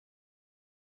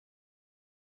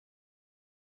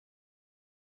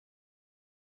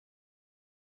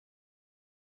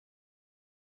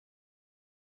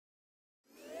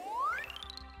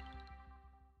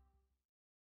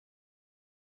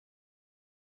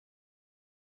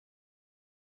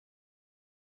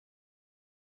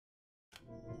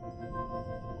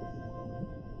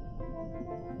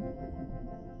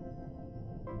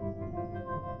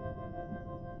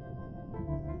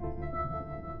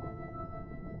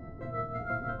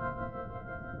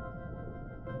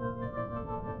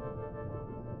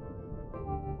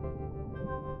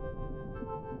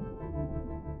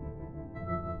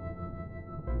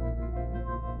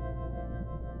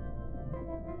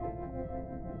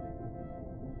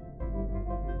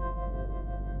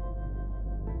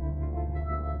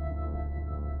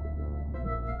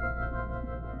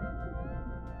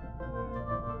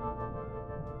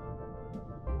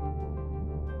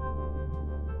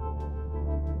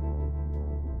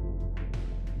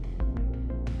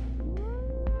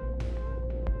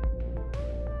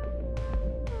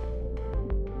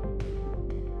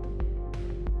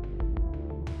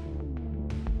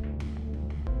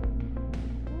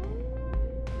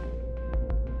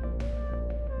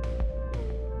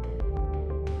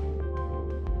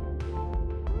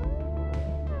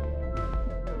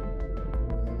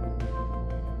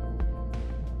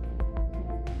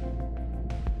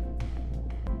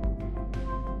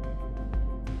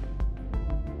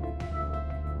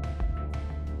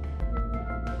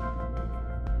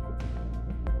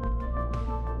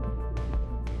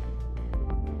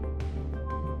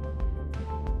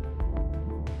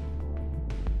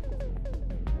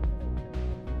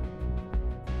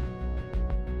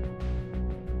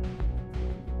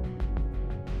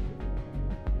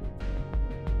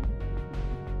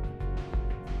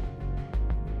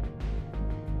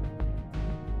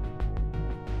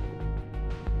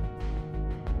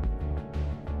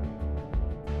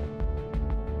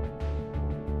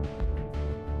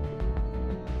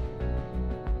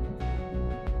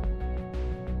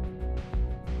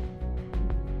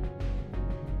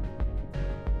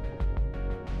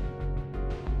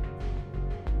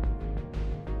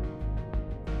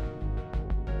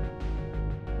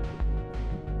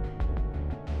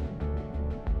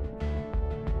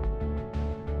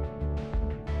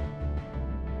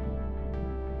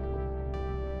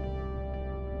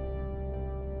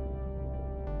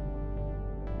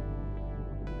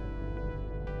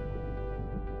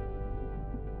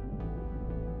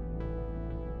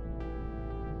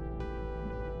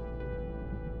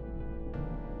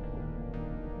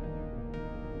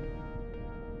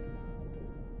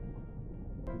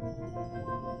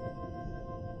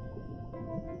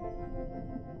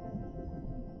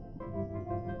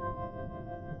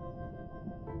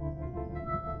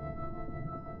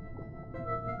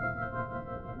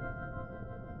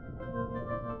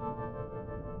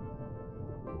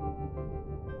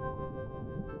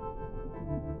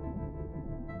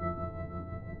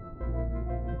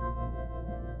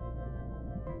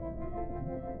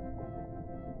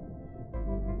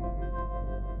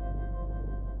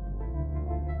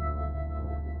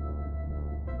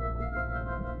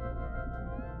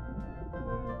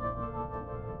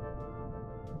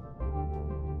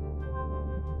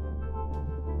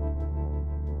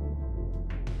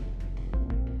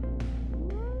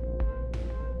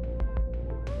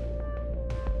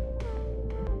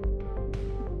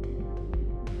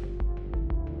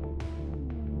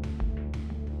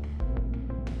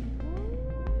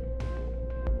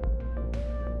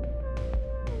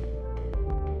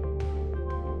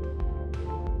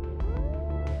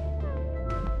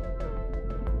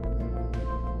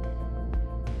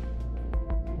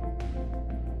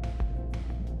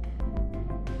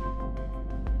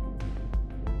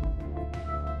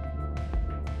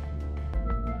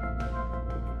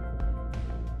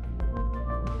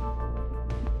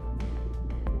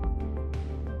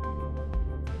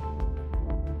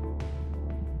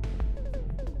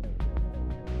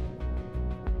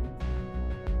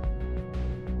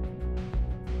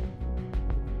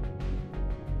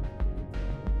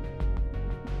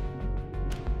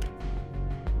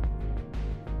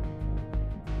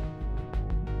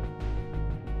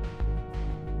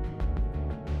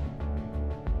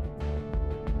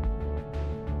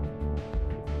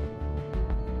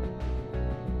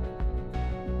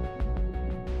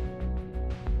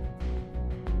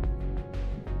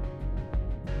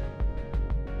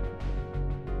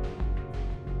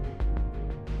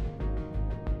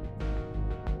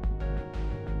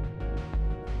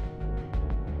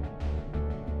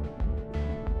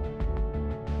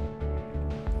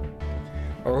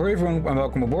Ahoy everyone and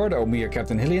welcome aboard. I'll be your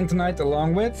Captain Hillyan tonight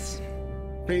along with...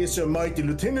 Praise your mighty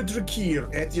Lieutenant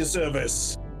Rakir at your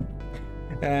service.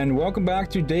 And welcome back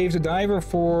to Dave the Diver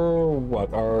for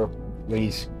what, our...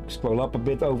 Please scroll up a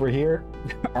bit over here.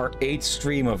 Our 8th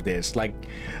stream of this. Like,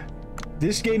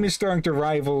 this game is starting to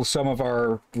rival some of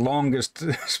our longest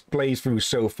playthroughs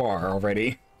so far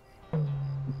already.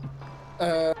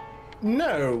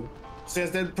 No.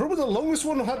 Since that probably the longest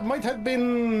one might have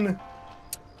been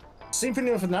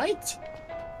Symphony of the Night.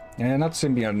 Not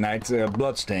Symphony of the Night,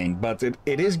 Bloodstained, but it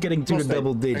is getting to the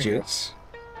double digits.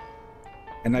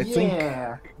 And I think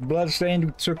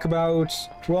Bloodstained took about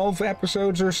 12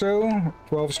 episodes or so,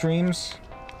 12 streams.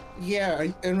 Yeah,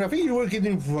 and I think you were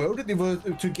getting voted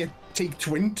to take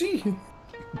 20.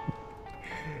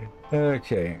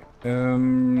 Okay.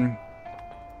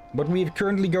 What we have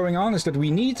currently going on is that we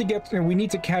need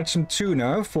to catch some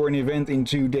tuna for an event in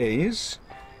 2 days.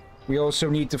 We also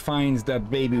need to find that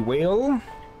baby whale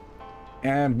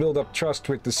and build up trust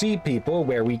with the sea people,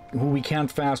 who we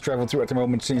can't fast travel to at the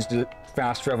moment since the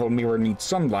fast travel mirror needs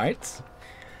sunlight.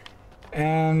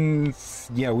 And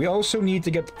yeah, we also need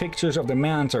to get pictures of the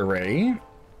manta ray,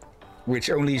 which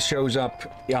only shows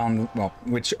up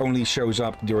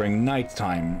during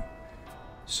nighttime.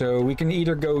 So we can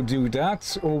either go do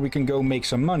that, or we can go make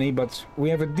some money, but we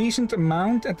have a decent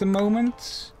amount at the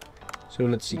moment. So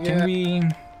let's see, can we...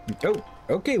 Oh,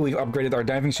 okay, we've upgraded our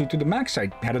diving suit to the max. I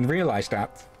hadn't realized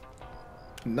that.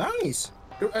 Nice!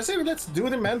 I say let's do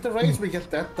the manta rays, we get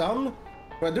that done.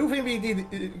 But I do think we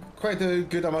did quite a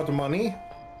good amount of money.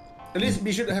 At least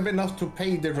we should have enough to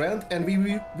pay the rent, and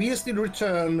we still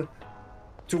return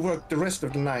to work the rest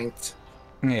of the night.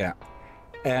 Yeah,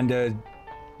 and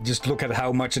just look at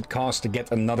how much it costs to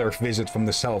get another visit from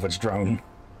the salvage drone.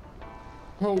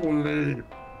 Holy.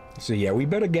 So yeah, we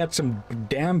better get some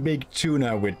damn big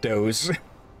tuna with those.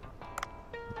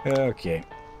 Okay.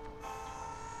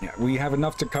 Yeah, we have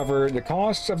enough to cover the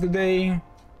costs of the day.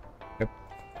 Yep.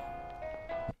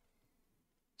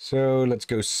 So let's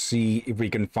go see if we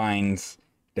can find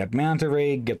that manta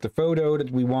ray, get the photo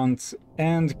that we want,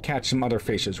 and catch some other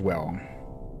fish as well.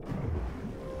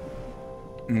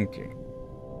 Okay.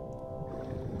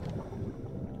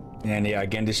 And yeah,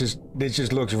 again, this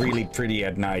just looks really pretty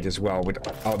at night as well with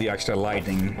all the extra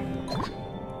lighting.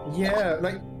 Yeah,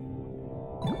 like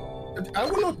I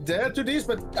will not dare to this,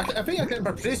 but I think I can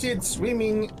appreciate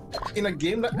swimming in a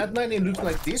game at night. It looks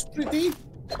like this pretty.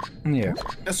 Yeah.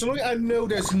 As long as I know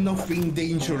there's nothing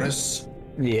dangerous.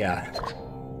 Yeah.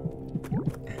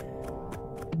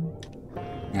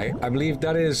 I believe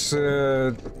that is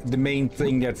the main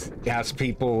thing that has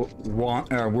people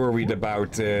worried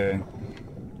about.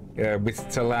 With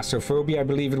thalassophobia, I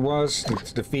believe it was,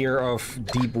 the fear of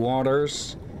deep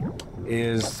waters,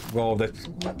 is, well, that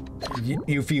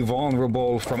you feel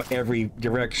vulnerable from every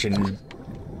direction.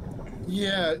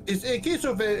 Yeah, it's a case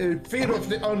of a fear of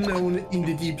the unknown in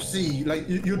the deep sea. Like,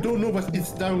 you don't know what is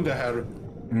down there.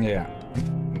 Yeah.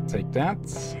 Take that.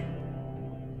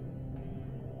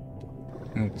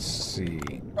 Let's see.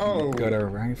 Oh. Got a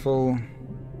rifle.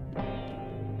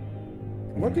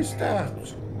 What is that?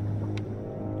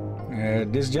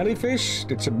 This jellyfish?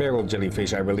 It's a barrel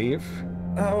jellyfish, I believe.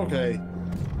 Oh, okay.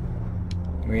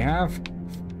 We have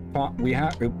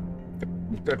the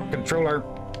controller.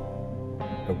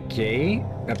 Okay.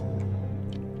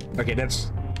 Okay,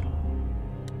 that's...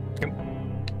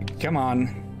 Come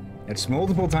on. It's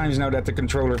multiple times now that the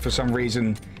controller, for some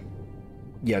reason,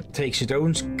 yeah, takes its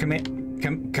own commit.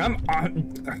 Come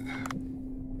on.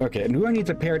 Okay, do I need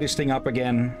to pair this thing up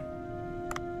again?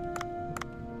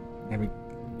 Maybe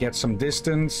get some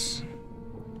distance.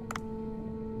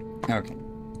 Okay.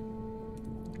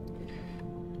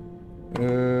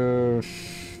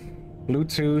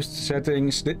 Bluetooth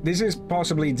settings. This is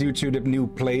possibly due to the new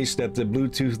place that the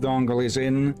Bluetooth dongle is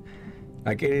in.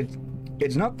 Like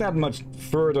it's not that much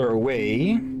further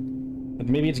away, but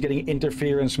maybe it's getting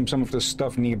interference from some of the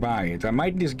stuff nearby it. I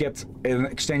might just get an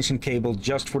extension cable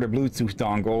just for the Bluetooth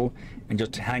dongle and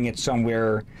just hang it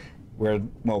somewhere where,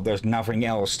 well, there's nothing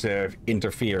else to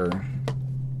interfere.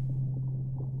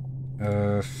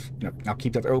 No, I'll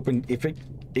keep that open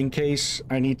in case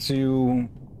I need to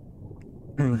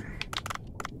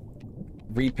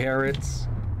repair it.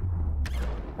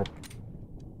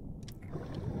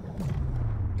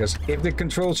 Because if the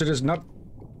controls are just not...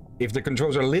 If the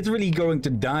controls are literally going to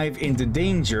dive into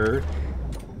danger,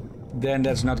 then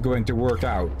that's not going to work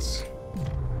out.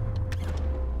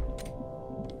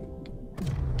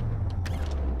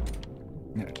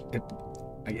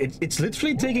 It's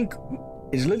literally taking...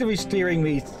 It's literally steering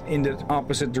me in the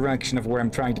opposite direction of where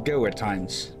I'm trying to go at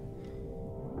times.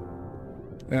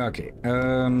 Okay,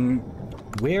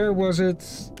 where was it?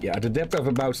 Yeah, at a depth of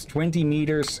about 20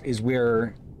 meters is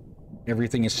where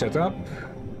everything is set up.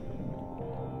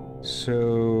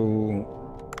 So...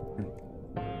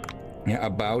 Yeah,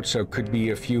 about, so could be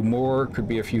a few more, could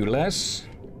be a few less.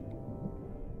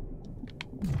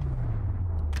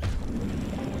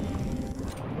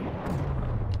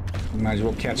 Might as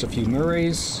well catch a few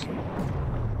Murrays.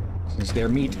 Since their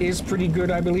meat is pretty good,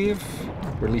 I believe.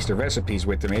 Or at least the recipes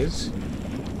with them is.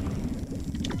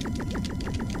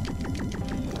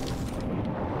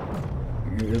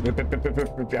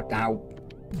 Ow.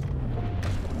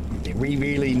 We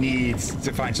really need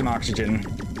to find some oxygen.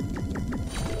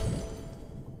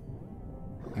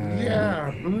 Yeah,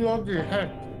 bloody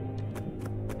heck.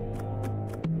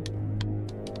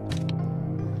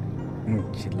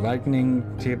 Okay, lightning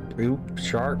tip. Oop,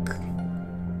 shark.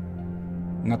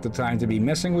 Not the time to be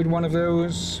messing with one of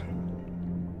those.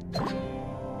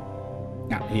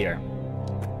 Ah, here.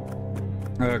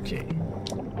 Okay.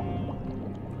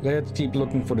 Let's keep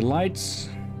looking for the lights.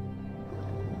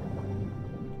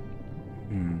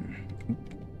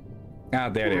 Ah,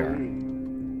 there they are.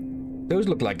 Those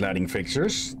look like lighting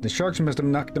fixtures. The sharks must have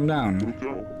knocked them down.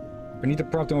 We need to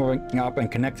prop them up and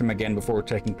connect them again before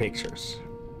taking pictures.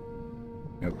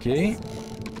 Okay.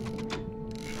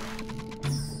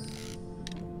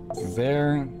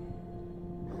 There.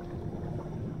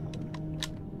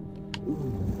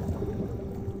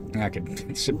 Okay,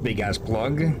 it's a big ass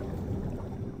plug.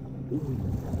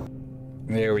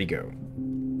 There we go.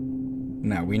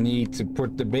 Now we need to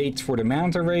put the bait for the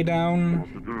manta ray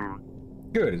down.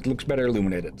 Good, it looks better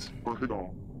illuminated.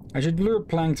 I should lure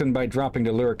plankton by dropping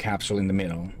the lure capsule in the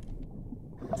middle.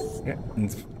 Yeah,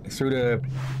 and through the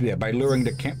by luring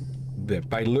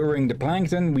the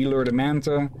plankton, we lure the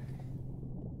manta.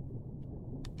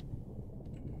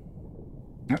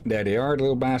 Oh, there they are, the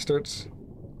little bastards.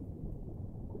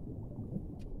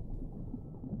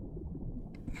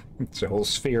 It's a whole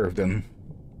sphere of them.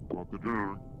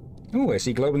 Oh, I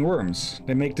see glowing worms.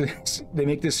 They make this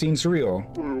scene surreal.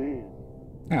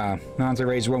 Ah, manta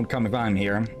rays won't come if I'm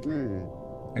here.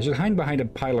 I should hide behind a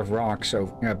pile of rocks,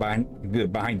 behind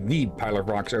the pile of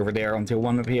rocks over there until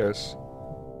one appears.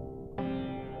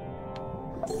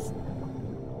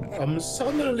 I'm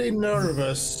suddenly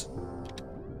nervous.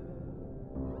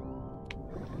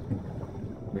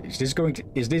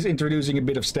 Is this introducing a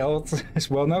bit of stealth as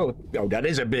well? No. Oh, that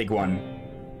is a big one.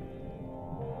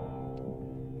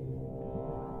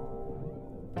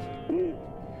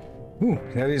 Ooh,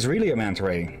 that is really a manta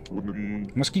ray.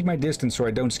 Must keep my distance so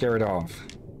I don't scare it off.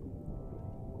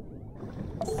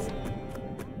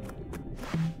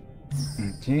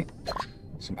 Okay.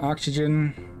 Some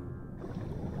oxygen.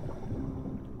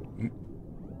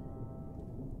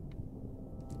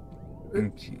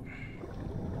 Okay.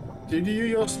 Did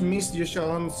you just miss your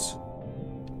chance?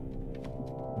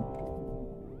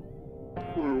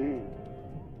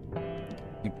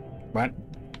 What?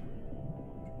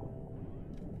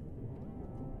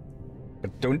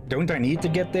 But don't I need to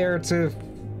get there to...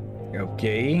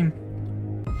 Okay.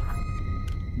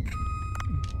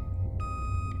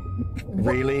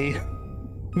 Really?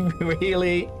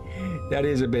 Really? That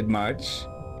is a bit much.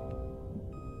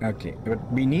 Okay,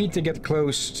 but we need to get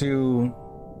close to...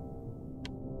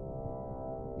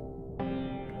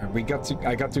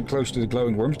 I got too close to the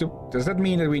glowing worms. Does that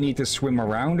mean that we need to swim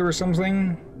around or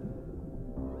something?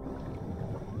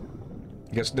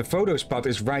 Because the photo spot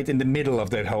is right in the middle of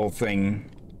that whole thing.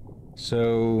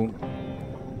 So...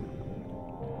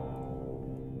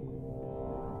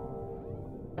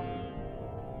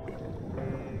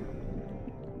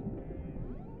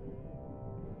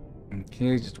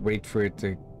 Okay, just wait for it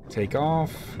to take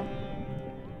off.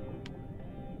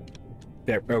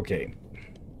 There, okay.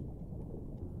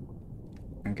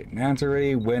 Okay, manta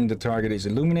ray when the target is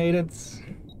illuminated.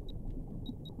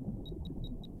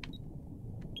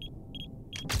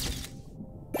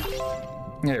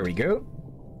 There we go.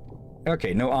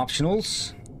 Okay, no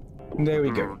optionals. There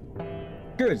we go.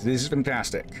 Good, this is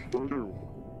fantastic.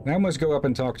 Now I must go up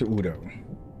and talk to Udo.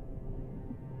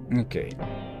 Okay.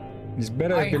 This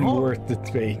better have been worth the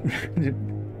wait.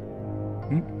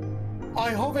 I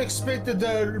have expected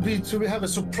there to have a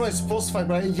surprise boss fight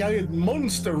by a giant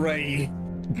monster ray.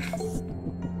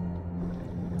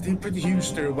 They're pretty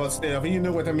huge there, but still, you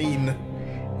know what I mean.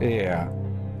 Yeah.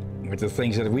 With the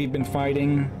things that we've been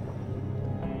fighting.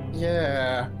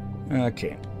 Yeah.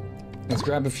 Okay. Let's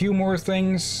grab a few more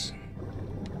things.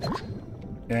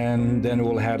 And then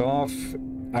we'll head off.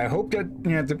 I hope that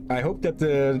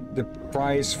the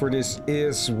price for this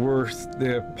is worth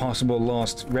the possible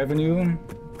lost revenue.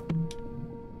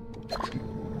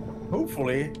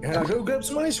 Hopefully. And I'll go grab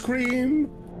some ice cream.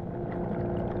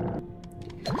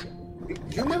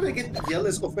 You never get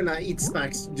jealous of when I eat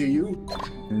snacks, do you?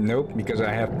 Nope, because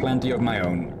I have plenty of my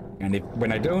own. And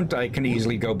when I don't, I can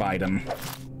easily go buy them.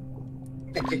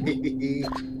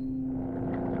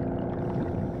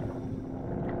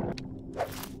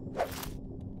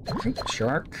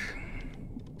 Shark.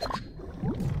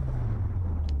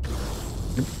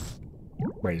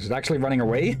 Wait, is it actually running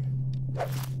away?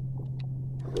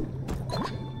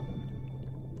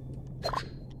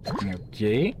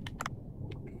 Okay.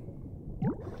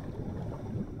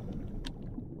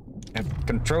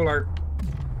 Controller.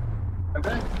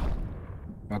 Okay.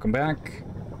 Welcome back.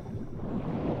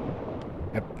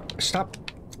 Yep. Stop.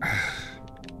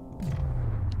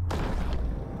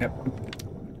 Yep.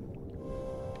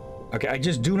 Okay, I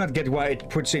just do not get why it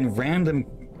puts in random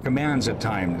commands at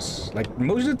times. Like,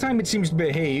 most of the time it seems to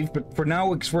behave, but for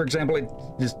now, for example, it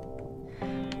just...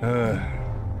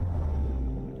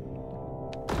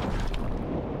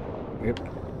 Yep.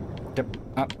 Yep.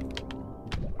 Up.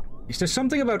 Is there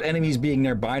something about enemies being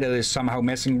nearby that is somehow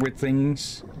messing with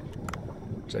things?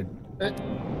 So,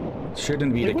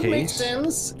 shouldn't be the case. It would make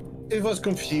sense if it was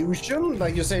confusion,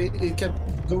 like you say, it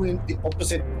kept going the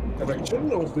opposite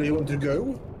direction of where you want to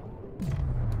go.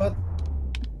 But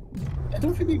I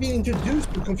don't think we've been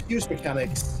introduced to confused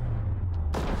mechanics.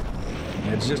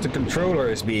 It's just the controller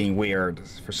is being weird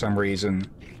for some reason.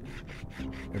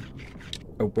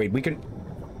 Oh wait, we can...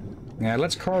 Yeah,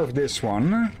 let's carve this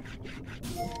one.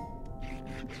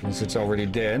 Since it's already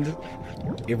dead.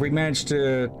 If we manage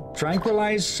to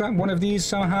tranquilize one of these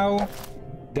somehow,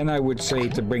 then I would say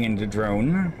to bring in the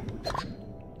drone.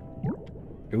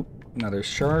 Oop, another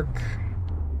shark.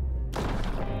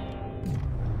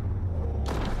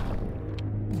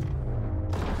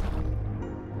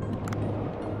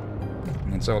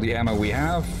 That's all the ammo we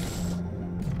have.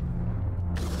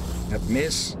 That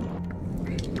miss.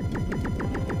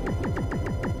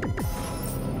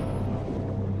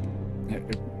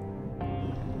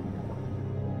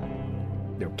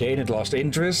 Okay, it lost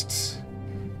interest.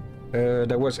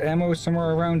 There was ammo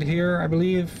somewhere around here, I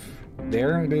believe.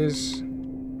 There it is.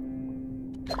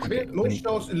 Okay, most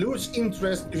dogs lose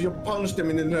interest if you punch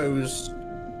them in the nose.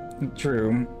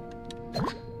 True.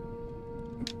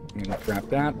 I'm gonna grab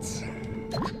that.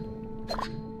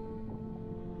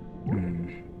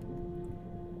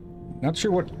 Not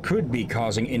sure what could be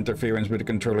causing interference with the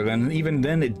controller then. And even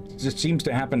then, it just seems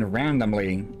to happen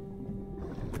randomly.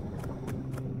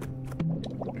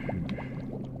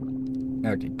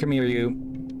 Okay, come here, you.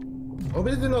 Hope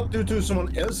it did not do to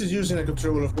someone else is using a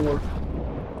controller for.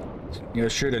 You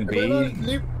shouldn't be.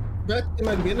 Back in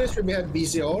my village where we had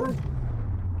VCR.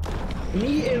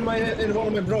 Me and one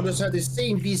of my brothers had the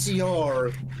same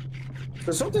VCR.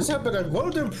 But something's happened that one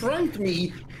of them pranked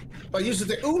me by using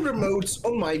the older modes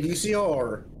on my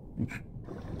VCR.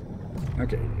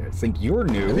 Okay, I think you're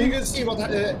new. And you can see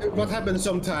what happens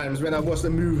sometimes when I watch the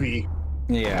movie.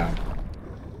 Yeah.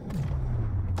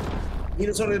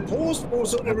 Either started paused or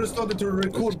suddenly started to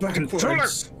record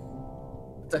backwards.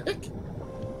 What the heck?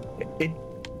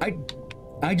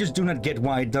 I just do not get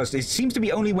why it does. It seems to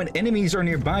be only when enemies are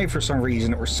nearby for some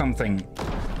reason or something.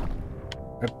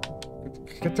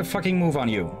 Get the fucking move on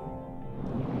you.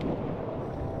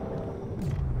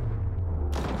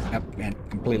 Yep, man,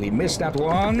 completely missed that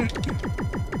one.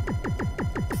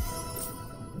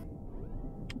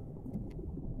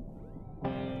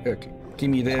 Okay, give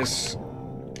me this.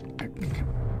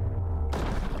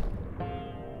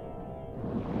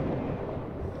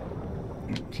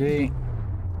 Okay.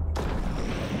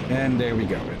 And there we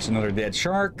go. It's another dead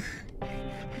shark.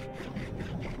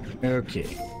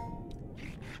 Okay.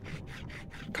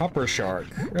 Copper shark.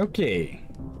 Okay.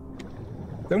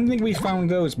 Don't think we found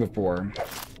those before.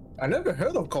 I never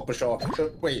heard of copper shark.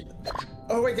 Wait.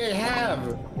 Oh wait, they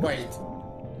have. Wait.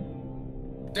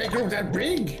 They grow that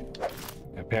big?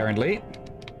 Apparently.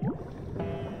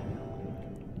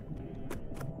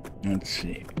 Let's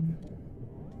see.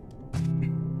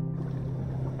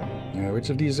 Which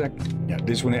of these? Yeah,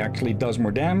 this one actually does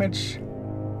more damage.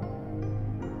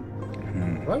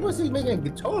 Why was he making a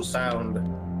guitar sound?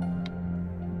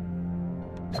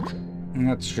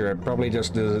 Not sure. Probably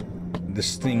just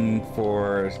this thing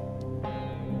for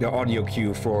the audio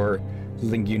cue for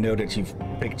letting you know that you've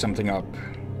picked something up.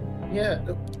 Yeah,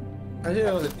 I didn't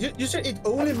know that. You said it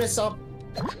only messes up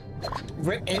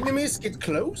when enemies get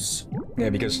close? Yeah,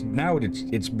 because now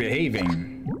it's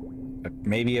behaving.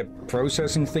 Maybe a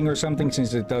processing thing or something,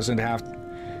 since it doesn't have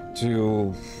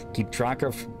to keep track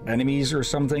of enemies or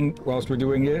something whilst we're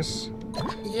doing this.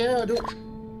 Yeah,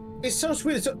 it sounds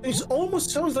weird. It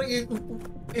almost sounds like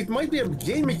it might be a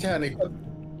game mechanic, but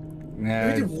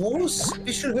if it was,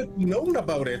 they should have known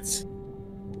about it.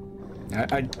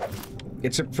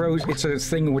 It's a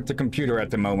thing with the computer at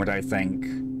the moment, I think.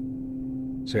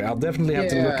 So I'll definitely have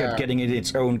to look at getting it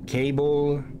its own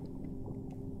cable.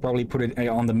 Probably put it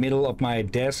on the middle of my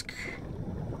desk.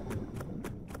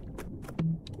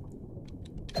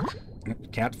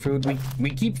 Cat food. I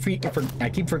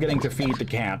keep forgetting to feed the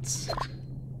cats.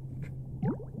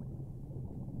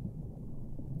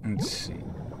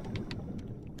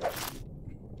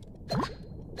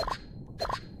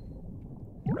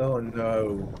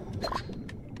 Oh.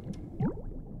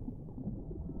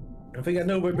 I think I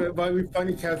know why we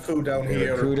finally cat food down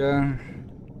here. Barracuda.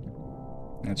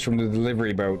 That's from the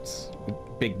delivery boat.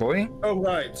 Big boy. Oh,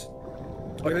 right.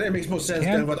 Okay, that makes more sense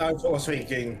than what I was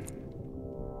thinking.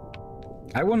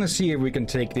 I want to see if we can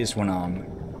take this one on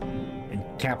and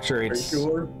capture its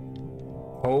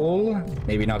whole.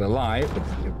 Maybe not alive, but...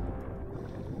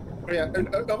 Yeah,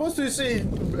 I was to say,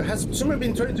 has someone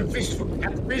been trying to fish for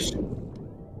catfish?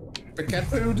 For cat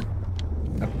food?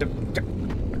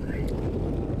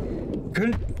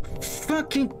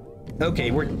 Fucking...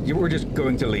 Okay, we're just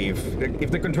going to leave.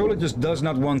 If the controller just does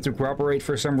not want to cooperate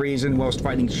for some reason whilst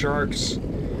fighting sharks,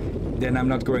 then I'm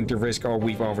not going to risk all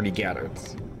we've already gathered.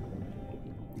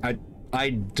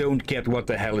 I don't get what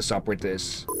the hell is up with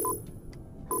this.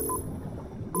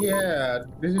 Yeah,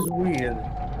 this is weird.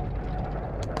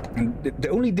 And the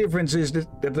only difference is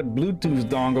that the Bluetooth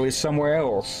dongle is somewhere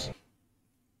else.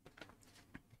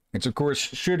 It's of course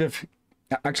should have...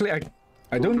 Actually, I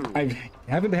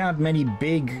haven't had many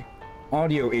big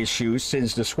audio issues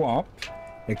since the swap,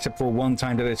 except for one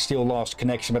time that it still lost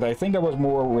connection, but I think that was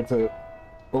more with the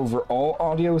overall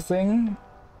audio thing.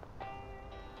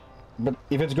 But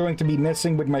if it's going to be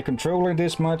messing with my controller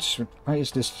this much, why is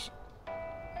this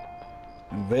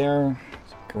there?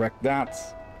 Correct that.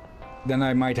 Then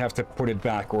I might have to put it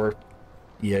back, or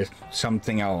yeah,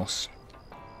 something else.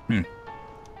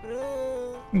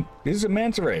 This is a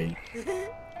manta ray.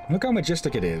 Look how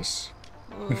majestic it is.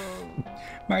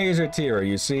 My ears are teary,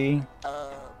 you see?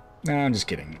 Nah, I'm just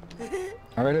kidding.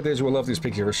 Our editors will love this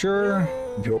picture for sure.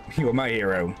 You're my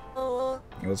hero.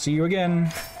 We'll see you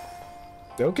again.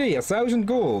 Okay, 1,000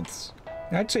 gold.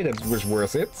 I'd say that was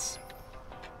worth it.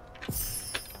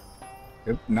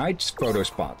 Night photo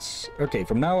spots. Okay,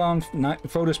 from now on,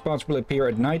 photo spots will appear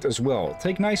at night as well.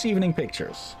 Take nice evening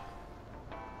pictures.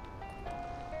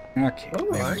 Okay,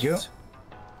 there we go.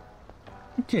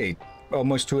 Okay,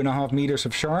 almost 2.5 meters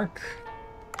of shark.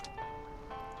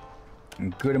 A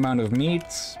good amount of meat.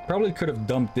 Probably could have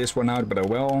dumped this one out, but oh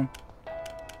well.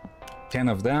 10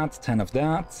 of that, 10 of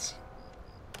that.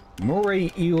 Moray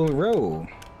eel roe.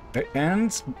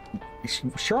 And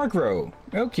shark roe.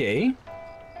 Okay.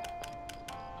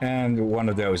 And one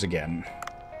of those again.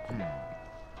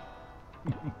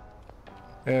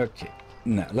 Okay.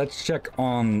 Now, let's check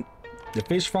on the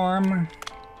fish farm.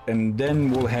 And then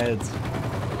we'll head...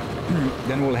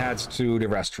 to the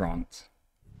restaurant.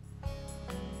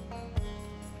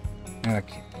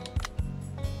 Okay.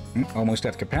 Almost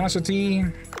at capacity.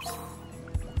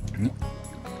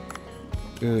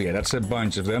 Oh yeah, that's a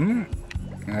bunch of them.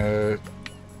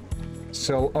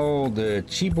 Sell all the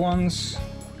cheap ones.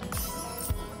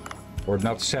 Or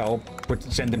not sell, but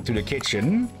send them to the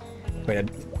kitchen. But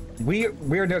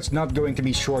we're just not going to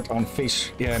be short on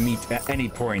fish meat at any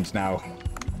point now.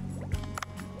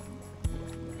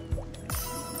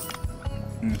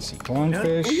 Let's see,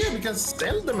 clownfish. Oh yeah, we can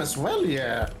sell them as well,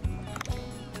 yeah.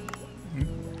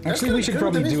 Actually, we should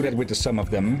probably do that with some of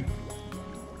them.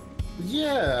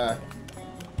 Yeah.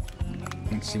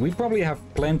 Let's see, we probably have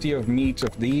plenty of meat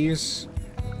of these.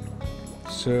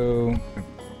 So,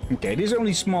 okay, these are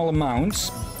only small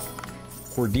amounts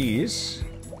for these.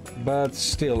 But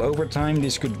still, over time,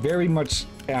 this could very much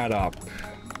add up.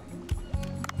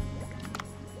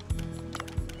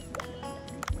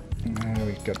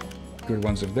 We've got good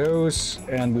ones of those,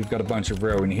 and we've got a bunch of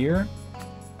roe in here.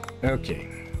 Okay.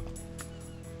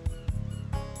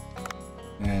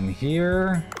 And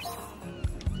here...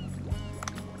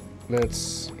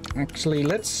 let's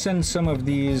send some of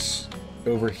these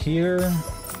over here.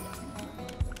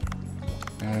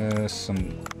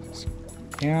 Some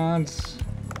cans.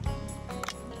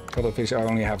 Cuttlefish, I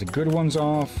only have the good ones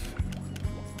off.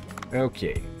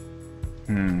 Okay.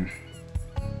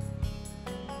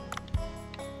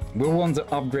 We'll want to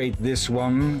upgrade this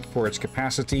one for its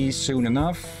capacity soon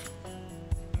enough.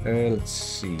 Let's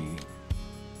see.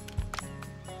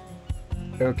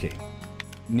 Okay.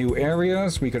 New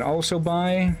areas we can also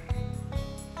buy.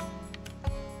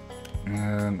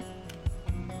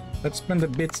 Let's spend a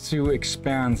bit to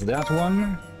expand that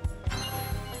one.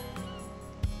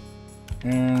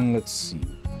 And let's see.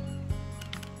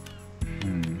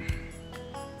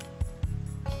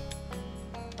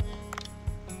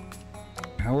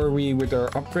 How are we with our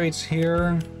upgrades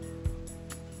here?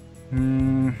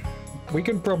 We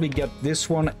can probably get this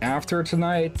one after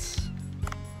tonight.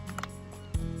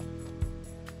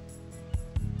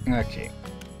 Okay.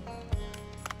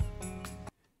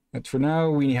 But for now,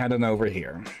 we head on over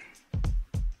here.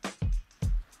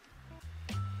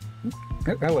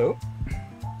 Oh, hello.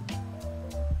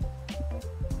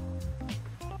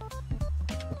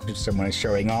 Someone is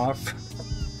showing off.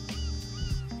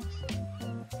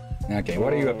 Okay,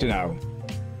 what are you up to now?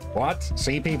 What?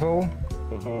 Sea people?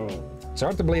 It's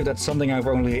hard to believe that something I've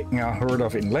only heard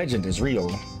of in legend is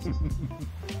real.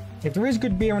 If there is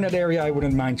good beer in that area, I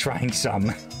wouldn't mind trying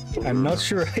some. I'm not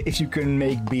sure if you can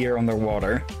make beer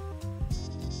underwater.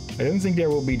 I don't think there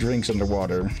will be drinks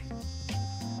underwater.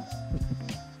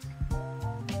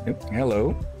 Oh,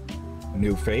 hello.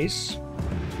 New face.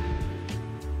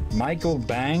 Michael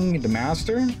Bang, the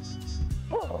master?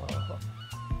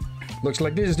 Looks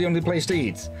like this is the only place to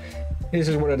eat. This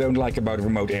is what I don't like about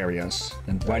remote areas.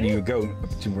 And why do you go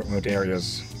to remote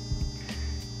areas?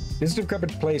 This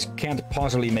decrepit place can't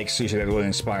possibly make sushi that will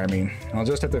inspire me. I'll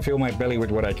just have to fill my belly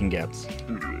with what I can get.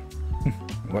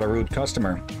 What a rude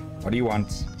customer. What do you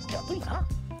want?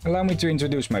 Allow me to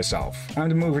introduce myself. I'm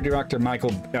the movie director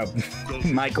Michael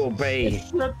Bay.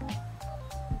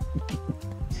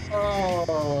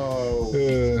 Oh.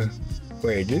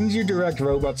 Wait, didn't you direct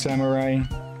Robot Samurai?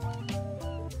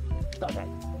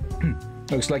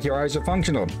 Looks like your eyes are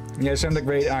functional. Yes, I'm the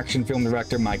great action film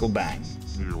director Michael Bang.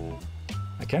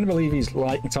 I can't believe he's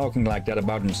talking like that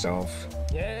about himself.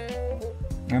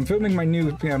 I'm filming my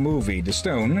new movie, The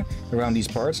Stone, around these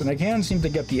parts, and I can't seem to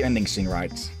get the ending scene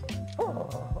right.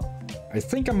 I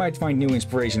think I might find new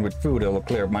inspiration with food that'll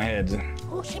clear up my head.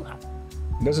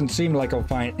 It doesn't seem like I'll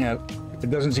find. It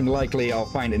doesn't seem likely I'll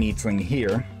find anything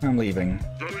here. I'm leaving.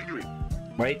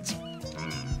 Wait.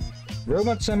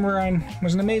 Robot Samurai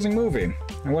was an amazing movie.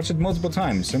 I watched it multiple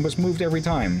times and was moved every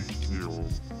time.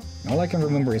 All I can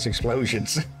remember is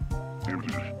explosions.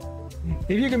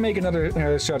 If you can make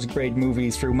another such great movie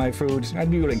through my food,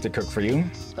 I'd be willing to cook for you.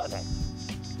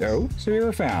 Oh, so you're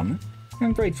a fan?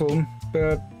 I'm grateful,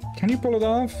 but can you pull it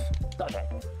off?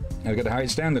 I've got a high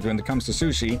standard when it comes to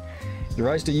sushi. The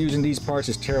rice they use in these parts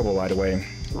is terrible, by the way.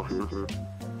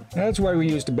 That's why we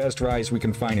use the best rice we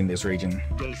can find in this region.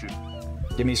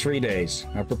 Give me 3 days.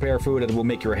 I'll prepare food that will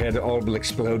make your head all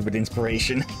explode with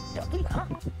inspiration.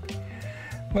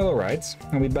 Well, alright.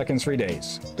 I'll be back in 3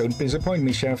 days. Don't disappoint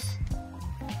me, chef.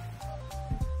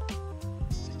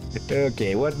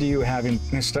 Okay, what do you have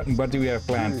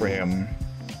planned for him?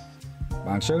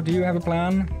 Bancho, do you have a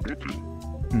plan?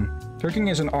 Cooking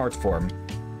is an art form.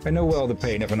 I know well the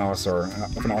pain of an author.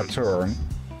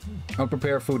 I'll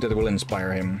prepare food that will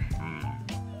inspire him.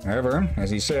 However,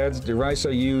 as he said, the rice I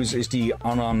use is the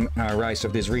Anan rice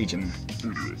of this region.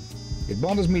 It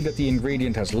bothers me that the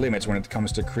ingredient has limits when it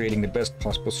comes to creating the best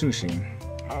possible sushi.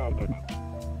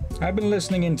 I've been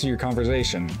listening into your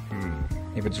conversation.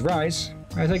 If it's rice,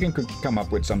 I think I could come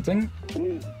up with something.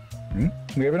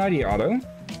 We have an idea, Otto.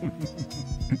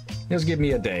 Just give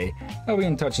me a day. I'll be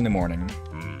in touch in the morning.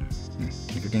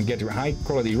 If we can get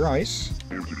high-quality rice,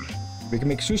 we can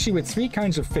make sushi with 3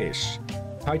 kinds of fish.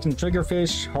 Titan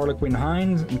triggerfish, harlequin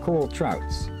hind, and coral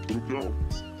trouts.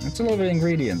 That's a lot of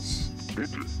ingredients.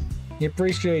 He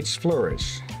appreciates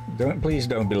flourish. Please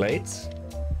don't be late.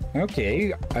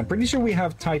 Okay, I'm pretty sure we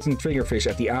have Titan triggerfish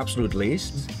at the absolute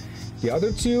least. The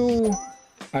other 2,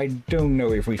 I don't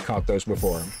know if we've caught those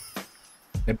before.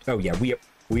 Oh yeah,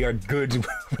 we are good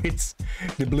with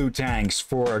the blue tanks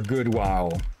for a good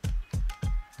while.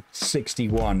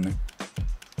 61.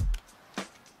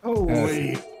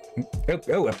 Holy.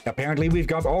 Apparently we've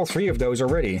got all 3 of those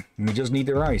already. We just need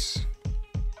the rice.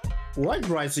 White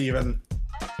rice even.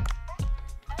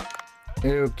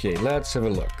 Okay, let's have a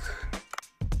look.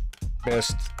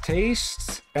 Best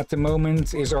taste at the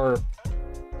moment is our...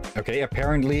 Okay,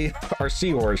 apparently our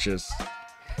seahorses.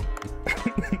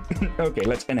 Okay,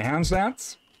 let's enhance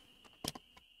that.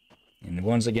 And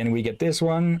once again we get this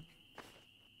one.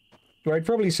 I'd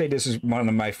probably say this is one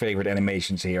of my favorite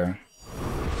animations here.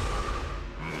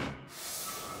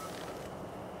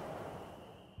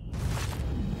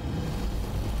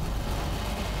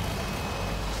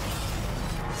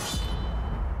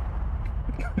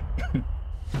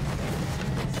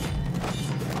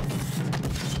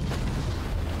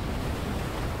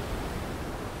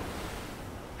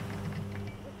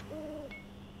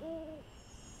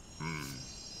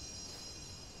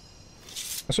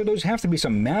 So those have to be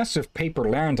some massive paper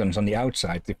lanterns on the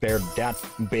outside if they're that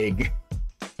big.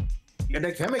 Yeah,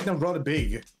 they can make them rather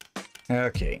big.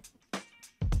 Okay.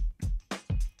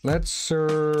 Let's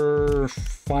serve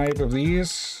 5 of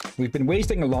these. We've been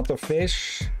wasting a lot of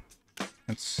fish.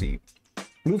 Let's see.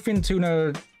 Bluefin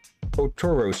tuna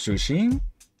otoro sushi.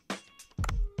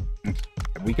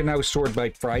 We can now sort by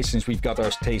price since we've got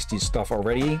our tasty stuff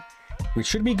already. Which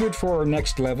should be good for our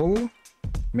next level.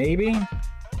 Maybe.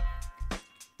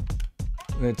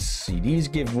 Let's see, these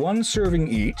give 1 serving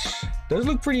each. Those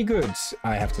look pretty good,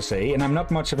 I have to say, and I'm not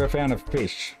much of a fan of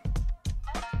fish.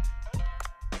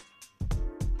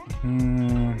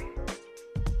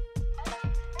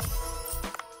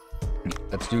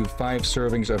 Let's do 5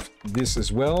 servings of this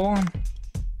as well.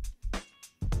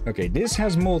 Okay, this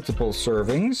has multiple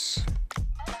servings.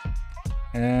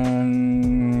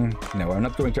 And no, I'm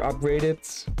not going to upgrade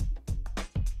it.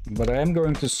 But I am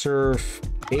going to serve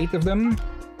 8 of them.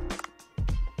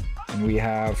 And we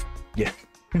have, yeah,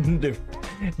 the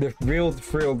grilled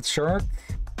frilled shark.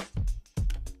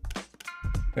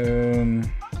 Wait,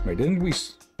 didn't we...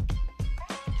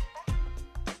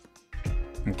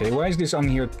 Okay, why is this on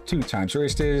here 2 times? Or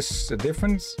is this a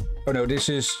difference? Oh no, this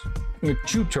is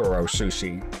Chutoro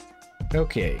sushi.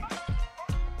 Okay.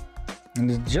 And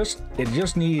it just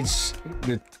needs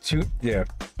the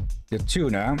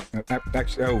tuna.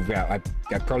 Actually, oh yeah,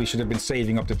 I probably should have been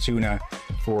saving up the tuna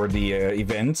for the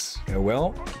event. Oh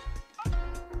well.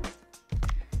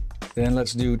 Then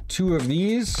let's do 2 of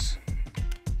these.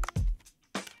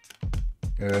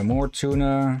 More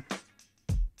tuna.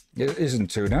 It isn't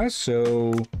tuna,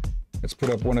 so let's put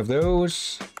up 1 of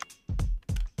those.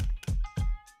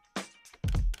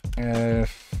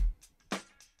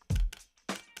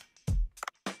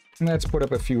 Let's put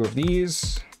up a few of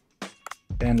these.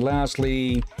 And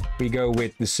lastly, we go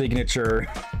with the signature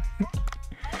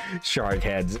shark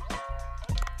heads.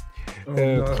 Oh,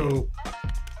 no.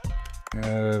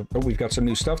 Oh, we've got some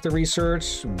new stuff to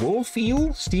research. Wolf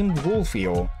eel? Steamed wolf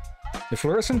eel. The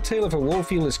fluorescent tail of a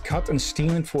wolf eel is cut and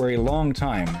steamed for a long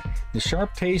time. The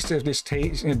sharp taste of this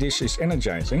dish is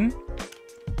energizing.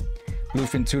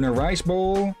 Bluefin tuna rice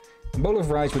bowl. A bowl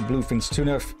of rice with bluefin's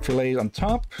tuna fillet on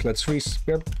top. Let's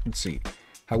see.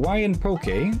 Hawaiian poke.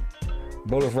 A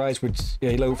bowl of rice with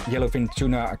yellowfin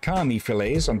tuna akami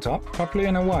fillets on top. Popular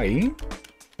in Hawaii.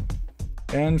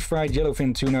 And fried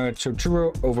yellowfin tuna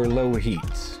choturo over low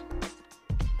heat.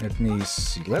 Let me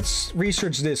see. Let's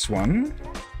research this one.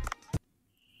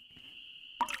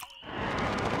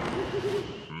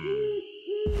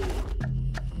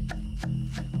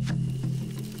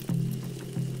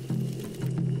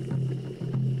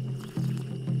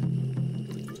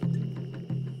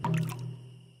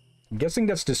 I'm guessing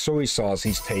that's the soy sauce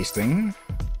he's tasting.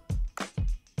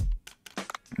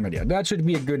 But yeah, that should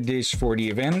be a good dish for the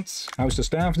event. How's the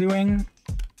staff doing?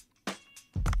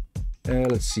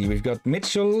 Let's see, we've got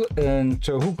Mitchell and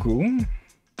Tohuku.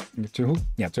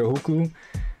 Tohuku.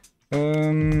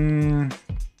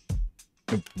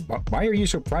 Why are you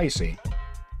so pricey?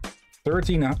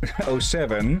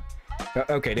 1307.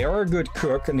 Okay, they are a good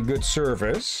cook and a good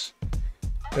service.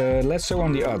 Less so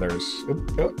on the others.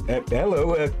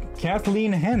 Hello,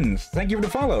 Kathleen Hens. Thank you for the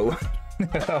follow.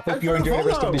 I hope you enjoy the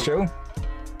rest of the show.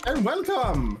 And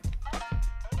welcome.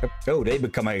 Oh, they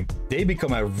become a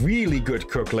really good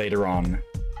cook later on.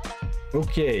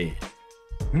 Okay.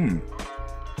 Look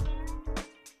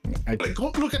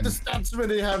at the stats when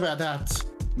they have at that.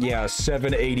 Yeah,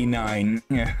 789.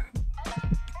 Yeah.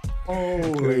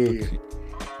 Holy.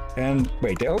 And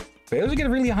wait, they also get a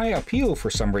really high appeal for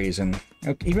some reason.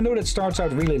 Even though that starts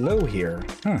out really low here.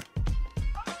 Huh.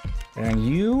 And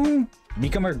you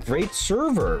become a great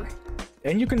server.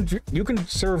 And you can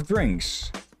serve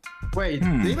drinks. Wait,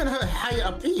 they even have a high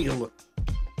appeal.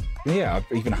 Yeah,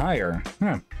 even higher.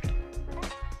 Huh.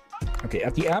 Okay,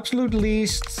 at the absolute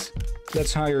least,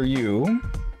 let's hire you.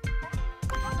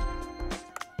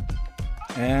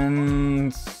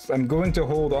 And I'm going to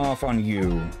hold off on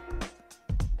you.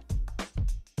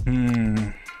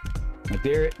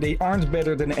 They aren't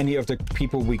better than any of the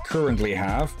people we currently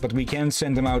have, but we can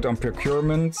send them out on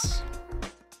procurement.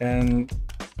 And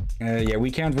yeah, we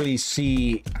can't really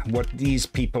see what these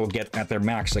people get at their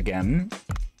max again.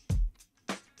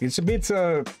 It's a bit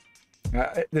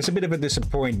there's a bit of a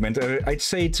disappointment. I'd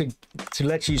say to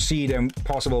let you see the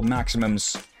possible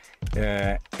maximums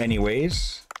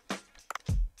anyways.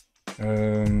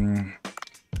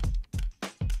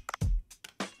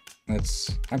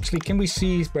 Let's actually, can we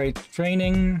see by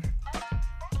training?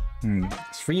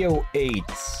 308.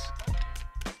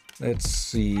 Let's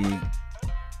see.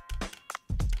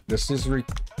 Does this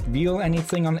reveal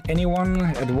anything on anyone?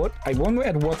 I wonder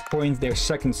at what point their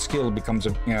second skill becomes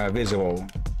visible.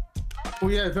 Oh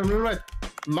yeah, if I remember right,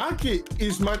 Maki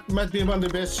might be one of the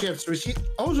best chefs, but she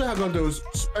also has one of those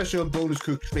special bonus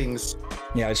cook things.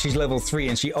 Yeah, she's level 3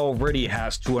 and she already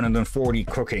has 240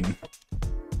 cooking.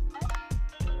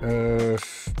 I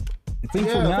think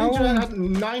for now... I think she had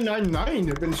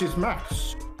 999 when she's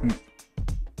max.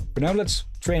 For now, let's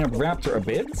train up Raptor a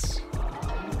bit.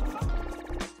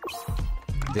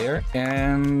 There,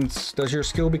 and does your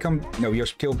skill become... No, your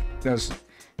skill does...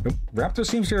 Raptor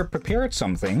seems to have prepared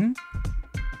something.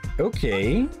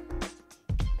 Okay.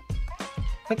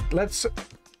 Let's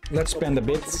spend a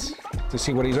bit to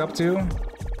see what he's up to.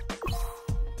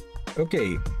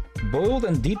 Okay. Boiled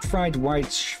and deep-fried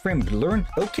white shrimp. Learn...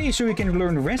 Okay, so we can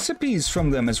learn recipes from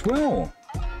them as well.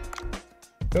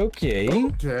 Okay.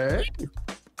 Okay.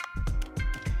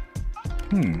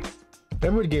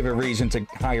 That would give a reason to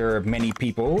hire many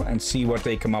people and see what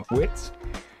they come up with.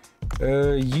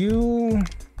 Yeah,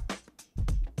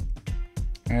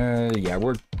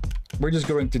 we're just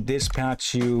going to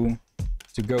dispatch you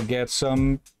to go get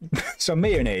some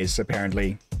mayonnaise,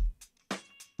 apparently.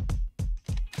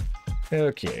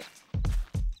 Okay.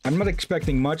 I'm not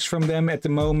expecting much from them at the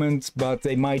moment, but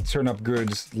they might turn up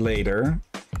good later.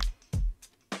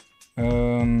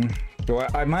 So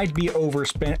I might be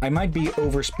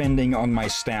overspending on my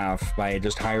staff by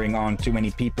just hiring on too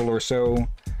many people or so.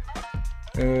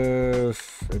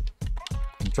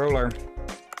 Controller.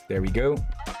 There we go.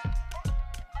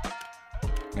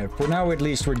 For now, at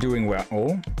least, we're doing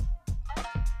well.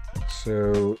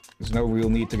 So there's no real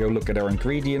need to go look at our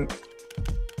ingredient.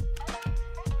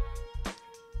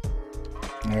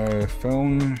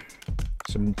 Phone.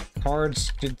 Some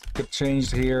cards get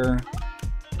changed here.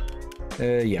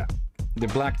 Yeah. The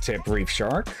black tip reef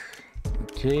shark.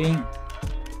 Okay.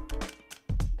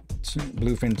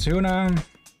 Bluefin tuna.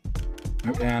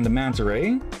 And the manta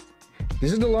ray.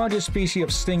 This is the largest species of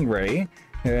stingray.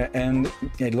 And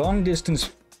a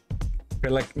long-distance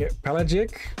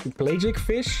pelagic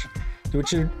fish. Due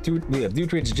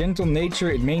to its gentle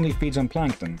nature, it mainly feeds on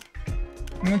plankton.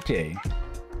 Okay.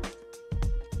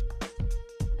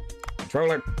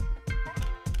 Controller.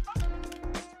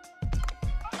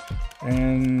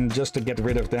 And just to get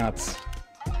rid of that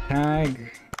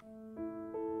tag.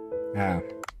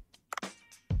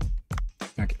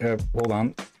 Okay, hold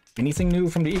on. Anything new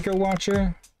from the Eco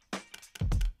Watcher?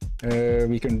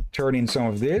 We can turn in some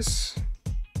of this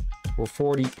for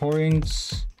 40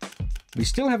 points. We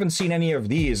still haven't seen any of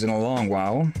these in a long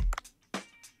while.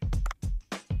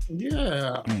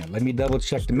 Yeah. Let me double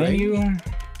check the menu.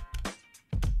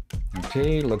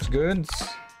 Okay, looks good.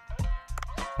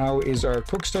 How is our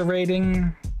Cookster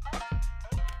rating?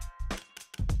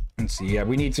 Let's see. Yeah,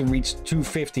 we need to reach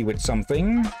 250 with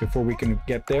something before we can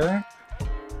get there.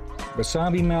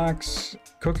 Wasabi max.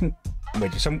 Cooking.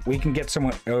 Wait, we can get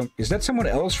someone. Is that someone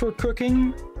else for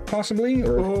cooking? Possibly?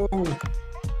 Or... Oh,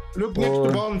 look next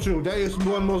to Banjo. There is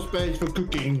one more space for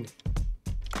cooking.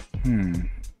 On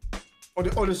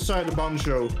the other side of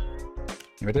Banjo.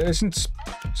 But there isn't.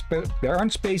 There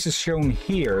aren't spaces shown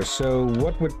here. So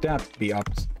what would that be up?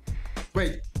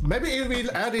 Wait, maybe if we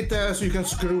add it there so you can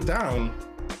scroll down.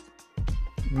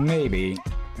 Maybe.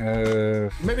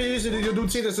 Maybe you don't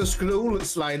see it as a scroll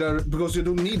slider because you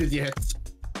don't need it yet.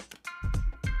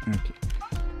 Okay.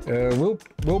 We'll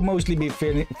mostly be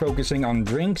focusing on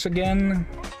drinks again.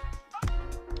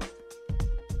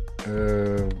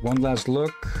 One last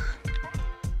look.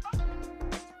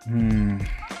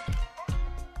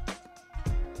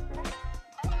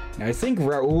 I think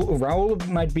Raul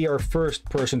might be our first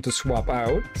person to swap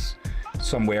out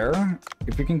somewhere.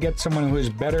 If we can get someone who is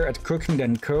better at cooking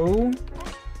than Co.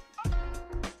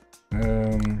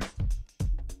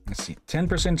 Let's see.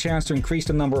 10% chance to increase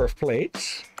the number of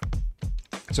plates.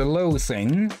 It's a low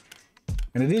thing.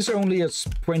 And it is only a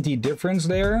 20 difference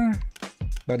there.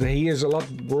 But he is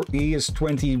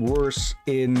 20 worse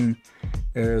in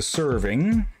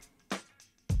serving.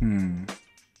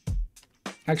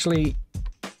 Actually,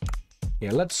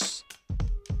 yeah, let's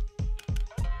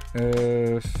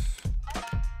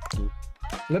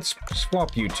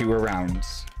swap you two around.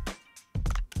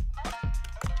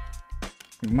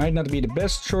 It might not be the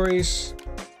best choice,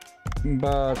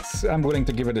 but I'm willing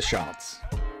to give it a shot.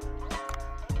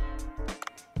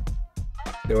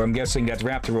 Though I'm guessing that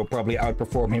Raptor will probably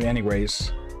outperform him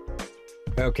anyways.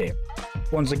 Okay.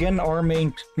 Once again, our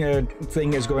main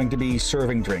thing is going to be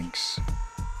serving drinks.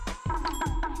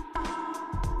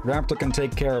 Raptor can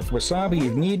take care of Wasabi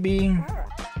if need be.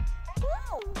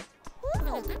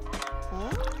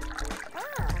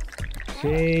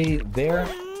 Okay, there.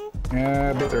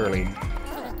 A bit early.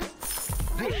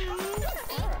 Okay.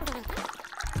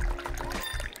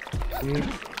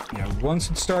 Yeah, once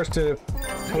it starts to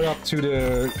pull up to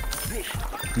the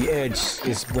edge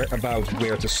is about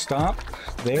where to stop.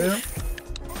 There.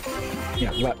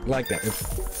 Yeah, like that.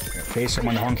 Okay,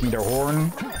 someone honking their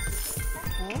horn.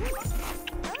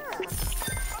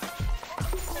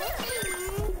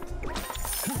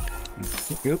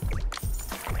 Oop.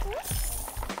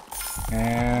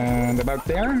 And about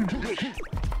there.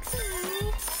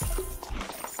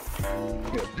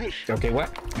 Okay, what?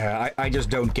 I just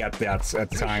don't get that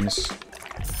at times.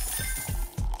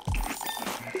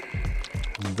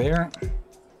 There.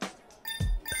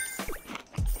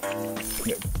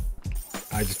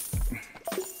 I just...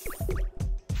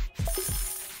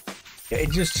 It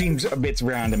just seems a bit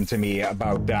random to me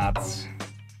about that.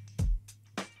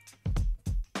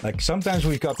 Like, sometimes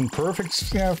we've gotten perfects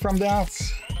from that.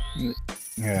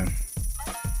 Yeah.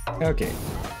 Okay.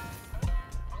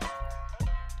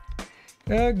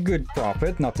 A good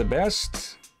profit, not the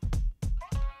best.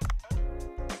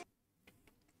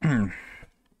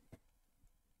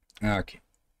 Okay.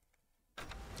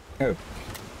 Oh.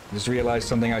 Just realized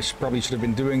something I probably should have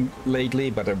been doing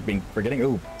lately, but I've been forgetting.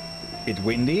 Oh. It's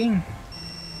windy.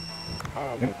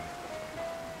 Yep.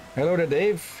 Hello there,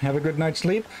 Dave. Have a good night's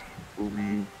sleep?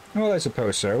 Well, I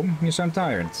suppose so. You sound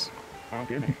tired.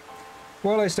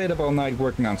 Well, I stayed up all night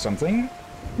working on something.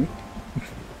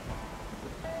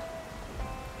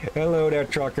 Hello there,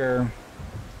 trucker.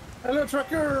 Hello,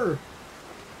 trucker.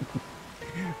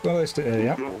 Well,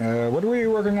 yeah. What were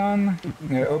you working on?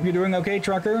 Hope you're doing okay,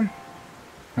 trucker.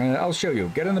 I'll show you.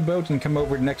 Get on the boat and come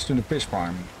over next to the fish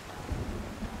farm.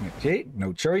 Okay,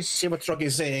 no choice. See what truck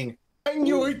is saying. I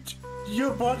knew it.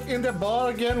 You're back in the bar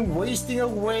again, wasting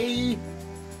away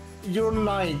your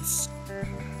nights.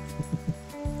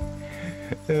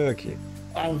 Okay.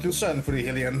 I'm concerned for the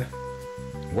Hillyan.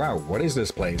 Wow, what is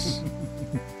this place?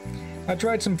 I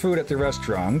tried some food at the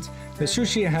restaurant. The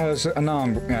sushi has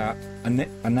anam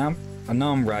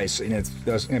rice in it.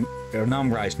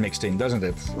 Anam rice mixed in, doesn't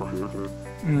it?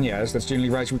 Yes, that's the only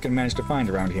rice we can manage to find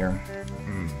around here.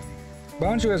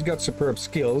 Banjo has got superb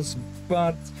skills,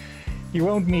 but you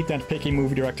won't meet that picky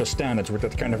movie director standards with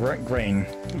that kind of grain.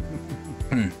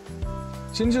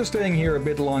 Since you're staying here a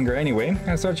bit longer anyway,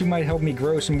 I thought you might help me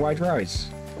grow some white rice.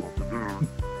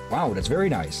 Wow, that's very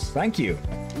nice. Thank you.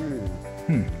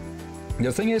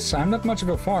 The thing is, I'm not much of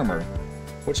a farmer.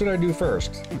 What should I do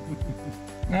first?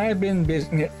 I've been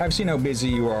busy. I've seen how busy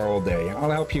you are all day.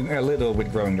 I'll help you a little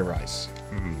with growing the rice.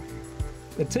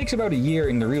 It takes about a year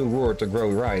in the real world to grow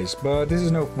rice, but this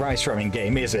is no rice farming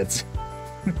game, is it?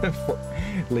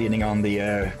 Leaning on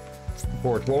the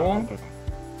fourth wall.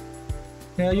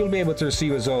 Yeah, you'll be able to see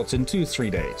results in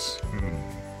 2-3 days.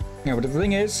 Yeah, but the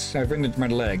thing is, I've injured my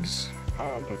legs.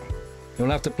 You'll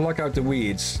have to pluck out the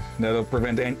weeds. That'll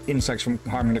prevent insects from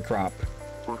harming the crop.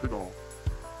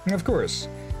 Of course.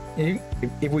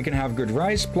 If we can have good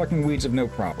rice, plucking weeds is no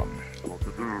problem.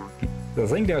 I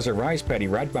think there's a rice paddy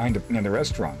right behind the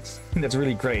restaurant. That's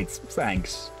really great.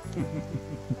 Thanks.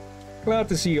 Glad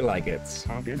to see you like it.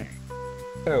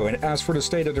 Oh, and as for the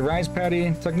state of the rice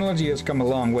paddy, technology has come a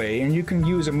long way, and you can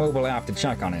use a mobile app to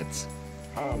check on it.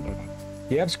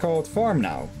 The app's called Farm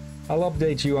Now. I'll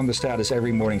update you on the status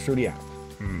every morning through the app.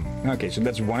 Okay, so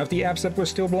that's one of the apps that was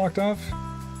still blocked off?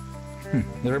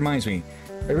 That reminds me.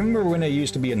 I remember when I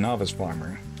used to be a novice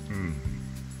farmer.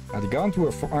 I'd gone to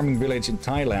a farming village in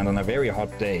Thailand on a very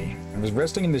hot day. I was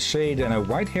resting in the shade and a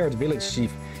white-haired village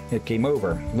chief came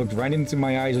over, looked right into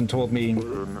my eyes and told me,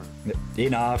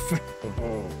 "Enough.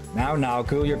 Now,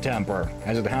 cool your temper.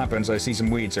 As it happens, I see some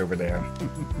weeds over there.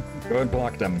 Go and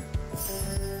pluck them."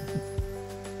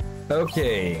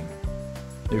 Okay.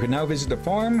 You can now visit the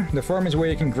farm. The farm is where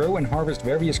you can grow and harvest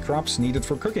various crops needed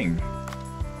for cooking.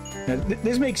 Now,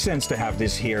 this makes sense to have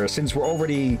this here, since we're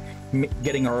already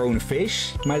getting our own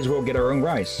fish. Might as well get our own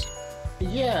rice.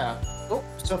 Yeah. Oh,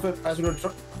 stuff it. Ice road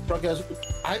trucker.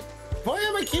 Why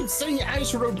am I keep saying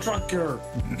ice road trucker?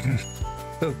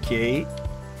 Okay.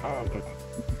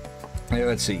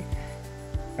 Let's see.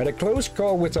 Had a close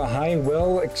call with a high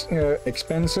well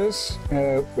expenses.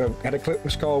 Had a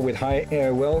close call with high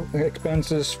well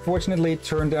expenses. Fortunately, it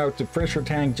turned out the pressure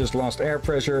tank just lost air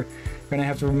pressure. Gonna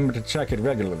have to remember to check it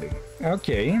regularly.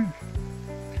 Okay.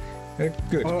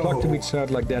 Good. Pluck the weeds out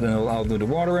like that, and I'll do the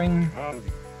watering.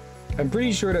 I'm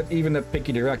pretty sure that even the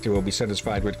picky director will be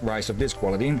satisfied with rice of this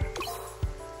quality.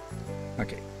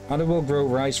 Okay. Others will grow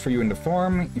rice for you in the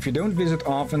farm. If you don't visit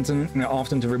often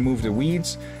to remove the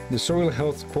weeds, the soil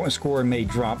health score may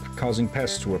drop, causing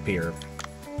pests to appear.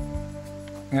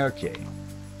 Okay.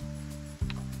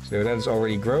 So that is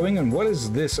already growing. And what is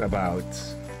this about?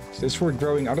 Is this for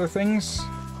growing other things?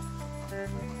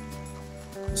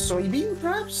 Soybean,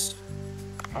 perhaps?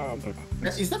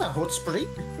 Is that a hot spring?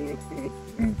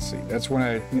 Let's see. That's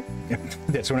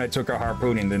when I took a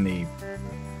harpoon in the knee.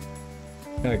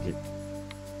 Okay.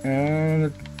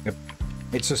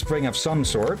 It's a spring of some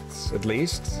sort, at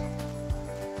least.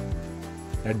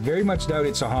 I very much doubt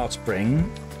it's a hot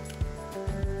spring.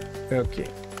 Okay.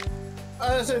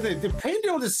 So depending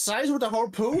on the size of the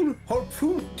harpoon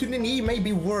to the knee may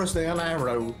be worse than an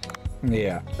arrow.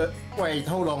 Yeah. Wait,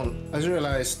 hold on. I just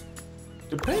realized.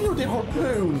 Depending on the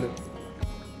harpoon,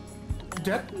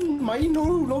 that might no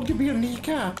longer be a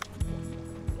kneecap.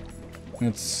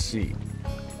 Let's see.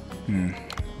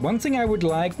 One thing I would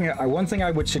like, one thing I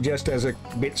would suggest as a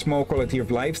bit small quality of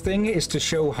life thing is to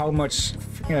show how much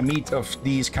meat of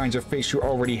these kinds of fish you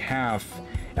already have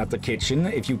at the kitchen.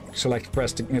 If you select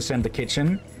press to send the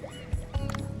kitchen.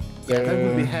 Yeah, that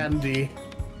would be handy.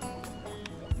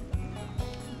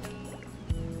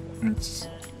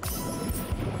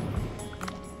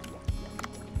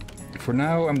 For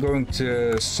now, I'm going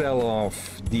to sell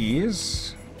off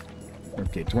these.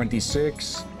 Okay,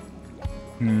 26.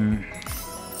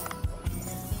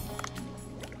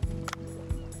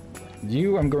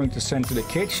 You, I'm going to send to the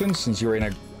kitchen since you're in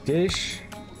a dish.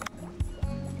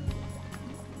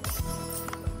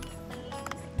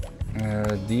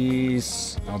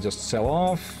 These, I'll just sell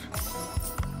off.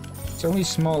 It's only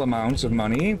small amounts of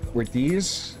money with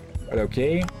these, but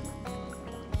okay.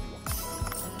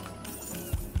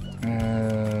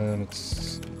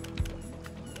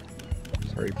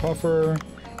 Sorry, puffer.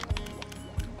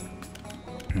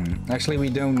 Actually, we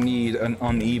don't need an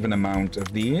uneven amount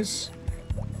of these.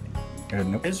 I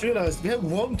just realized we have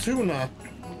one tuna.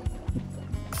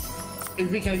 If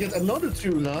we can get another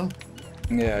tuna.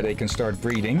 Yeah, they can start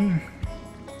breeding.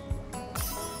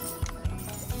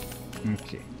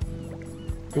 Okay.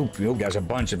 Oop, there's a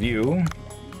bunch of you.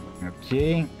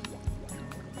 Okay.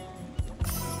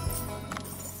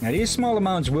 Now these small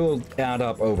amounts will add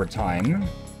up over time.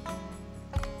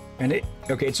 And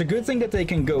okay, it's a good thing that they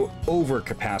can go over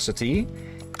capacity.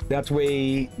 That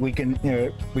way we can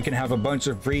have a bunch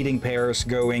of breeding pairs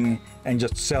going and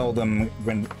just sell them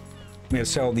when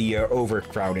sell the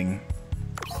overcrowding.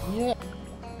 Yeah.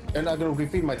 And I'm gonna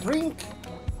refill my drink.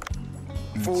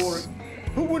 For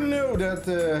who would know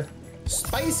that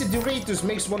spicy Doritos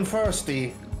makes one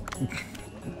thirsty?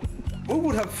 Who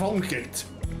would have thunk it?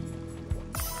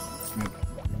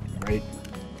 Right.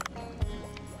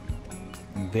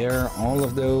 There, all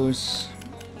of those.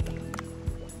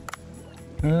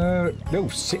 No,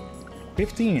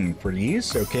 15 for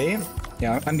these, okay.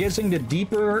 Yeah, I'm guessing the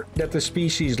deeper that the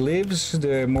species lives,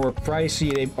 the more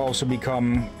pricey they also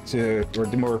become, or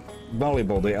the more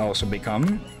valuable they also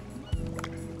become.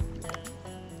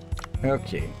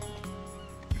 Okay.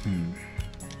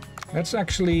 Let's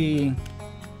actually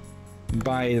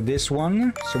buy this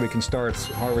one, so we can start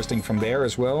harvesting from there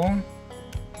as well.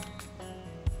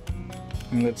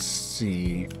 Let's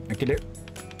see. Okay,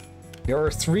 there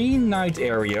are 3 night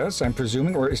areas, I'm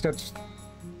presuming, or is that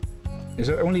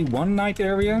only one night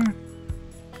area?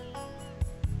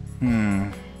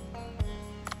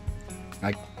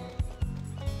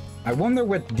 I wonder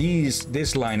what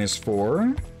this line is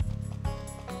for,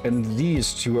 and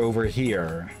these two over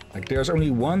here. Like, there's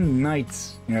only one night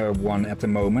one at the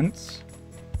moment.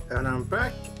 And I'm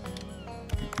back.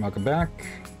 Welcome back.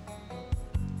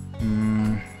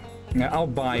 Yeah, I'll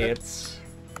buy it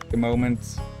at the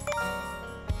moment.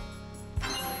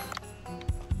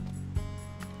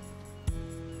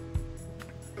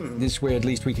 This way, at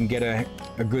least we can get a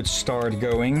good start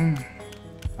going.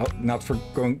 Oh, not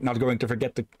going to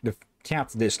forget the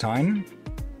cat this time.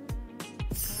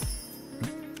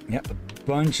 Yeah, a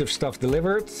bunch of stuff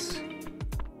delivered.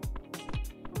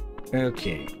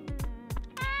 Okay.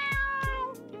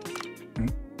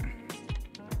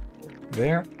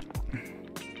 There.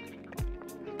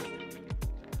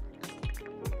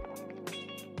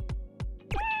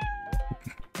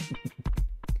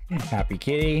 Happy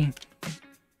kitty.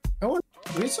 Oh,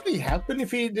 would this be happen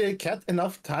if we feed the cat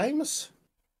enough times?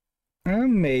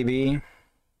 Maybe.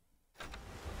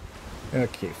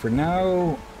 Okay, for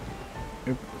now,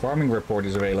 farming report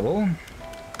is available.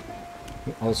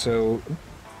 Also,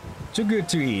 too good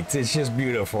to eat. It's just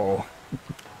beautiful.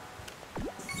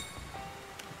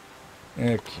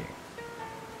 Okay.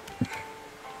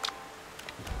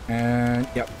 And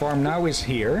yeah, farm now is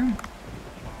here.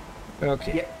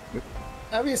 Okay. Yeah.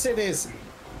 I will say this.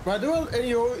 I do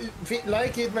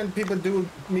like it when people do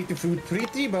make the food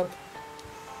pretty, but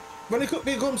when it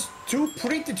becomes too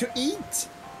pretty to eat,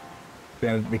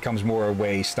 then it becomes more a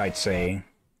waste, I'd say.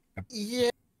 Yeah.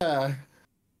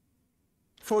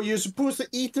 For you're supposed to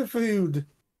eat the food,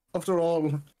 after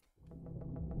all.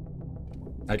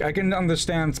 Like, I can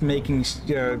understand making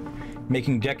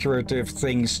decorative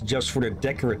things just for the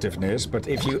decorativeness, but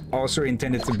if you also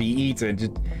intend it to be eaten,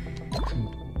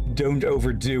 don't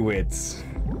overdo it.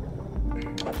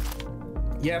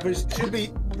 Yeah, but it should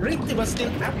be pretty but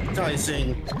still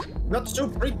appetizing. Not so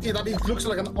pretty that it looks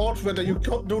like an artwork that you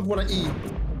don't want to eat.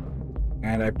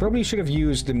 And I probably should have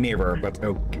used the mirror, but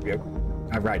okay.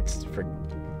 Right. Let's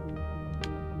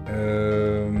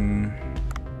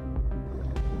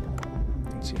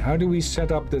see. How do we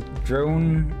set up the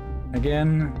drone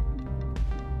again?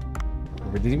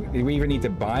 Did we even need to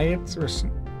buy it or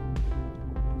something?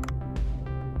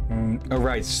 Oh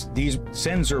right, these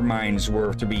sensor mines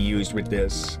were to be used with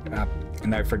this,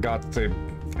 and I forgot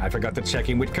to check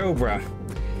in with Cobra.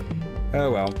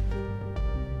 Oh well.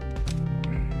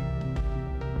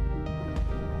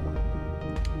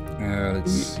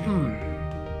 Let's see.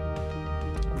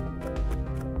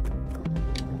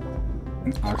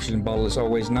 An oxygen bottle is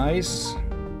always nice.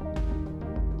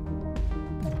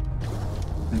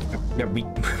 Yeah,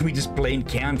 we just plain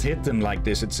can't hit them like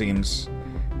this, it seems.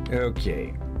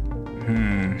 Okay.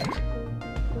 Can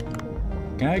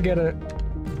I get a...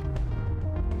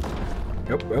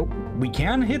 Oh, we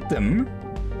can hit them.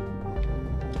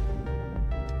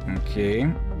 Okay.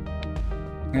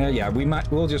 Yeah, we might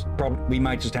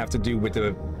just have to do with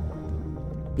the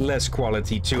less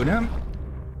quality tuna.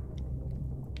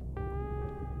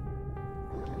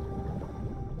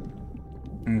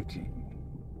 Okay.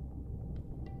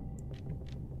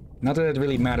 Not that it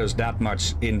really matters that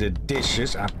much in the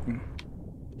dishes.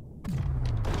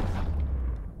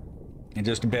 It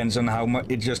just depends on how much.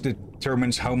 It just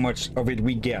determines how much of it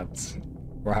we get,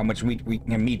 or how much meat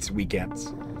we get.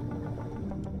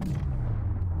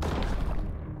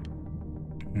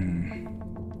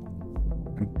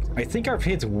 I think I've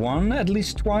hit one at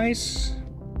least twice.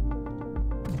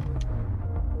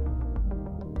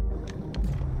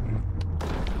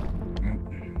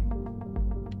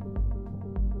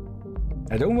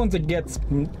 I don't want to get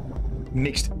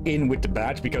mixed in with the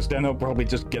batch, because then I'll probably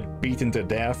just get beaten to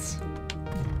death.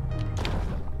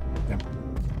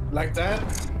 Like that?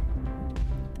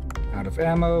 Out of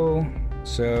ammo.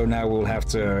 So now we'll have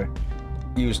to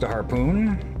use the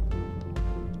harpoon.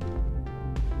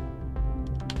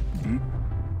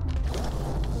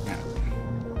 Yeah.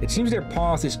 It seems their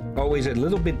path is always a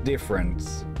little bit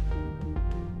different.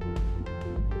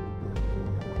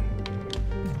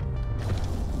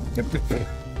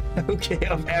 Okay,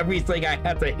 of everything I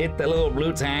had to hit the little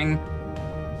blue tang.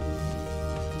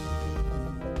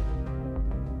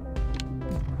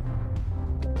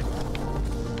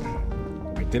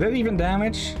 Wait, did it even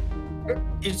damage?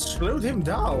 It slowed him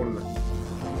down.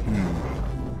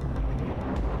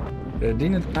 It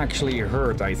didn't actually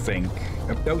hurt, I think.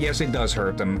 Oh, yes, it does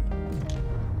hurt them.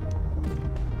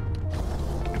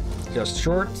 Just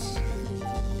short.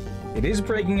 It is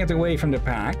breaking it away from the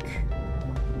pack.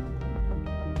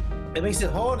 It makes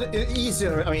it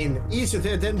easier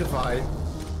to identify.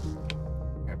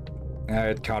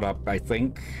 It caught up, I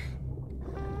think.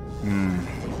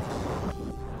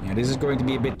 Yeah, this is going to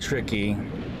be a bit tricky.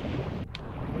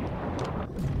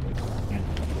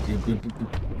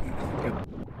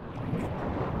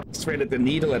 Straight at the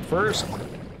needle at first.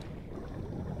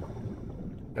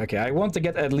 Okay, I want to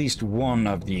get at least one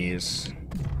of these.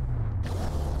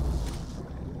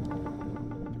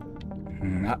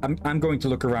 I'm going to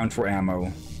look around for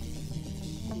ammo.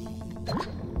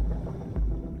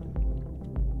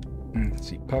 Let's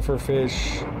see,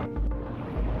 pufferfish.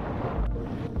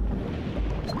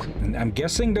 And I'm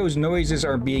guessing those noises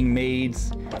are being made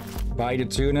by the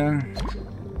tuna.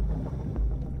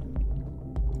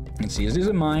 Let's see, is this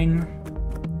a mine?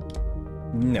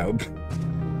 Nope.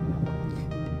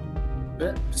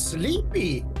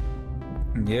 Sleepy.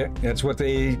 Yeah, that's what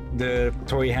the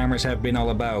toy hammers have been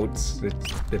all about.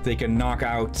 That they can knock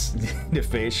out the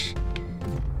fish.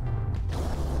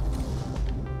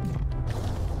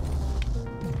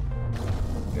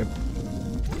 Yep.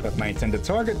 That might intend to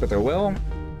target, but oh well.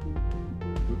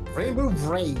 Rainbow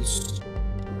race.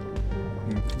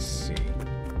 Let's see.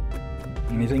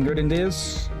 Anything good in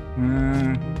this?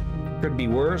 Could be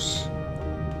worse.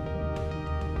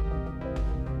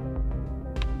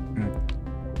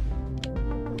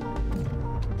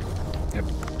 Yep.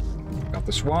 Got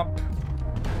the swap.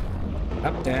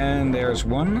 Up, and there's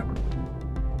one.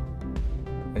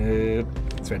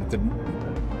 It's ready to...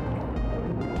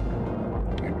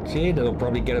 Okay, that'll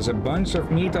probably get us a bunch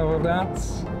of meat out of that.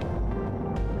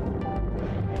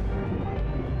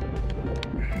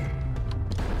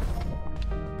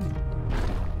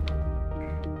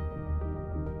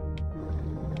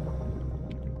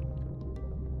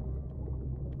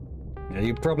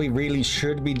 You probably really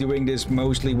should be doing this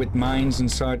mostly with mines and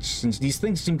such, since these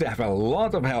things seem to have a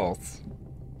lot of health.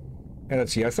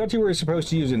 Let's see, I thought you were supposed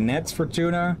to use a net for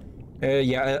tuna.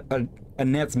 Yeah, a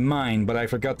net mine, but I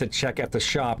forgot to check at the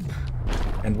shop.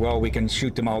 And well, we can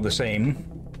shoot them all the same.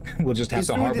 We'll just have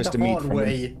to harvest the meat from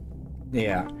them.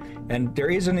 Yeah, and there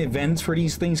is an event for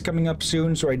these things coming up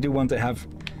soon, so I do want to have...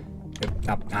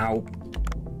 Ow.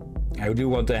 I do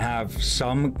want to have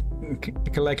some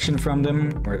collection from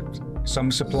them, or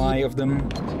some supply of them.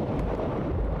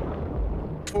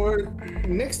 For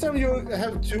next time you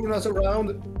have tunas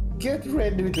around, get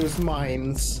ready with those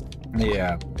mines.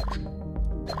 Yeah.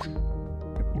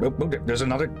 Oh, oh, there's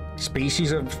another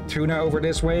species of tuna over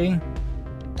this way.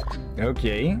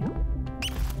 Okay.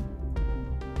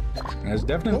 That's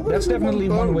definitely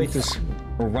one way to,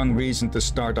 or one reason to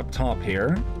start up top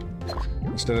here,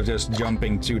 instead of just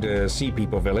jumping to the Sea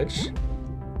People village.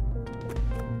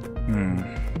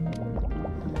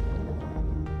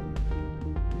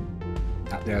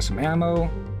 There's some ammo.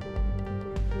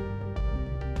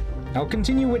 I'll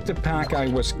continue with the pack I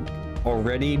was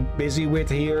already busy with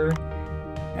here,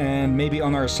 and maybe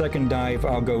on our second dive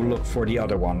I'll go look for the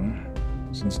other one,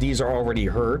 since these are already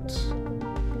hurt.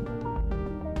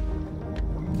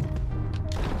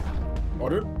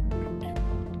 Order.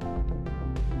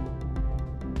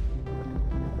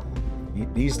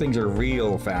 These things are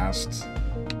real fast.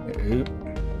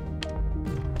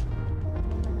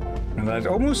 And I'd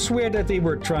almost swear that they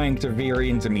were trying to veer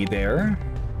into me there.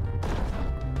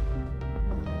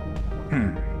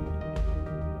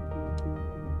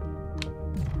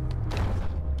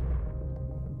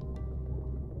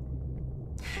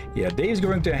 Yeah, Dave's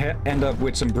going to end up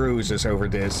with some bruises over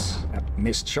this.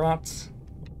 Missed shots.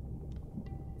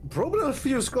 Probably a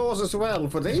few scars as well,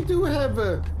 for they do have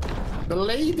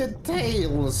bladed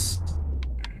tails.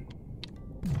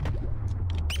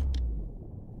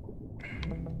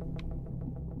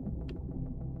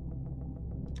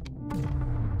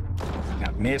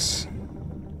 Miss.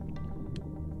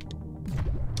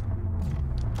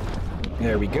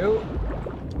 There we go.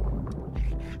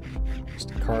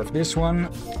 Just carve this one.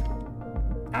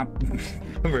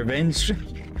 Revenge.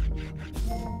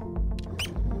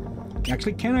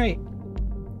 Actually, can I?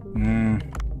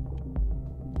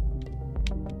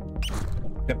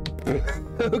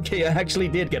 Okay, I actually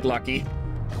did get lucky.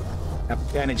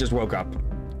 And it just woke up.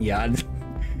 Yeah,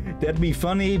 that'd be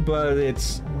funny, but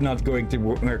it's not going to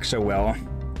work so well.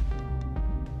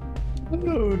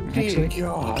 Oh dear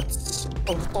gods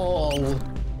of all.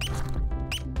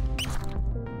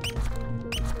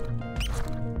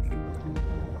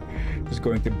 Just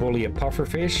going to bully a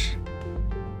pufferfish.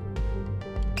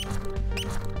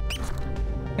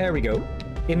 There we go.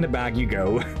 In the bag you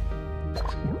go.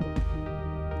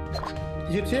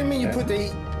 You tell me you put a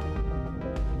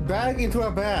bag into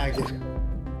a bag?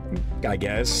 I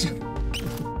guess.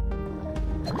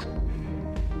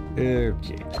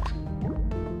 Okay.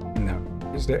 No.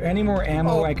 Is there any more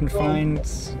ammo I can find?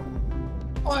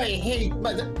 I hate,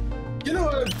 but you know,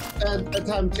 at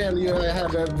time tell you I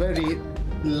have a very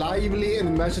lively and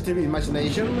imaginative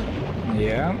imagination.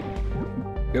 Yeah.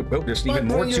 Oh, there's even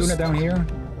more tuna down here.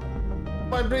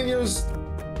 My brain just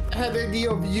had the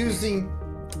idea of using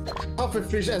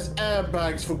pufferfish as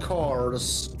airbags for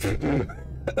cars.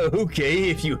 Okay,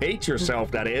 if you hate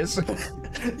yourself, that is.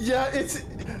 Yeah, it's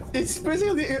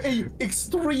basically an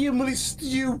extremely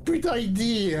stupid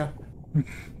idea.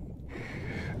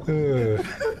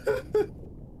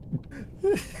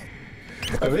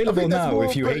 Available now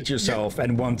if you hate yourself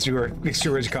and want your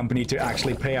insurance company to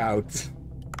actually pay out.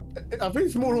 I think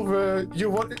it's more of a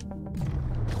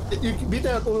you can be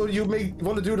that, or you may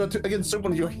want to do that against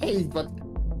someone you hate, but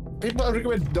people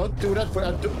recommend not do that. But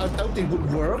I doubt it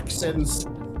would work, since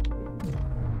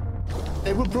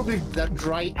they would probably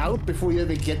dry out before you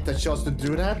ever get the chance to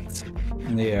do that.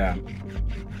 Yeah.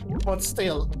 But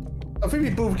still, I think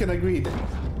we both can agree that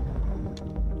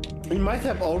we might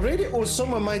have already, or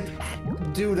someone might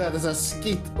do that as a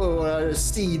skit or a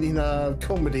scene in a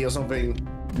comedy or something.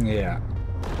 Yeah.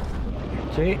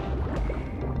 Okay.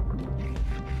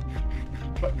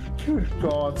 But good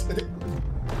God.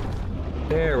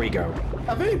 There we go.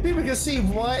 I think people can see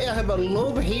why I have a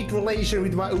love-hate relation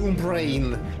with my own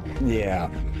brain. Yeah.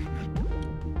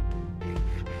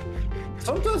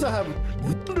 Sometimes I have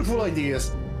wonderful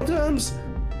ideas. Sometimes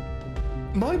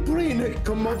my brain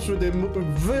comes up with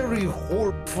very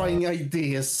horrifying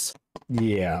ideas.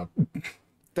 Yeah.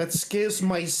 That scares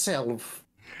myself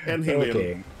and Hillyan.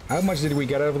 Okay. How much did we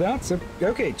get out of that? So,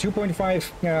 okay,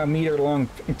 2.5 meter long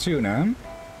tuna.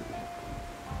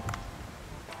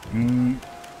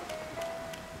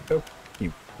 Oh,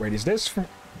 where is this from?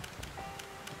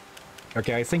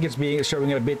 Okay, I think it's showing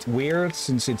it a bit weird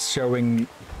since it's showing.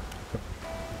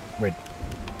 Wait.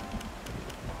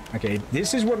 Okay,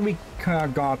 this is what we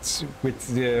got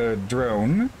with the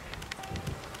drone.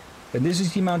 And this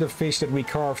is the amount of fish that we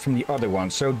carved from the other one.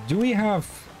 So do we have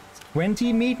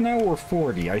 20 meat now or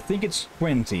 40? I think it's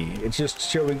 20. It's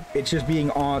just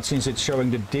being odd since it's showing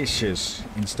the dishes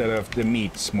instead of the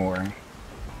meats more.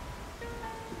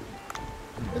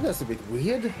 That's a bit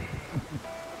weird.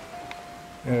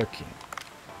 Okay.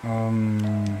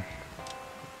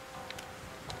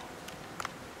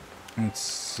 Let's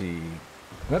see.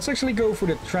 Let's actually go for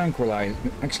the tranquilize.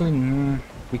 Actually,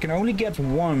 we can only get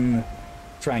one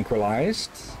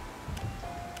tranquilized.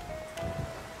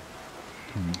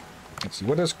 Let's see,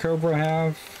 what does Cobra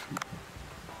have?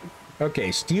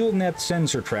 Okay, steel net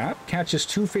sensor trap. Catches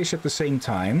 2 fish at the same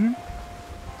time.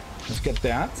 Let's get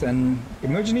that. And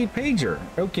emergency pager.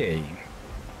 Okay.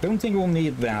 Don't think we'll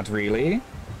need that, really.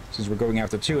 Since we're going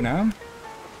after tuna.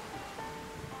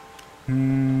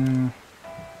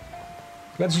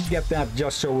 Let's just get that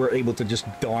just so we're able to just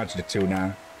dodge the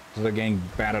tuna. So they're getting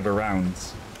battered around.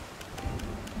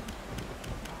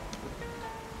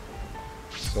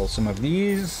 Sell some of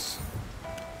these.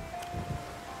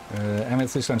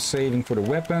 Amethyst I'm saving for the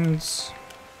weapons.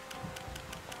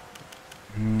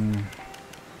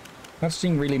 Not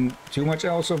seeing really too much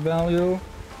else of value.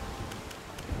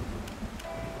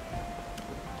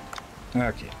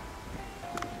 Okay.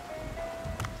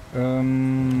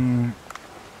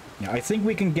 Yeah, I think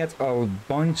we can get a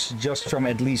bunch just from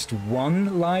at least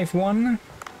one live one.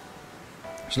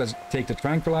 So let's take the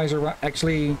tranquilizer.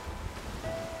 Actually,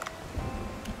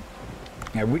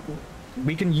 yeah,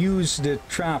 we can use the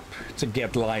trap to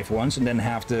get live ones and then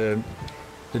have the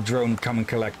drone come and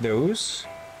collect those.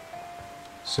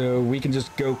 So we can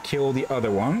just go kill the other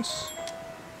ones.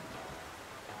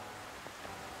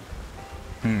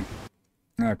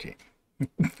 Okay.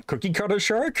 Cookie cutter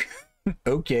shark?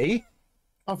 Okay.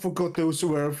 I forgot those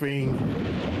were a thing.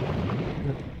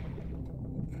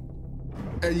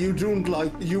 And you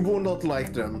will not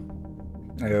like them.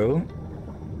 Oh.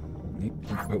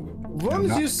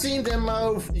 Once you've seen them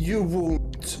out, you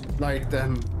won't like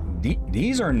them.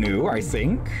 These are new, I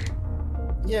think.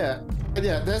 Yeah,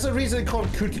 there's a reason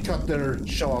called cookie cutter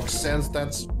sharks, since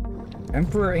that's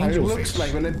Emperor how it Angelfish. looks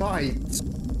like when it bites.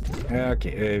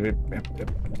 Okay,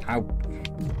 how?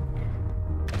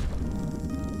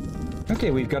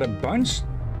 Okay, we've got a bunch.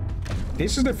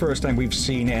 This is the first time we've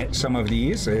seen some of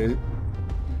these.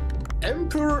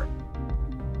 Emperor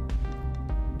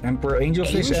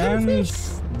Angelfish and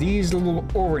these little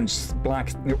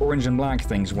orange and black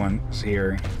things ones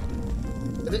here.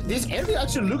 This area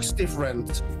actually looks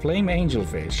different. Flame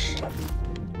Angelfish.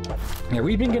 Yeah,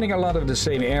 we've been getting a lot of the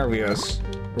same areas,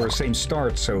 or same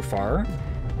start so far,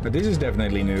 but this is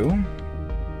definitely new.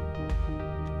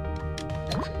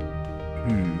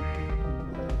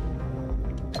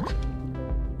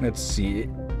 Let's see.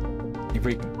 If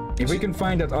we can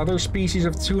find that other species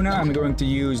of tuna, I'm going to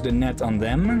use the net on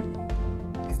them.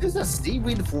 Is this a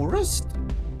seaweed forest?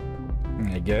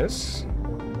 I guess.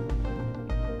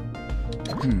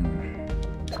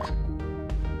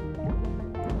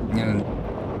 And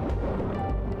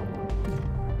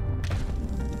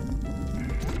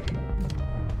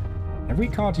have we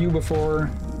caught you before?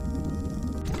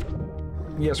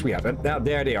 Yes, we have.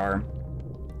 There they are.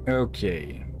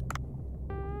 Okay.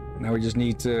 Now we just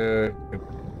need to...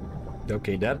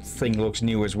 Okay, that thing looks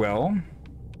new as well.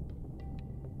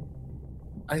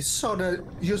 I saw that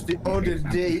just the other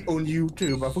day on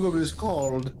YouTube. I forgot what it's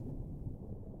called.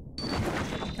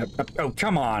 Oh,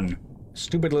 come on!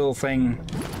 Stupid little thing.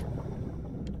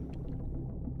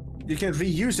 You can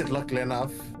reuse it, luckily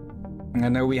enough. I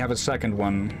know we have a second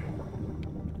one.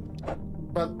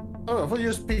 But, oh, I thought you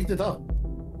just picked it up.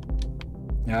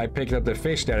 Yeah, I picked up the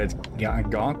fish that it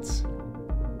got.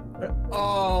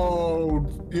 Oh,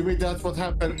 you mean that's what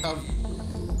happened?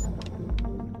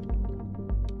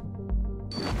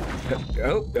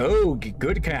 Oh,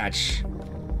 good catch.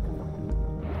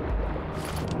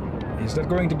 Is that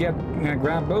going to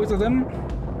grab both of them?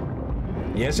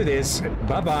 Yes, it is.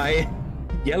 Bye-bye.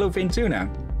 Yellowfin tuna.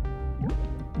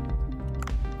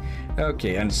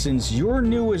 Okay, and since you're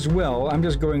new as well, I'm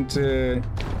just going to...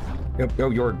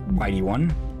 Oh, you're mighty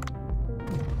one.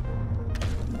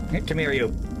 Hey, come here,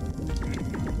 you.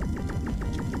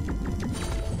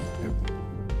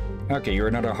 Okay, you're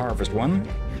another harvest one.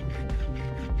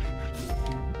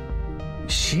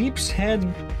 Sheep's head?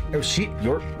 Oh,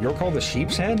 you're called the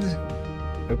sheep's head?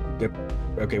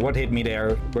 Okay, what hit me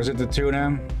there? Was it the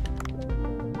tuna?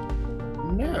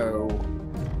 No.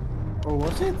 Or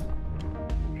was it?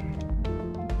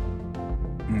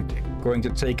 Okay, going to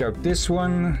take out this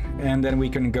one, and then we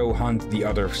can go hunt the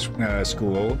other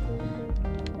school.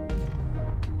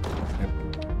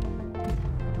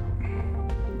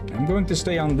 I'm going to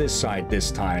stay on this side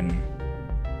this time.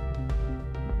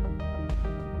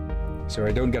 So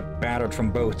I don't get battered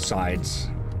from both sides.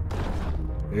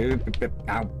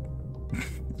 Ow.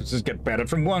 Let's just get battered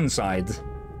from one side.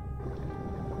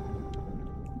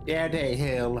 There they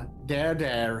hill. There.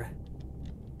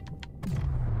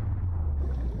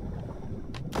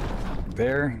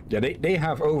 There. Yeah, they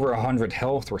have over 100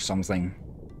 health or something.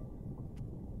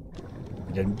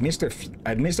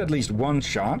 I missed at least one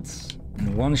shot,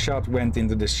 and one shot went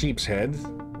into the sheep's head.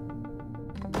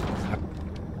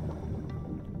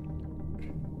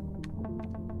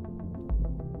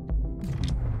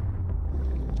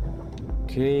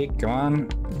 Okay, come on.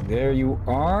 There you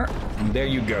are, and there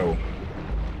you go.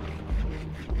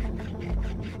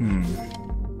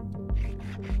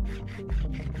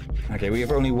 Okay, we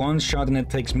have only one shot and it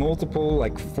takes multiple,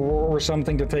 like 4 or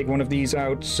something to take one of these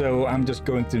out, so I'm just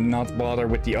going to not bother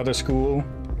with the other school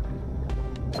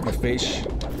of fish.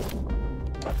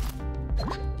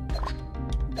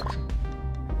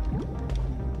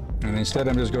 And instead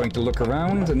I'm just going to look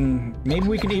around, and maybe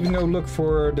we can even go look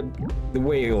for the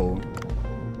whale.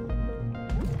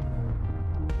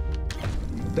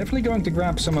 Definitely going to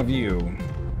grab some of you.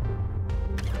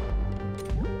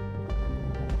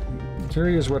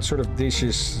 Curious what sort of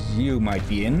dishes you might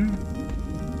be in.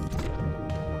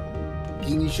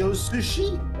 Guinea show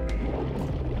sushi?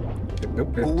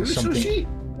 Nope, there's something. Sushi?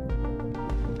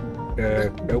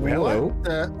 Oh, hello.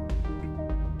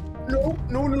 No.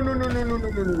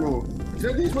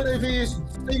 That is what I think is.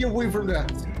 Stay away from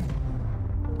that.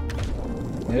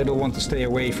 It'll want to stay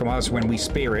away from us when we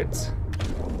spear it.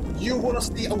 You want to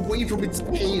stay away from its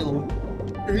tail.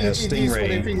 Yeah, it is what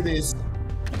I think it is.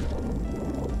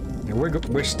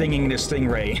 We're stinging the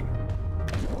stingray.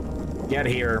 Get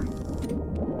here.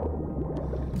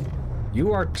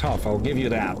 You are tough, I'll give you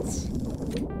that.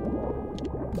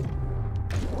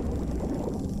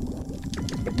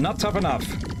 But not tough enough.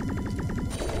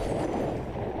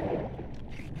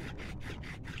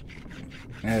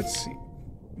 Let's see.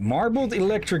 Marbled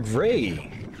electric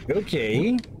ray.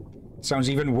 Okay. Sounds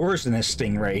even worse than a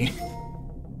stingray.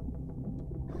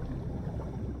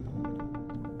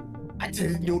 I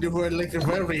didn't know there were electric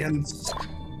variants.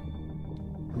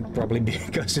 Probably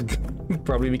because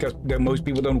most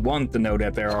people don't want to know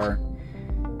that there are.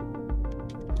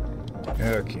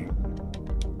 Okay.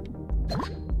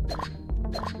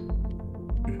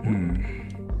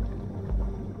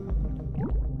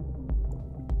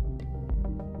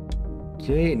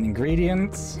 Okay,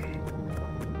 ingredients.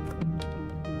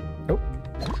 Oh,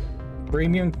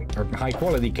 premium or high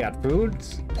quality cat food.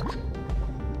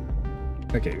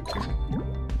 Okay.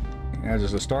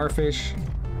 There's a starfish.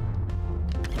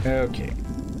 Okay.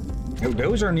 Oh,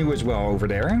 those are new as well over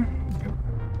there.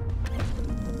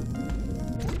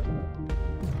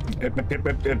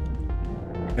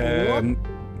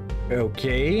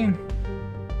 Okay.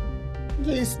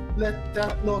 Please let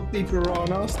that not be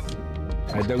piranhas.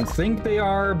 I don't think they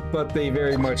are, but they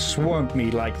very much swamp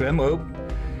me like them. Oh.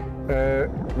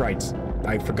 Right.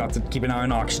 I forgot to keep an eye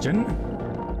on oxygen.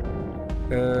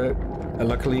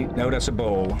 Luckily, no, that's a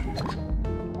bowl.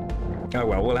 Oh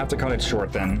well, we'll have to cut it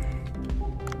short then.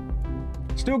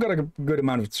 Still got a good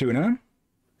amount of tuna.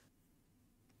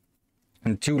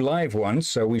 And 2 live ones,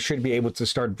 so we should be able to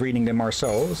start breeding them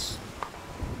ourselves.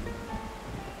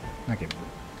 Okay.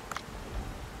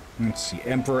 Let's see.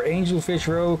 Emperor angelfish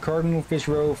roe, cardinal fish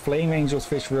roe, flame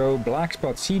angelfish roe, black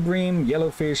spot sea bream,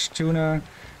 yellowfish, tuna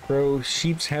roe,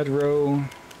 sheep's head roe.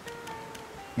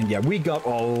 And yeah, we got a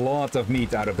lot of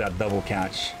meat out of that double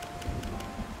catch.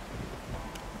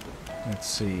 Let's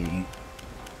see.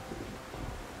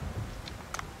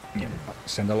 Yeah,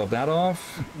 send all of that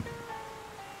off.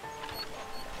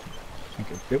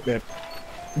 Okay.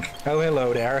 Oh,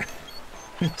 hello there.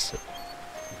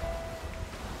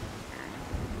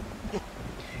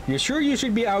 You sure you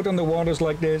should be out on the waters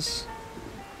like this?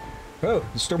 Oh,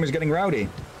 the storm is getting rowdy.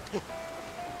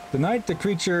 Tonight, the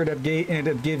creature that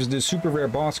gives the super rare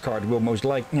boss card will most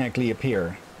likely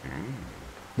appear.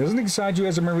 Doesn't it excite you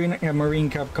as a marine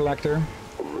cap collector?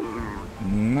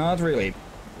 Not really.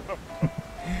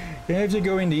 If you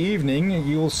go in the evening,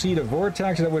 you'll see the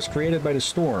vortex that was created by the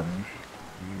storm.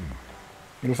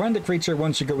 You'll find the creature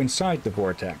once you go inside the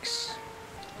vortex.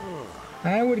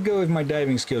 I would go if my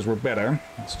diving skills were better.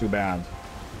 It's too bad.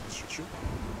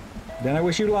 Then I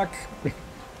wish you luck.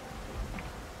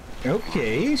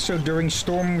 Okay, so during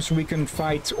storms we can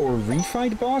fight or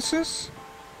refight bosses?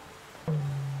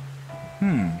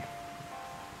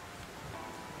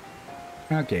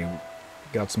 Okay,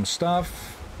 got some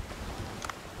stuff.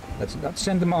 Let's not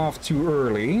send them off too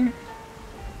early.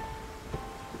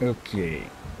 Okay.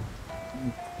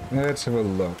 Let's have a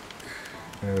look.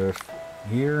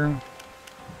 Here.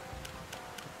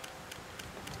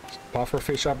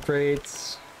 Pufferfish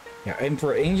upgrades. Yeah,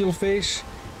 Emperor angelfish.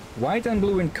 White and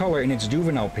blue in color in its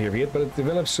juvenile period, but it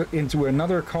develops into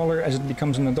another color as it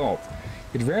becomes an adult.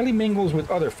 It rarely mingles with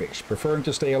other fish, preferring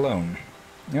to stay alone.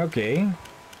 Okay.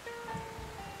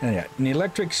 And yeah, an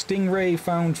electric stingray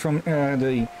found from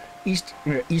the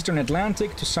Eastern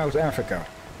Atlantic to South Africa.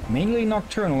 Mainly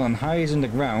nocturnal and highs in the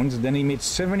ground, then emits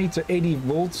 70 to 80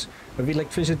 volts of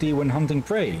electricity when hunting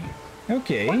prey.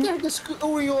 Okay. What the heck is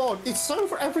going on? Is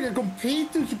South Africa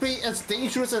competing to be as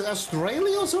dangerous as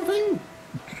Australia or something?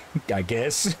 I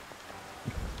guess.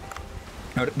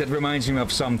 Oh, that reminds me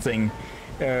of something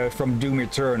from Doom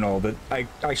Eternal that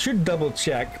I should double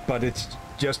check, but it's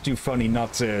just too funny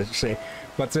not to say.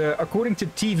 But according to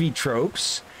TV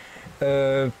tropes,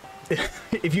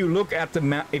 if you look at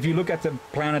the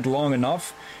planet long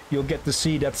enough, you'll get to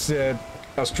see that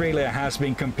Australia has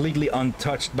been completely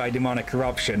untouched by demonic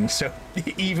corruption. So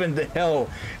even the hell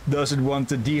doesn't want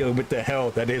to deal with the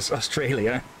hell that is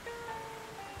Australia.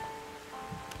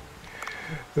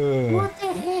 What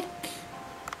the heck?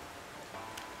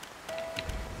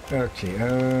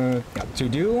 Okay, got to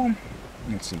do.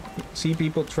 Let's see. Sea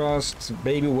people trust,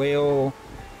 baby whale.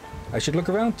 I should look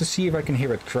around to see if I can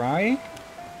hear it cry.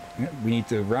 Yeah, we need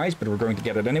to rise, but we're going to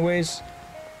get it anyways.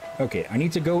 Okay, I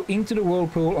need to go into the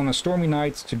whirlpool on a stormy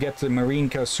night to get the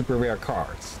Marinka super rare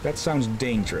card. That sounds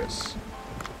dangerous.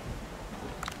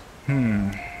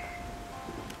 The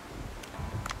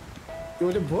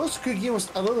boss could give us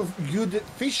a lot of good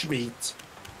fish meat.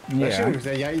 Yeah. Especially with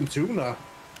the giant tuna.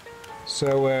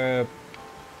 So,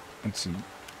 let's see.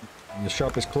 The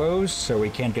shop is closed, so we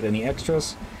can't get any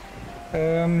extras.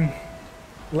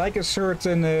 Like a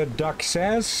certain duck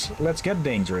says, let's get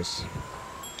dangerous.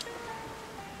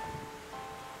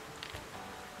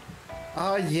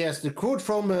 Ah, yes, the quote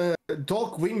from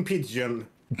Darkwing Pigeon.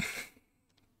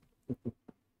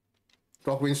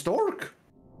 Darkwing Stork?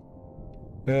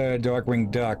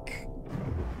 Darkwing Duck.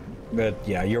 But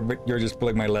yeah, you're just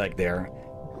pulling my leg there.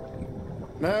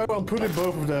 No, I'll put in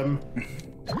both of them.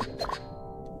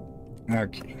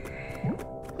 Okay.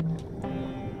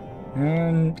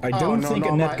 I don't think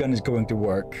a net gun is going to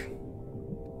work.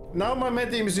 Now my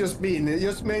med team is just mean. It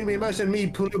just made me imagine me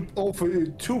pull off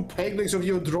 2 peg legs of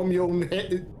you and drum your own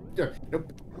head.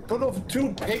 Pull off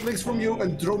 2 peg legs from you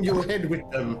and drum your head with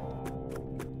them.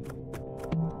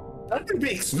 That would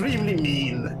be extremely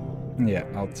mean. Yeah,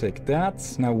 I'll take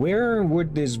that. Now, where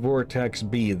would this vortex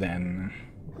be then?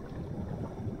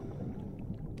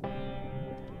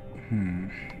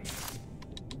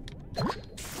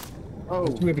 Oh,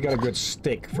 We've got a good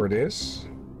stick for this.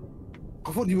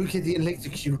 I thought you would get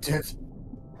electrocuted.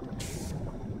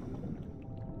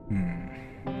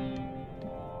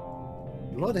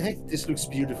 What the heck? This looks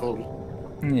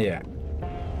beautiful. Yeah.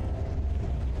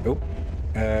 Oh,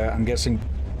 I'm guessing.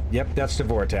 Yep, that's the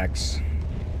vortex.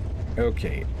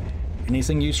 Okay.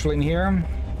 Anything useful in here?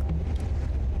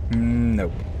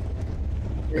 Nope.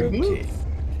 It looks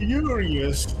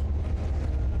curious.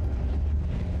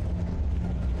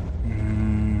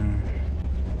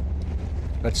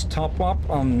 Let's top up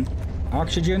on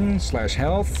oxygen /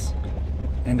 health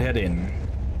and head in.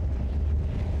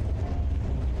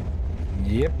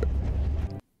 Yep.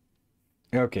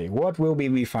 Okay, what will we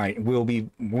be fighting? What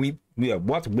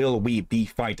will we be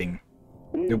fighting?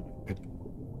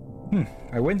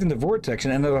 I went in the vortex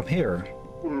and ended up here.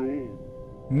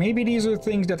 Maybe these are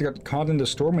things that got caught in the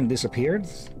storm and disappeared?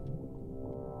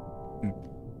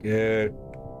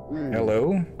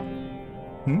 Hello?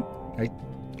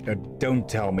 Don't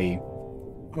tell me.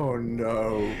 Oh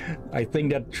no. I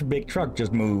think that big truck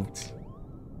just moved.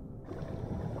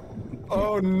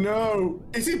 Oh no!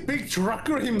 Is it Big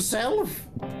Trucker himself?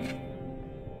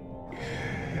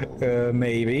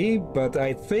 Maybe, but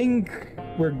I think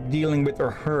we're dealing with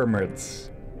a hermit.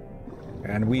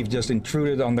 And we've just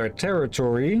intruded on their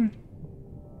territory.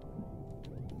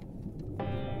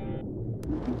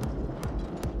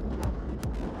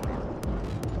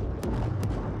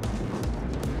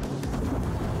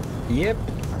 Yep.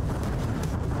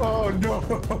 Oh no!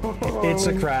 It's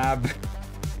a crab.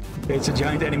 It's a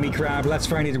giant enemy crab. Let's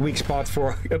find its weak spot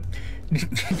for a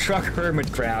truck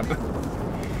hermit crab.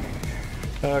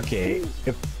 Okay.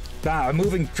 A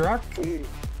moving truck?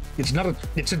 It's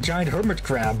a giant hermit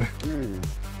crab.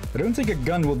 I don't think a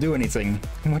gun will do anything.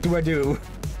 What do I do?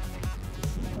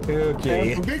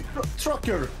 Okay. Big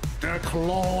Trucker! The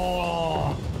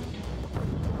claw!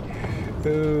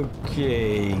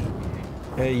 Okay.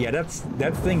 Yeah,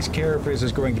 that thing's carapace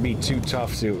is going to be too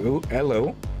tough to... Ooh,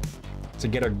 hello. To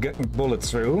get a bullet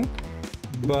through.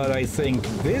 But I think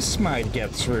this might get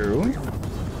through.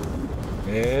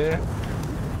 Yeah.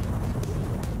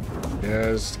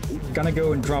 Just gonna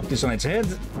go and drop this on its head.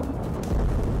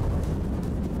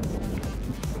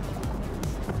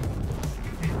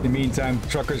 In the meantime,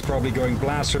 Trucker's probably going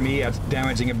blasphemy at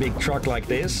damaging a big truck like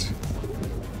this.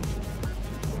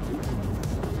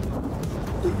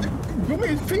 For me,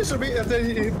 it feels a bit that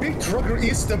the big trucker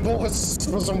is the boss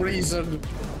for some reason.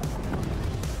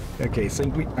 Okay,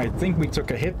 I think we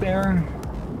took a hit there.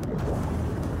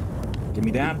 Give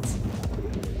me that.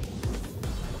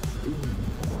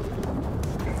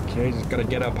 Okay, just gotta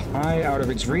get up high out of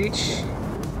its reach.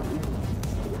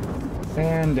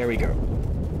 And there we go.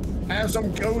 Have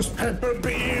some ghost pepper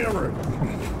beer!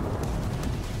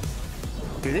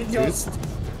 Did it just...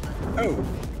 Oh.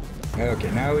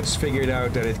 Okay, now it's figured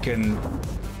out that it can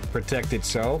protect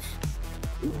itself.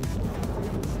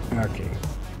 Okay.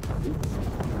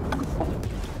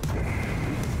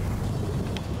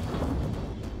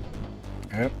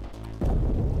 Yep.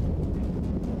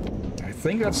 I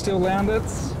think that still landed.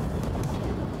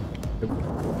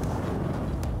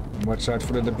 Watch out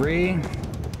for the debris.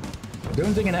 I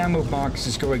don't think an ammo box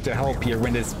is going to help here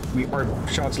when our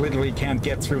shots literally can't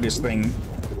get through this thing.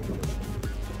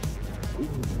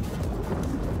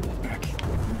 Okay,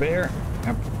 there.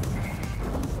 Yep.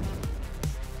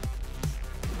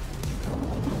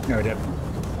 No, that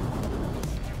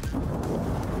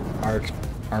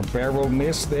our barrel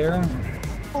missed there.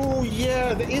 Oh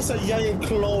yeah, there is a giant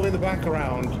claw in the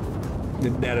background.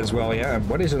 That as well, yeah.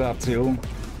 What is it up to?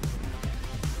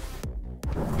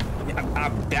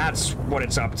 That's what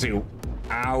it's up to.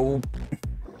 Ow.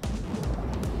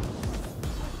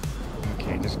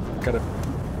 Okay, just gotta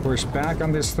push back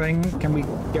on this thing. Can we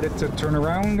get it to turn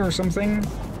around or something?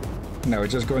 No,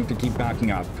 it's just going to keep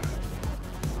backing up.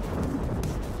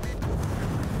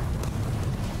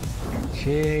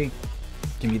 Okay.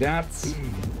 Give me that.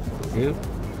 Yep.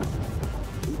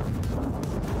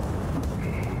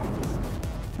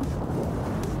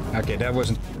 Okay, that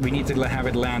wasn't... We need to have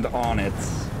it land on it.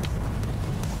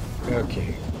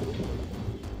 Okay.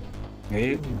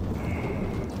 Yep.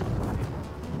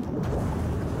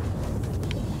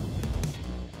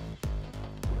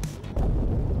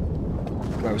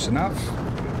 Close enough.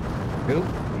 Yep.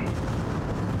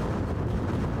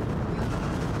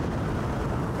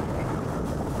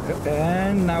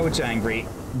 And now it's angry.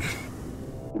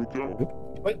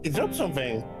 Wait, it dropped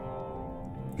something.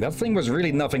 That thing was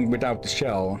really nothing without the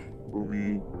shell.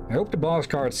 I hope the boss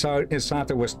card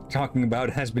Sato was talking about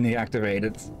has been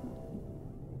deactivated.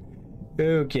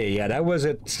 Okay, yeah, that was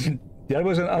it. That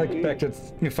was an unexpected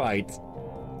fight.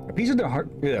 A piece of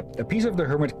the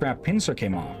hermit crab pincer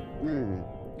came off.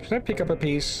 Should I pick up a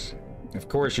piece? Of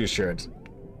course you should.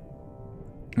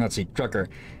 Let's see, trucker.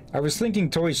 I was thinking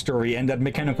Toy Story and that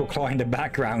mechanical claw in the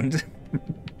background.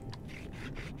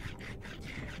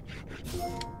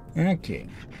 Okay.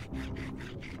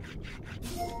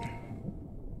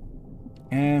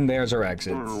 And there's our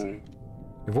exit.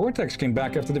 The vortex came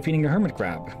back after defeating the hermit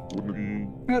crab.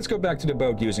 Let's go back to the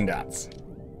boat using that.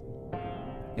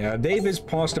 Yeah, Dave is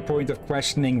past the point of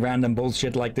questioning random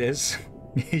bullshit like this.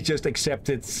 He just accepts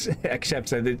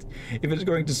that if it's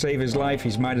going to save his life,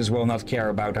 he might as well not care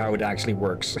about how it actually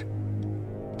works.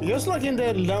 Just like in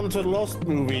the Land to the Lost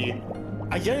movie,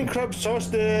 a giant crab starts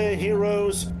the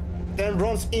heroes, then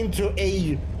runs into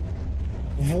a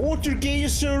water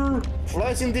geyser,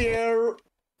 flies in the air,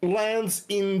 lands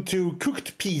into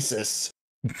cooked pieces.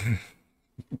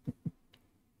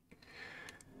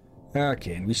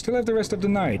 Okay, and we still have the rest of the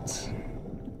night.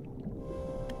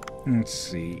 Let's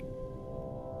see.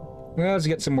 Well, let's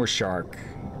get some more shark.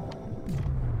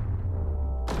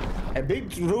 A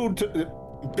big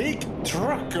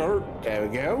trucker, there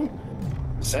we go,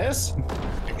 says,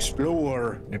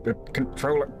 explore.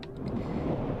 Controller.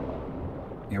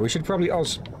 Yeah, we should probably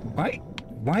also...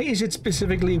 Why is it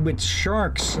specifically with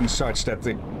sharks and such that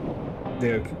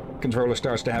the controller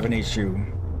starts to have an issue?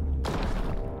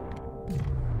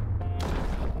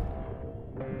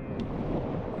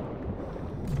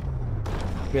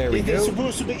 There we go. Is it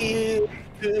supposed to be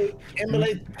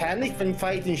emulate panic when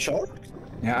fighting sharks?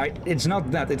 Yeah, it's not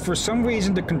that. For some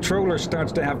reason, the controller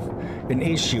starts to have an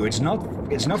issue. It's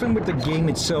nothing with the game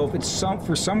itself.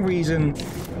 For some reason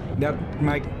that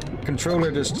my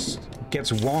controller just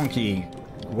gets wonky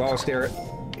whilst they're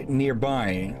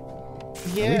nearby.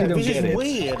 Yeah, really which is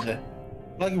weird.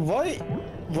 Like,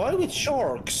 why with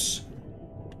sharks?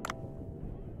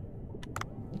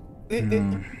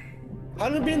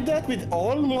 Hadn't been that with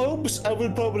all mobs, I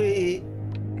would probably,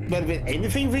 but with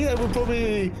anything really, I would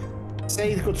probably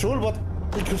say the control, but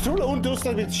the control only does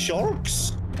that with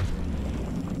sharks.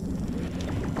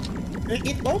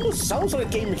 It almost sounds like a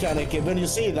game mechanic when you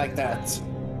say it like that.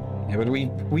 Yeah, but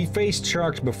we faced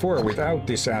sharks before without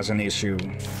this as an issue.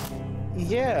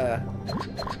 Yeah.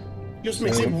 Just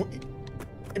makes it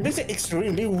makes it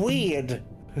extremely weird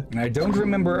And I don't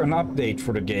remember an update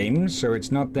for the game, so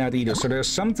it's not that either. So there's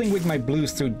something with my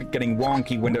Bluetooth getting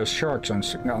wonky when there's sharks on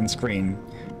screen.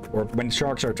 Or when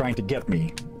sharks are trying to get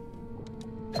me.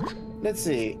 Let's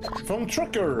see. From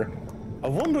Trucker. I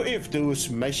wonder if those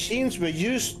machines were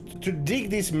used to dig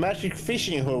this magic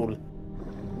fishing hole.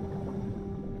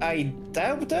 I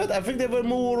doubt that. I think they were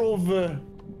more of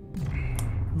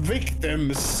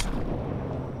victims.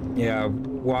 Yeah,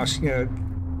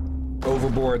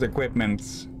 overboard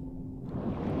equipment.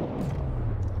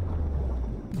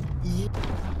 Yeah.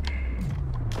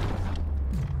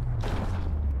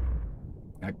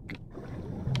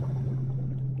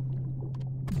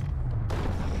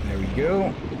 There we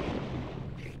go.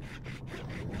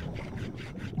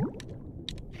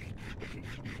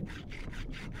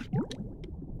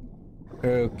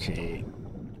 Okay.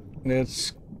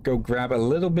 Let's go grab a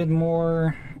little bit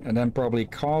more and then probably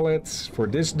call it for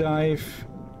this dive.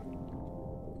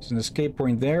 There's an escape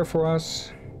point there for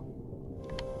us.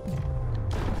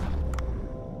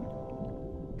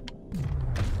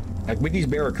 Like with these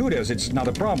barracudas, it's not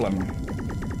a problem.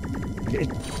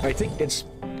 I think it's...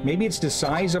 Maybe it's the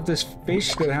size of this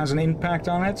fish that has an impact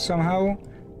on it somehow.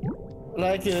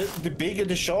 Like the bigger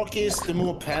the shark is, the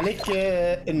more panic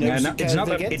it's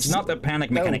not a panic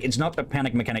mechanic. No. It's not a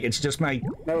panic mechanic. It's just my...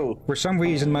 No. For some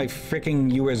reason, my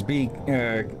freaking USB...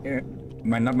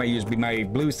 not my USB, my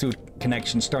Bluetooth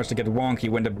connection starts to get wonky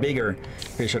when the bigger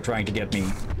fish are trying to get me.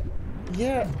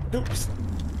 Yeah.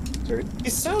 Sorry.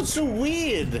 It sounds so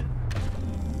weird.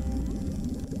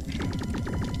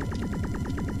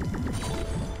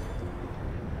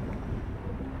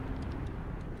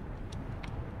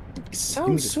 It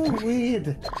sounds so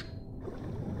weird.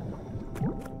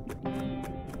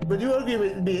 But you agree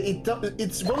with me,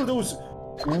 it's one of those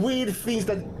weird things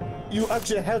that you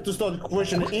actually have to start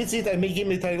questioning, is it, and making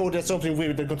me think, oh, there's something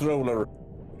weird with the controller.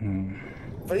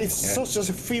 But it's such a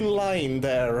thin line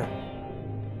there.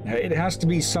 It has to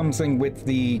be something with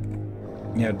the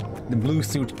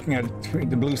Bluetooth,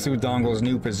 the Bluetooth dongle's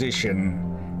new position.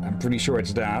 I'm pretty sure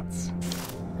it's that.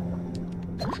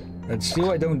 But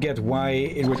still, I don't get why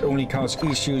it would only cause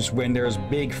issues when there's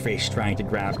big fish trying to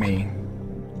grab me.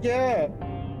 Yeah,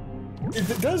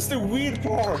 that's the weird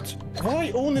part.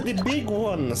 Why only the big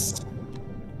ones?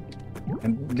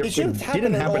 And it didn't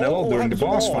happen at all during the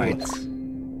boss fight.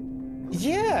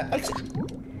 Yeah,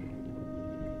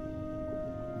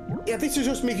 yeah, this is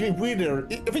just making me weirder.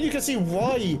 I think you can see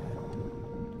why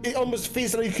it almost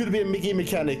feels like it could be a game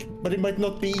mechanic, but it might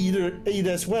not be either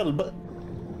as well. But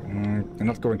I'm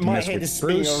not going to my mess head with is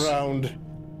spinning Bruce. around.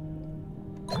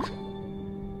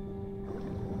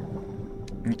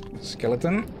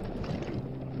 Skeleton.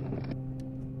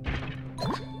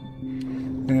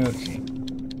 Okay.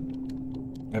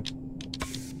 Yep.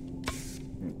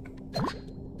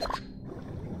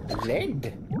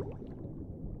 Lead.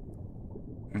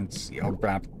 Let's see, I'll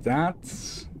grab that.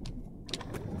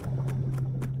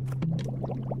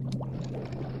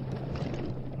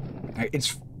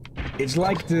 It's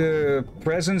like the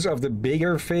presence of the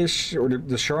bigger fish or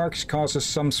the sharks causes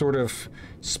some sort of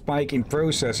spike in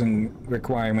processing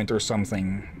requirement or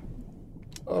something.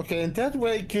 Okay, in that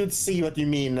way I could see what you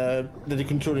mean, that the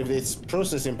control of its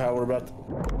processing power, but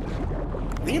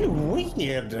really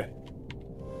weird.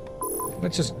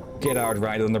 Let's just get out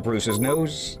right under Bruce's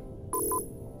nose.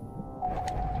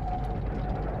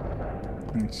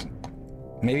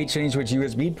 Maybe change which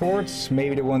USB ports.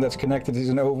 Maybe the one that's connected is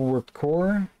an overworked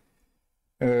core.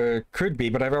 Could be,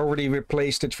 but I've already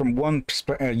replaced it from one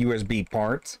USB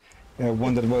part,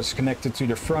 one that was connected to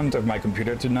the front of my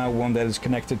computer, to now one that is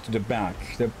connected to the back.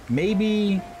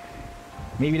 Maybe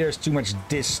there's too much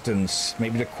distance.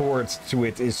 Maybe the cord to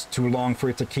it is too long for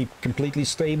it to keep completely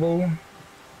stable.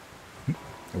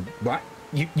 What?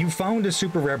 You found a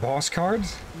super rare boss card?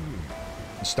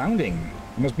 Astounding.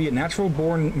 You must be a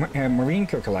natural-born marine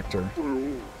collector.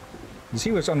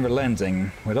 He was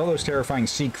unrelenting, with all those terrifying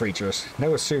sea creatures. That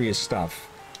was serious stuff.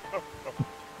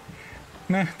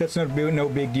 Nah, that's no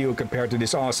big deal compared to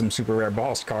this awesome super rare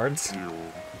boss cards.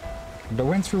 But I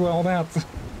went through all that.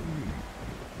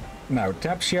 Now,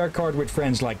 tap share card with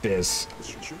friends like this.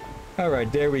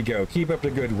 Alright, there we go. Keep up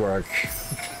the good work.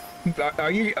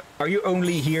 Are you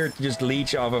only here to just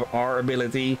leech off of our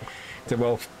ability to,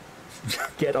 well,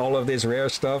 get all of this rare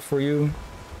stuff for you?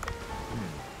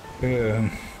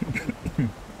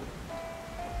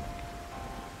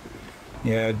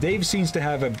 Yeah, Dave seems to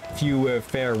have a few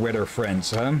fair weather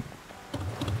friends, huh?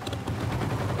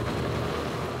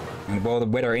 And well, the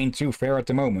weather ain't too fair at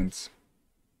the moment.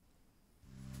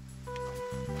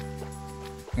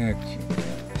 Okay.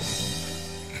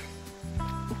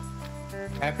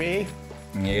 Happy?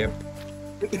 Yep.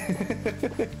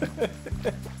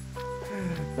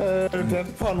 That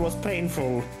pun was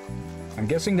painful. I'm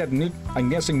guessing that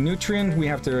nutrient we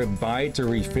have to buy to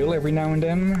refill every now and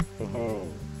then. Oh.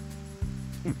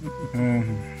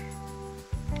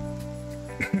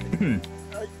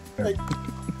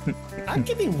 I'm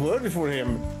getting worried for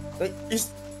him. Like,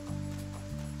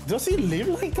 does he live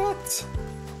like that?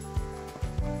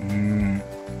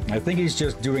 I think he's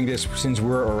just doing this since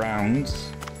we're around.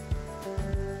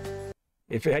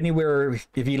 If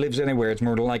he lives anywhere, it's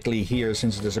more likely here,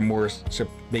 since there's a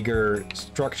bigger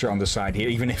structure on the side here,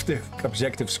 even if the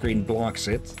objective screen blocks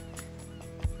it.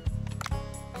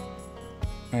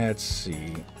 Let's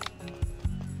see.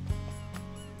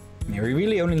 Yeah, we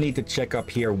really only need to check up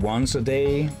here once a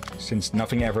day, since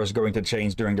nothing ever is going to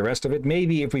change during the rest of it.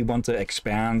 Maybe if we want to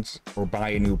expand or buy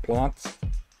a new plot.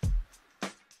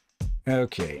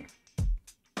 Okay.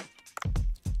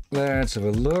 Let's have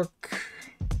a look.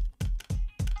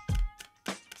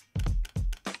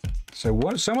 So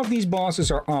some of these bosses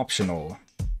are optional.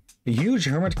 A huge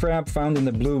hermit crab found in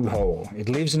the blue hole. It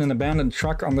lives in an abandoned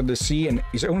truck under the sea and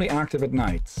is only active at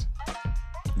night.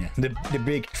 Yeah, the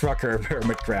big trucker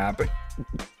hermit crab.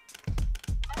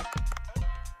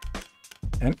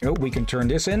 And oh, we can turn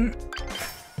this in.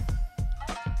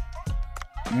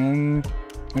 And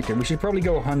okay, we should probably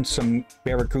go hunt some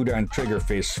barracuda and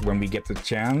triggerfish when we get the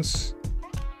chance.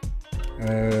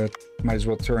 Might as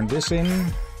well turn this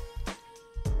in.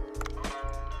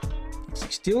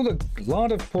 Still a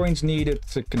lot of points needed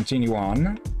to continue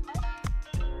on.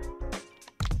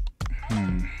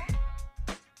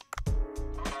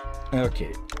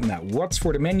 Okay, now what's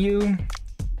for the menu?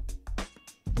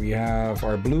 We have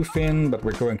our bluefin, but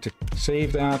we're going to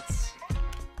save that.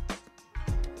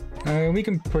 We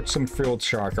can put some frilled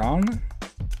shark on.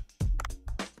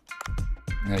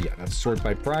 Yeah, that's sort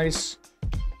by price.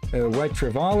 White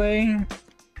trevally.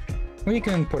 We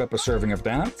can put up a serving of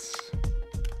that.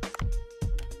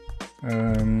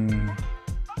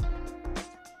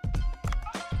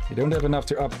 We don't have enough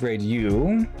to upgrade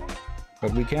you,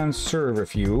 but we can serve a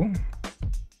few.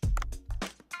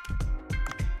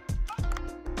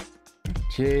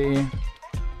 Okay,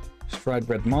 fried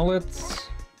bread mullet.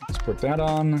 Let's put that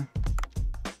on.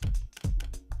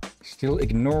 Still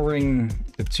ignoring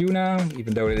the tuna,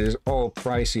 even though it is all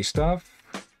pricey stuff.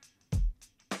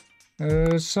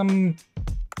 Some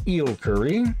eel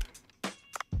curry.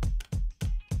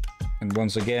 And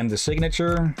once again, the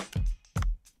signature.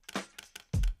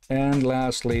 And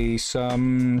lastly,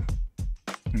 some...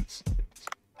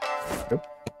 Oh.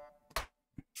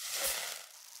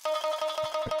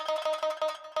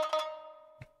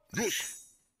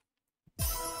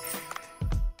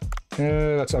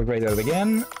 Let's upgrade that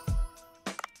again.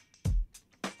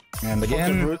 And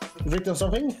again. Written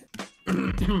something?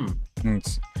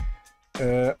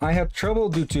 I had trouble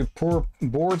due to poor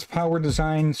board power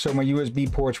design, so my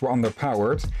USB ports were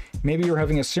underpowered. Maybe you're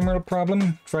having a similar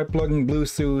problem? Try plugging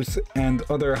Bluetooth and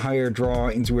other higher draw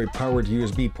into a powered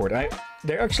USB port.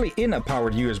 They're actually in a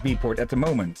powered USB port at the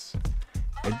moment.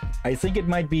 I think it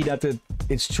might be that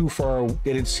it's too far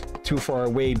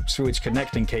away through its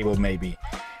connecting cable, maybe.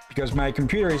 Because my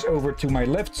computer is over to my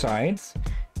left side,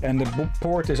 and the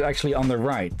port is actually on the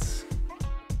right.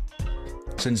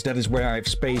 Since that is where I have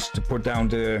space to put down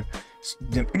the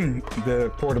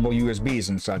portable USBs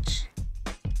and such.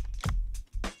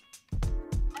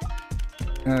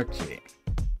 Okay.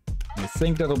 I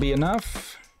think that'll be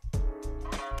enough.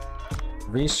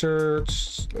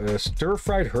 Research.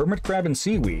 Stir-fried hermit crab and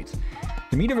seaweed.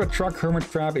 The meat of a truck hermit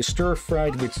crab is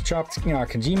stir-fried with chopped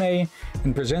kajime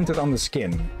and presented on the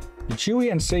skin. The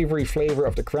chewy and savory flavor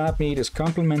of the crab meat is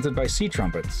complemented by sea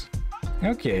trumpets.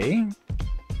 Okay.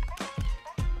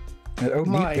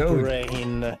 My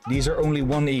brain. These are only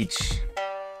one each.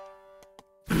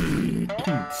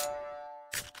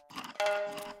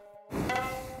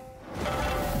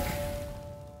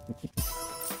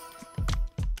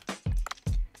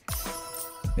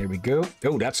 There we go.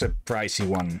 Oh, that's a pricey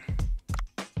one.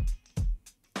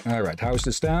 Alright, how's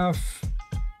the staff?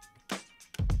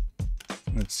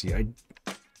 Let's see. I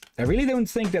really don't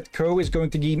think that Ko is going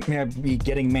to be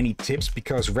getting many tips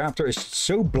because Raptor is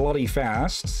so bloody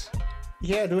fast.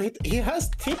 Yeah, he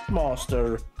has Tip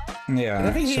Master. Yeah. And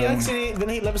I think he actually, when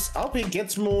he levels up, he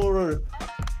gets more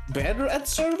better at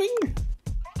serving.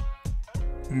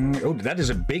 Oh, that is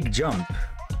a big jump.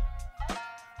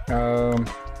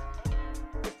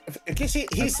 I guess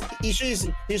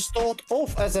he's thought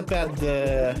off as a bad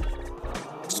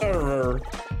server,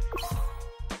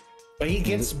 but he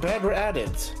gets better at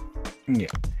it. Yeah.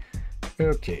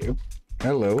 Okay.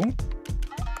 Hello.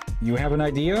 You have an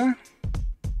idea?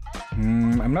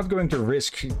 I'm not going to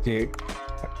risk the...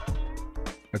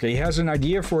 Okay, he has an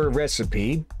idea for a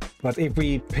recipe, but if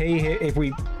we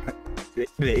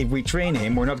train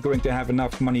him, we're not going to have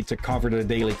enough money to cover the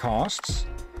daily costs.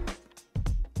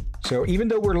 So even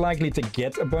though we're likely to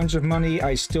get a bunch of money,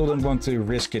 I still don't want to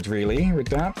risk it really with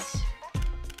that.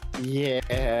 Yeah.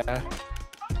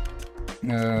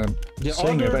 The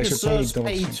saying other I should deserves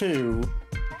pay too.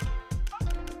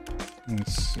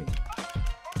 Let's see.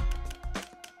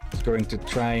 It's going to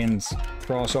try and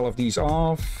cross all of these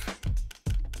off,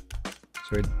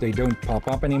 so they don't pop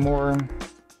up anymore.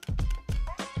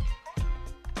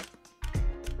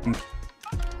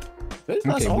 Very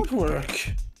nice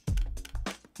artwork.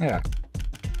 Yeah.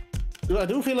 I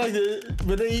do feel like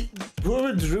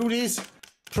whoever drew these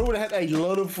probably had a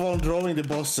lot of fun drawing the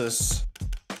bosses.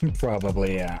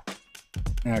 Probably, yeah.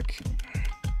 Okay.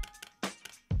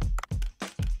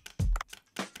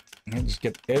 And just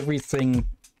get everything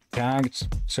tagged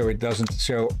so it doesn't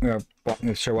show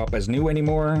up as new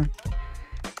anymore.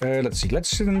 Let's see. Let's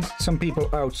send some people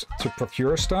out to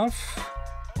procure stuff.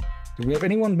 Do we have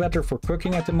anyone better for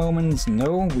cooking at the moment?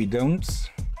 No, we don't.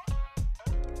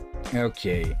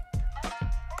 Okay.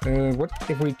 What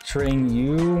if we train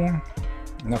you?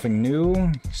 Nothing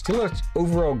new. Still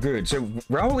overall good. So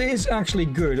Raul is actually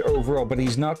good overall, but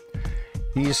he's not...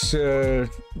 He's a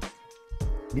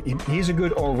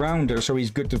good all-rounder, so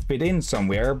he's good to fit in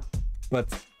somewhere.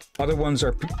 But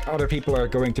other people are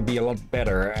going to be a lot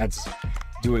better at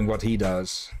doing what he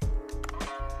does.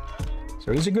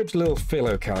 So he's a good little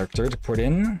filler character to put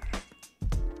in.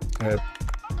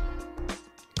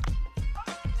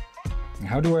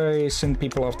 How do I send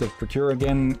people off to procure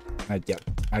again? Yeah,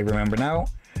 I remember now.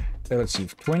 Let's see,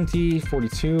 20,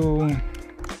 42.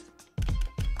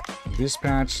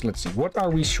 Dispatch, let's see, what are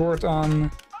we short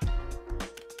on?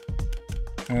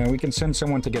 We can send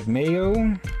someone to get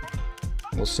mayo.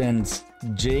 We'll send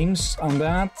James on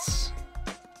that.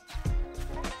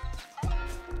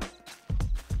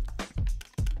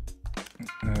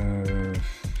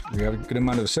 We have a good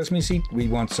amount of sesame seed. We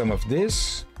want some of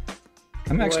this.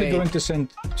 I'm actually going to send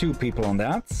 2 people on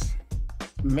that.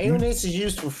 Mayonnaise is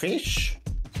used for fish?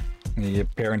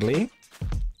 Apparently.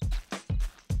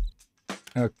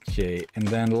 Okay, and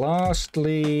then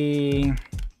lastly,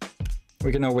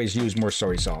 we can always use more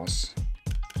soy sauce.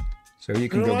 So you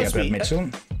can go get that, Mitchell.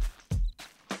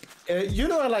 You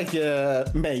know I like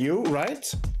mayo, right?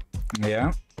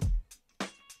 Yeah.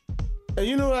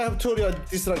 You know I have told you I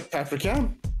dislike paprika?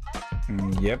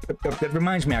 Yep, that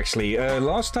reminds me actually.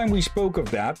 Last time we spoke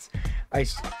of that, I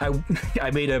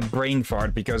made a brain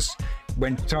fart because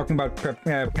when talking about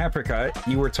paprika,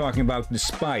 you were talking about the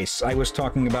spice. I was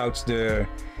talking about the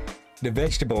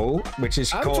vegetable, which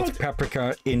is called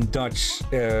paprika in Dutch.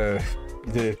 In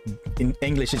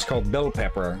English, it's called bell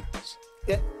pepper.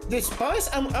 Yeah, the spice,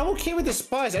 I'm okay with the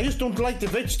spice. I just don't like the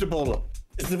vegetable.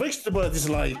 It's the vegetable I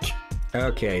dislike.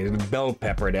 Okay, the bell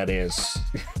pepper, that is.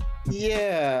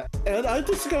 Yeah, and I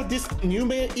just got this new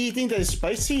man eating that is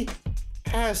spicy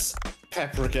has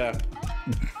paprika.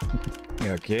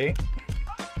 Okay.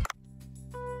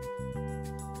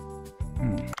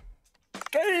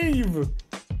 Cave!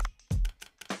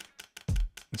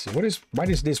 Let's see, why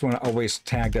is this one always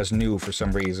tagged as new for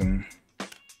some reason?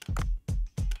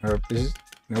 Or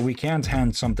no, we can't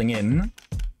hand something in.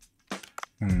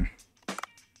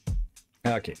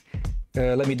 Okay.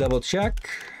 Let me double check.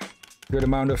 Good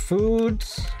amount of food.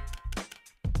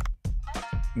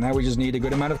 Now we just need a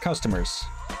good amount of customers.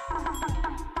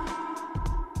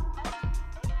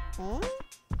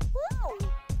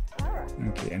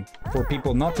 Okay, and for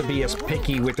people not to be as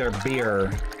picky with their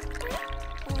beer.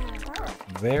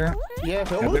 There. Yeah,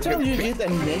 the only time you get a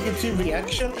negative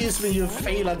reaction is when you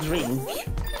fail a drink.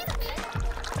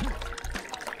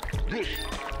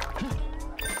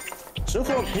 So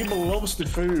far, people loves the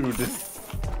food.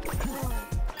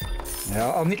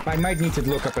 Yeah, I might need to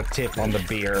look up a tip on the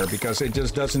beer because it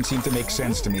just doesn't seem to make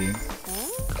sense to me.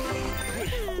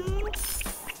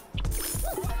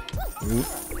 Oop.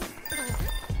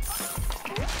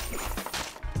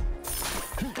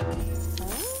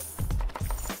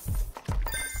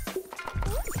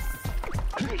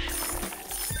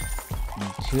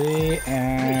 Okay,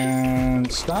 and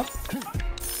stop.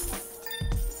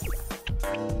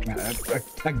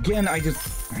 Again, I just...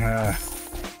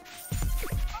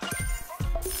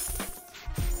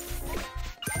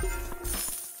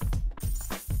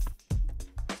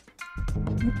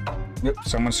 Yep,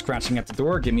 someone's scratching at the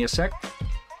door. Give me a sec.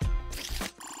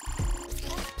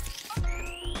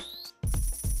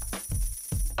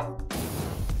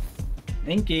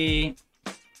 Inky.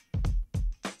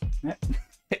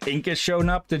 Inky's shown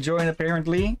up to join,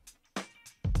 apparently.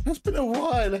 It's been a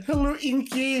while. Hello,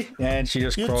 Inky. And she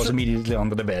just crawls immediately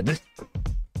under the bed.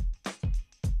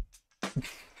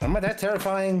 Am I that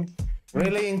terrifying?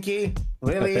 Really, Inky?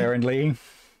 Really? Apparently.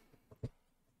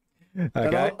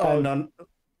 Okay. Oh, no.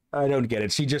 I don't get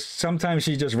it. Sometimes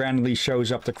she just randomly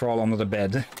shows up to crawl under the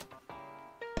bed.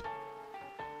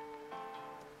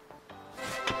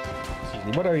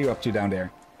 What are you up to down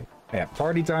there? Yeah,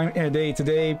 party time day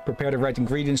today. Prepare the right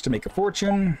ingredients to make a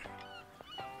fortune.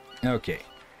 Okay.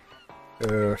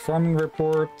 Farming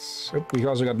reports. Oh, we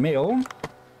also got mail.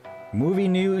 Movie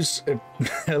news.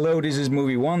 Hello, this is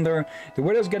Movie Wonder. The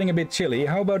weather's getting a bit chilly.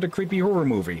 How about a creepy horror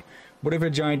movie? What if a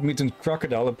giant mutant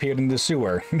crocodile appeared in the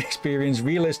sewer? Experience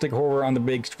realistic horror on the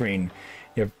big screen.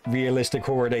 Yeah, realistic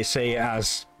horror, they say,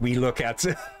 as we look at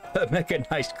a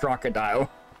mechanized crocodile.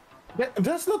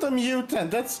 That's not a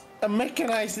mutant. That's a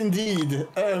mechanized indeed.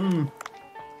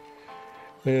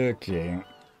 Okay.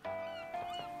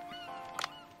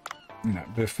 Now,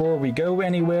 before we go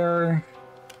anywhere,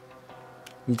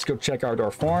 let's go check out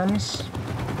our farms.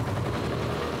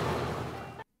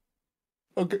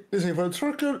 Okay, this is for a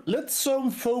trucker. Let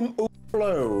some foam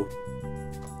overflow.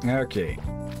 Okay.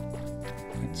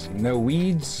 No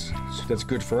weeds, so that's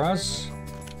good for us.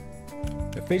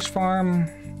 A fish farm.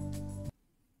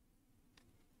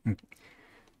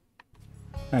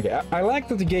 Okay, I like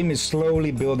that the game is slowly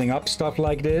building up stuff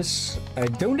like this. I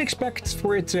don't expect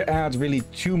for it to add really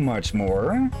too much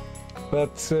more.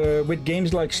 But with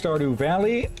games like Stardew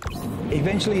Valley,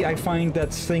 eventually I find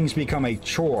that things become a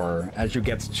chore as you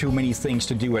get too many things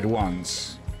to do at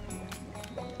once.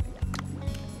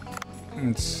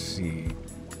 Let's see.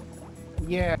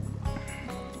 Yeah.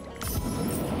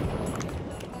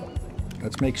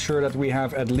 Let's make sure that we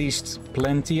have at least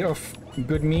plenty of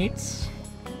good meat.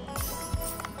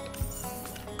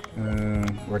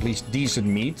 Or at least decent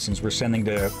meat, since we're sending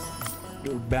the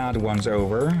bad ones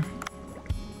over.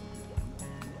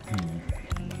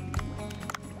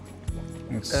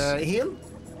 Him?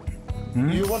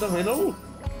 You want a riddle?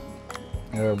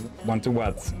 Want to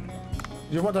what?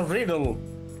 You want a riddle?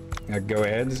 Go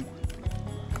ahead.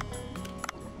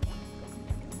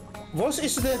 What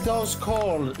is the dance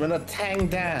called when a tang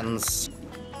dance?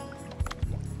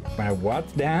 My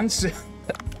what dance?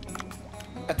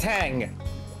 A tang.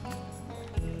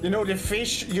 You know the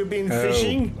fish you've been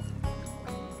fishing?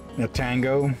 A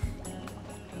tango?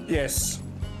 Yes.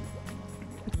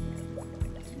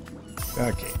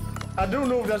 Okay. I don't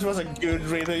know if that was a good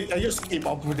riddle. I just came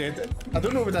up with it. I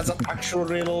don't know if that's an actual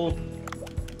riddle.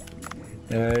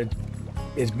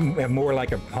 It's more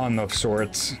like a pun of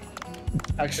sorts.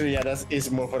 Actually, yeah, that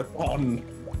is more of a pun.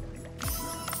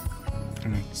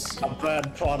 A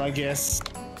bad pun, I guess.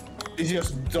 It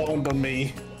just dawned on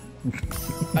me.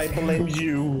 I blame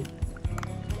you.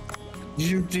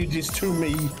 You did this to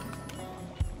me.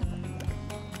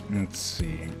 Let's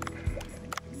see.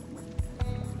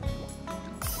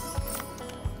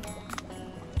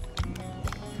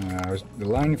 The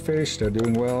lionfish, they're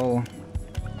doing well.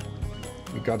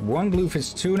 We got one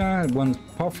bluefish tuna, one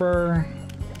puffer,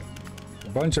 a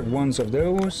bunch of ones of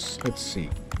those. Let's see.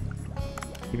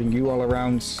 Keeping you all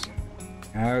around.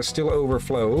 Still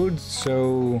overflowed,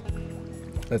 so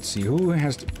let's see who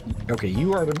has. Okay,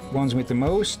 you are the ones with the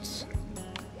most.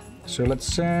 So let's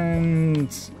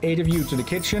send 8 of you to the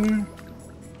kitchen,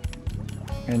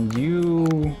 and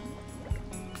you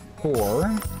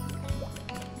 4.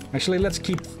 Actually, let's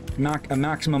keep a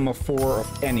maximum of 4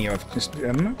 of any of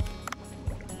them.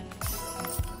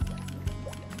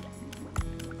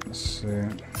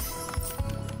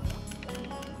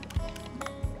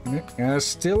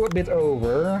 Still a bit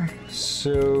over,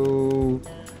 so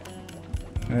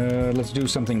let's do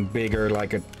something bigger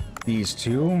like these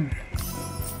 2.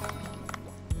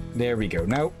 There we go.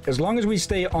 Now, as long as we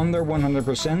stay under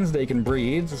 100%, they can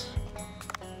breed.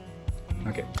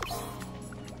 Okay.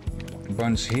 A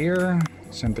bunch here.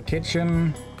 Send the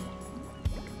kitchen.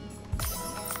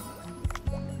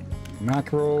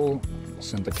 Mackerel.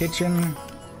 Send the kitchen.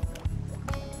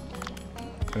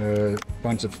 A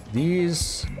bunch of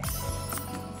these.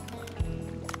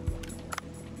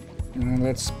 And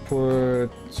let's put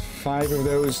 5 of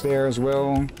those there as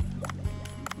well.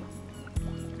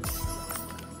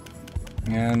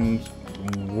 And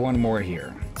 1 more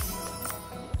here.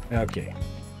 Okay.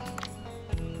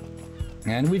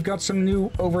 And we've got some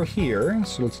new over here,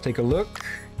 so let's take a look.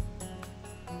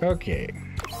 Okay.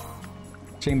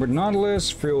 Chambered Nautilus,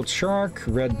 Frilled Shark,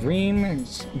 Red Bream,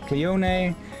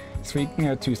 Cleone,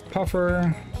 Three-Toothed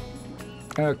Puffer.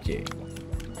 Okay.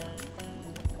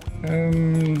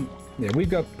 Yeah, we've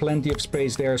got plenty of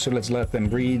space there, so let's let them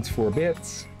breed for a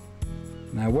bit.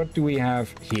 Now, what do we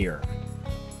have here?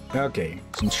 Okay,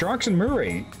 some sharks and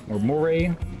moray. Or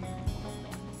moray.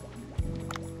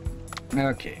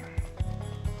 Okay.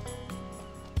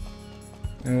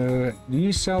 Do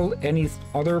you sell any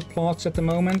other plots at the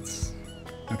moment?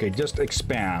 Okay, just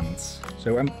expand.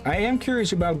 So I am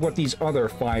curious about what these other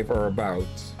 5 are about.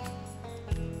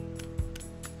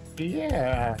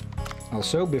 Yeah.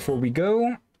 Also, before we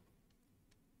go,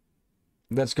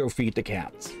 let's go feed the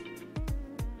cat.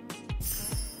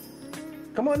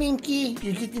 Come on, Inky,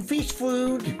 you're getting fish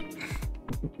food.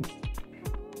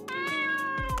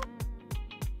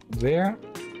 There.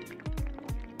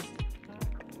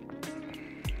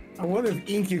 I wonder if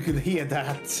Inky could hear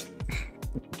that.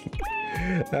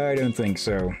 I don't think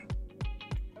so.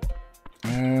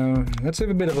 Let's have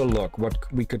a bit of a look.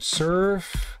 What we could serve.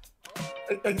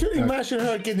 I could imagine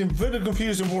her getting very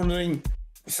confused and wondering,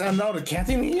 is there another cat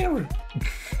in here?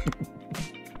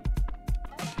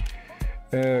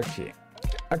 Okay.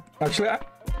 Actually,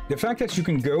 the fact that you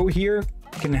can go here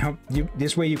can help you.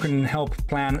 This way, you can help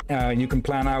plan. You can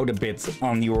plan out a bit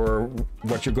on your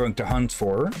what you're going to hunt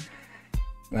for,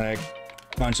 like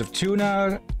a bunch of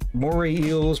tuna, moray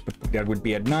eels, but that would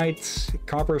be at night.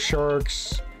 Copper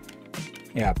sharks.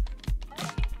 Yeah,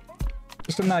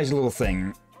 just a nice little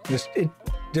thing.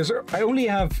 I only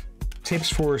have tips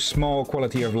for small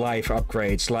quality of life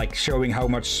upgrades, like showing how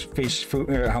much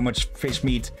fish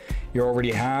meat you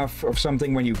already have of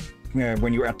something when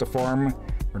you're at the farm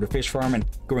or the fish farm and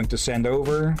going to send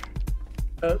over.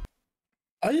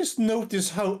 I just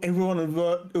noticed how everyone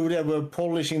over there were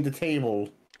polishing the table.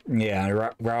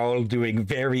 Yeah, we're all doing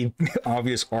very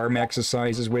obvious arm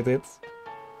exercises with it.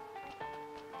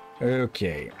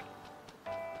 Okay.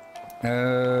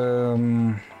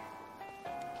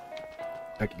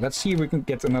 Let's see if we can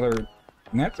get another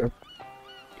net.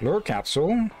 Lure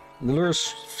capsule.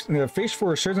 Lures fish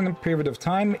for a certain period of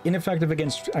time, ineffective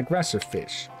against aggressive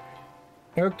fish.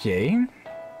 Okay.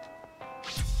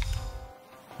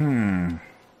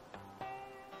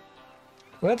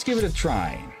 Let's give it a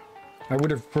try. I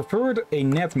would have preferred a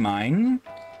net mine,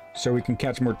 so we can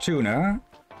catch more tuna,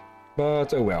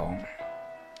 but oh well.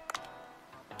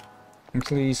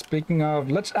 Actually, speaking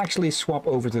of, let's actually swap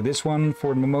over to this one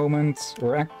for the moment.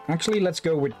 Or actually, let's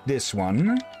go with this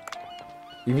one.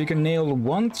 If you can nail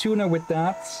 1 tuna with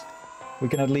that, we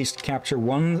can at least capture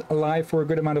 1 alive for a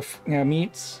good amount of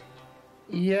meat.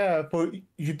 Yeah, but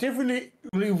you definitely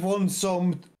want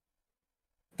some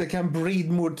that can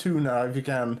breed more tuna if you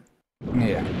can.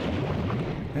 Yeah.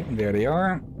 There they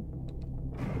are.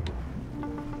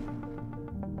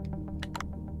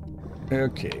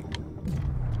 Okay.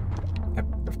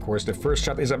 Of course, the first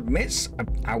shot is a miss.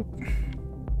 Ow.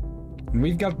 And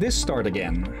we've got this start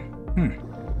again.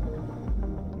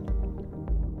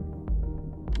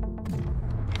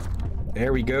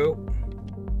 There we go.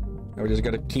 Now we just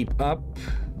gotta keep up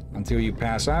until you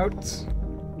pass out.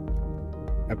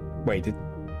 Wait.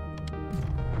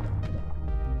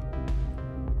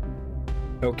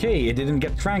 Okay, it didn't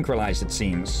get tranquilized, it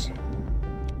seems.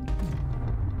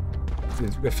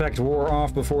 The effect wore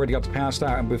off before it got passed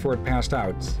out.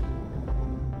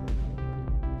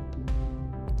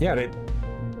 Yeah,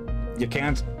 you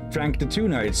can't trank the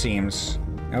tuna, it seems.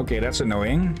 Okay, that's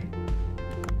annoying.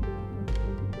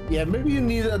 Yeah, maybe you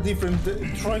need a different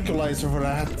tranquilizer for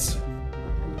that.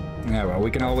 Yeah, well, we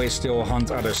can always still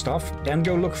hunt other stuff and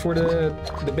go look for the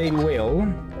baby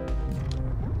whale.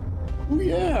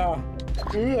 Yeah.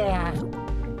 Yeah.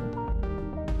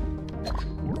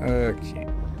 Okay.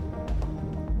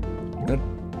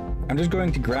 I'm just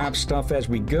going to grab stuff as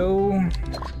we go.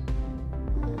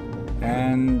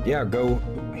 And yeah, go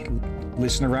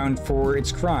listen around for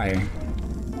its cry.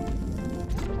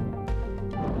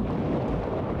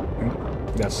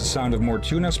 That's the sound of more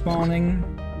tuna spawning.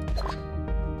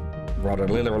 Rather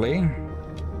literally.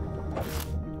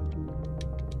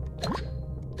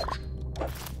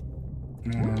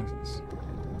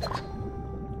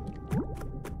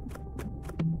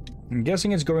 I'm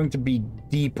guessing it's going to be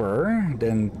deeper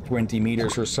than 20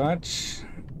 meters or such.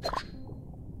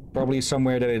 Probably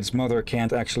somewhere that its mother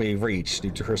can't actually reach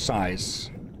due to her size.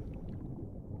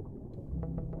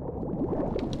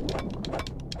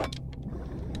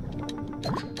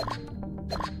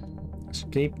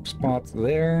 Escape spot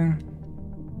there.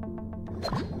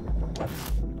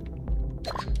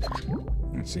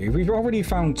 Let's see, we've already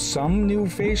found some new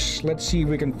fish. Let's see if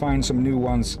we can find some new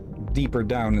ones deeper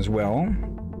down as well.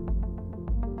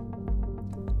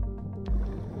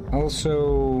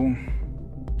 Also,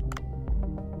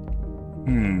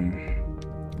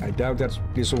 I doubt that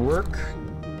this will work.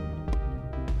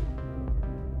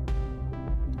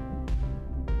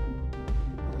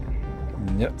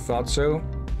 Yep, thought so.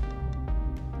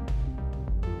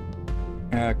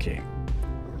 Okay.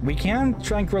 We can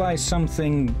tranquilize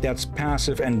something that's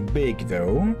passive and big,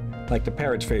 though. Like the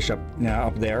parrotfish up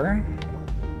there.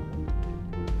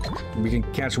 We can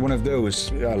catch one of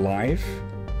those alive.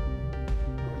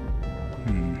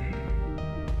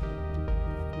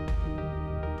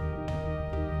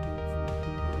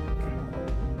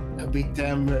 Beat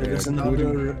them. There's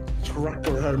another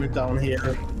trucker hermit down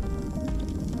here.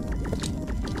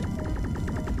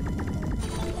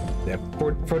 Yeah,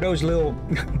 for those little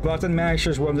button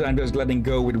mashers ones, I'm just letting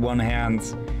go with one hand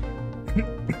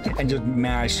and just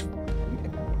mash.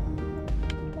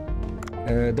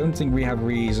 Don't think we have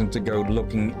reason to go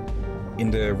looking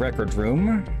in the record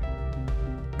room.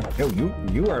 Oh,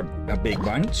 you are a big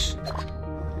bunch.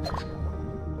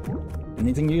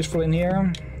 Anything useful in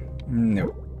here?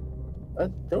 No. I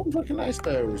don't recognize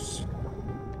those.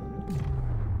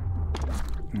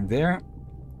 There.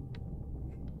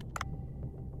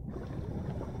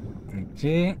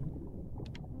 Okay.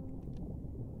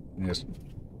 Yes.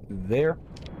 There.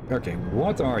 Okay,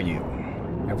 what are you?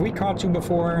 Have we caught you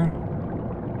before?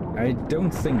 I don't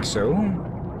think so.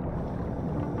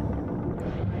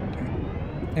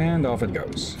 And off it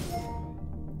goes.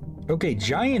 Okay,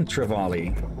 giant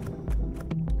trevally.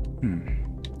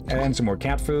 And some more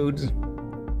cat food.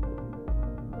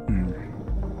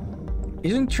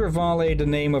 Isn't Trevally the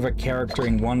name of a character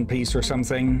in One Piece or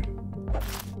something?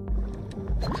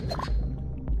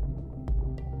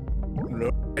 No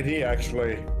idea,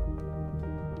 actually.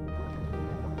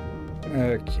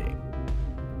 Okay.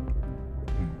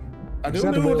 I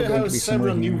don't know they have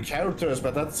several new characters,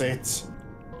 but that's it.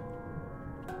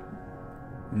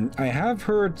 I have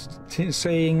heard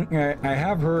I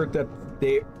have heard that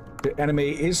the anime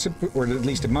is, or at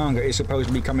least the manga is supposed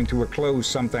to be coming to a close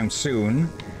sometime soon,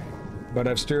 but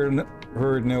I've still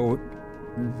heard no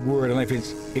word on if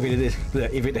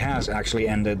it has actually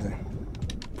ended.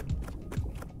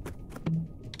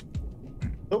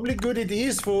 Probably good it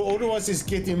is, for otherwise it's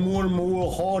getting more and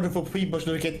more harder for people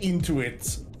to get into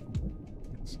it.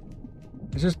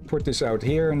 Let's just put this out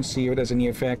here and see if it has any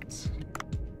effect.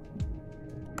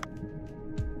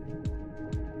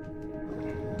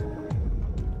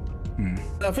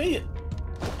 I think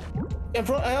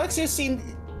I actually seen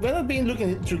when I've been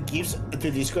looking through gifts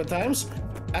to Discord times,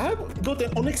 I have got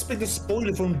an unexpected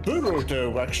spoiler from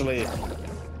Boruto actually.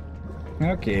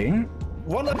 Okay.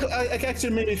 One I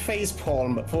actually made a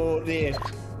facepalm for the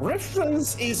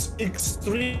reference is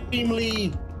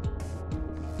extremely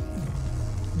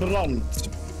blunt.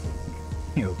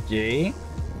 Okay.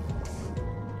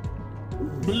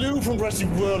 Blue from Jurassic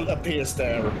World appears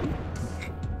there.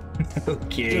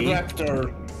 Okay. The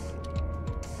raptor.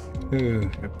 A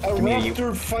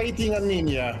raptor fighting a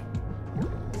ninja.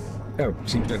 Oh,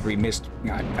 seems that we missed.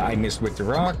 I missed with the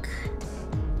rock.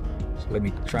 So let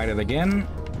me try that again.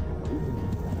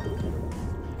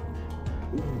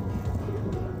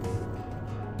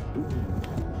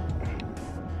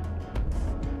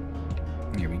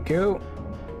 Here we go.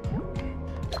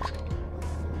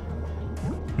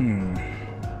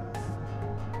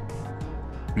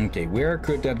 Okay, where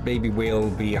could that baby whale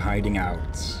be hiding out?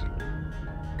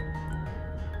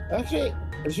 Actually,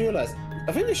 I just realized,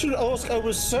 I think we should ask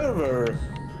our server,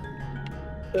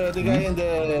 the guy in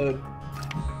the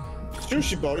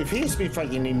sushi bar, if he's been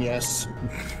fighting ninjas.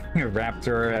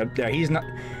 Raptor, yeah, he's not...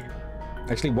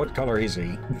 Actually, what color is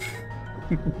he?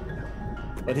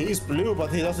 But he is blue,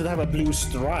 but he doesn't have a blue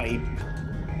stripe.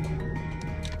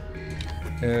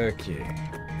 Okay.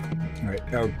 Right.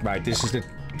 Oh, right. This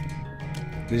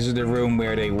is the room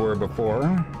where they were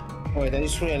before. Wait, I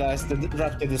just realized the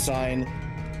raptor design.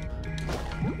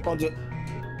 On the,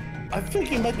 I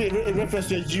think it might be a reference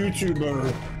to a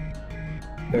YouTuber.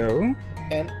 Oh.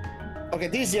 And okay,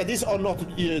 these are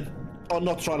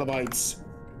not trilobites.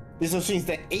 These are things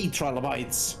that ate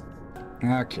trilobites.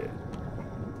 Okay.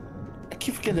 I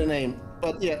keep forgetting the name,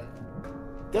 but yeah,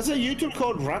 there's a YouTuber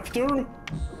called Raptor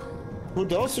who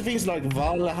does things like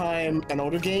Valheim and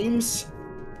other games.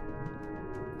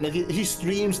 Like he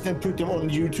streams then put them on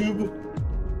YouTube.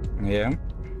 Yeah.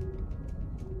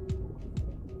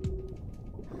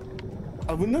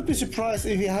 I would not be surprised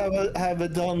if you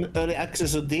have done early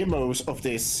access or demos of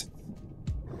this.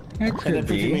 It could and then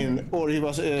put be. him in, or he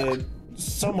was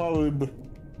somehow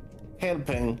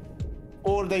helping,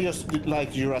 or they just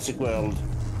like Jurassic World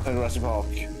and Jurassic Park.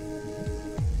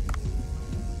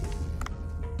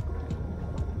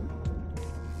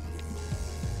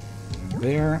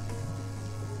 There.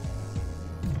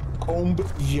 Comb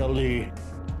jelly.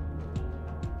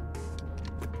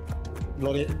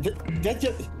 Bloody,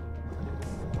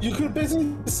 you could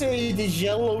basically say the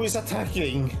yellow is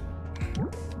attacking.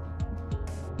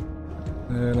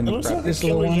 Let me looks grab like this a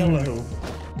little killer one. yellow.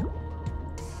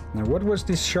 Now, what was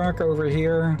this shark over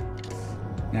here?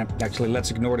 Yeah, actually,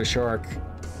 let's ignore the shark.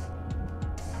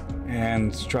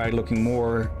 And try looking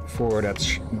more for that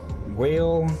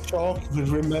whale. Shark will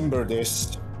remember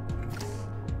this.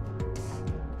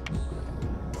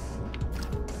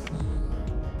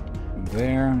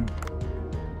 There.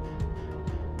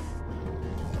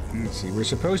 Let's see, we're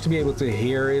supposed to be able to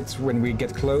hear it when we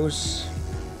get close.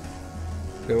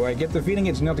 Though I get the feeling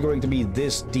it's not going to be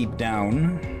this deep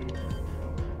down.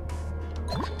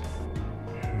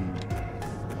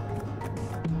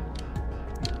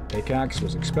 Pickaxe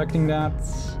was expecting that.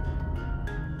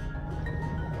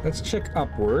 Let's check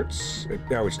upwards.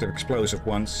 Oh, it's the explosive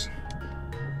ones.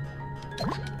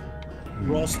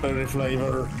 Raspberry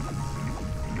flavor.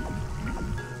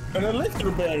 An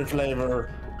electroberry flavor.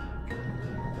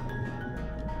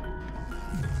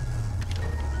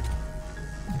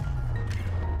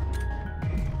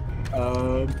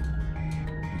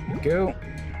 Go.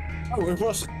 Oh, it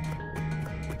was.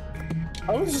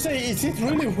 I was to say, is it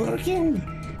really working?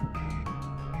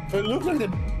 It looked like the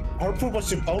purple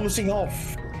was bouncing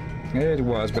off. It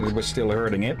was, but it was still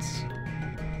hurting it.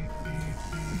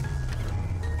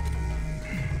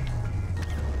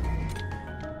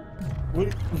 Will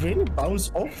it really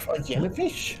bounce off a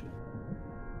jellyfish?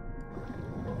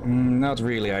 Not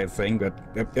really, I think, but...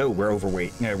 oh, we're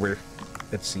overweight. Yeah, we're...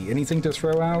 Let's see, anything to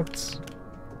throw out?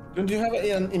 Don't you have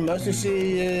an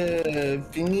emergency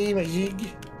thingy, magic?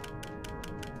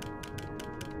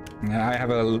 I have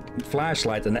a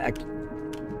flashlight and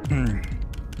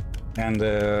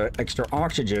extra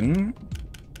oxygen.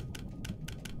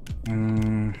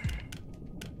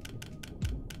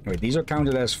 Wait, these are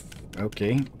counted as...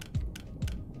 okay.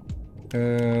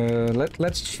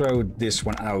 Let's throw this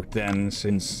one out then,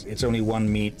 since it's only one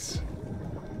meat.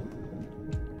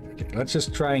 Okay, let's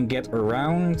just try and get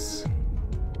around.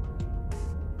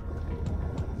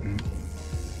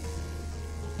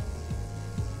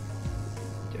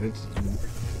 Get it.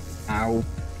 Ow.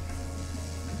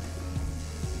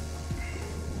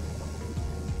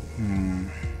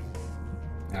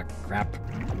 Ah, crap.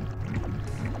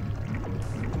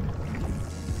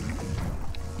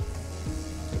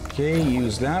 Okay,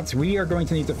 use that. We are going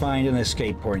to need to find an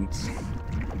escape point.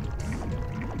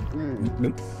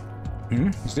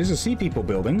 Is this a Sea People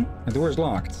building? The door is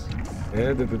locked.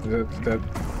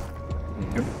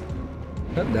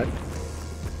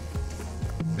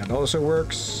 That also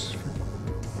works.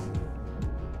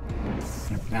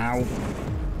 Now.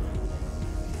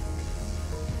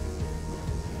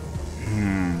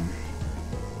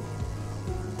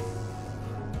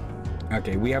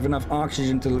 Okay, we have enough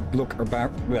oxygen to look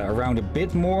around a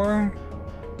bit more.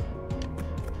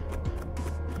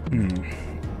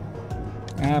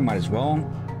 Might as well.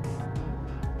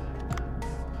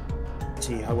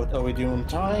 See, what are we doing on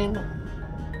time?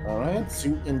 Alright,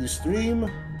 suit in the stream.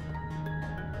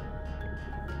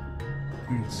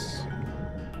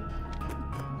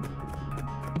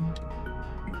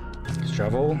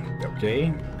 Shovel,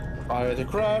 okay. Fire the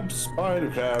crab,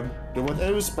 spider crab. Do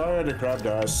whatever spider crab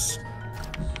does.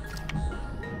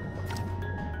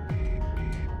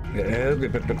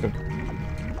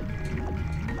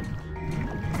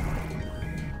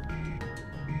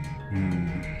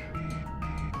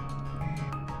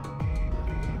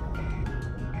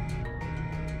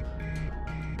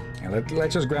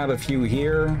 Let's just grab a few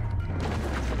here.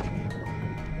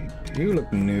 You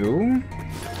look new.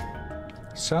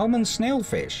 Salmon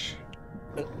snailfish.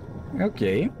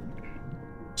 Okay.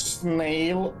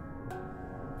 Snail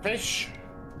fish.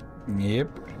 Yep.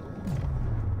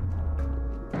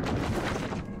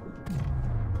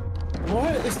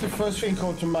 What is the first thing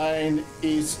come to mind?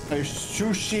 Is a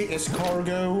sushi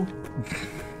escargot?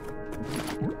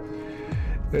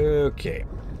 Okay.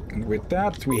 And with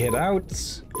that, we head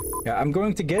out. Yeah, I'm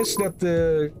going to guess that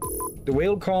the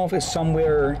whale calf is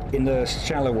somewhere in the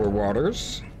shallower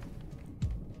waters.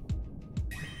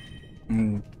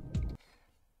 Yeah,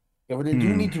 but they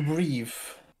do need to breathe.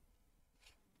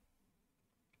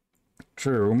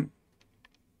 True.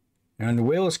 And the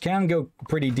whales can go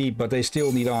pretty deep, but they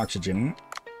still need oxygen.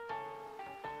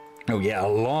 Oh yeah, a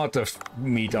lot of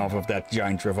meat off of that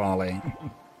giant trevally.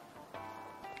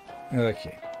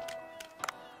 Okay.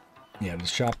 Yeah, the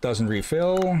shop doesn't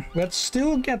refill. Let's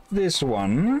still get this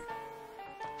one.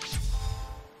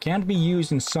 Can't be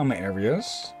used in some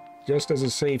areas. Just as a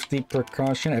safety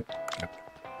precaution.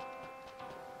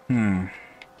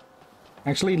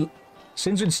 Actually,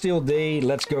 since it's still day,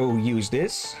 let's go use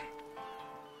this.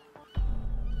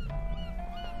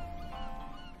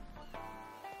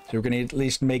 So we can at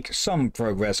least make some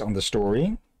progress on the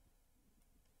story.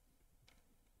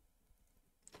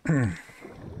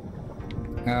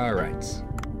 Alright.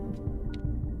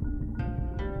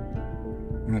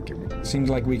 Okay, seems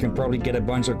like we can probably get a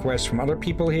bunch of quests from other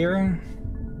people here.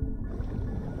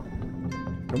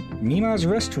 Oh, Mima's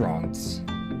restaurant.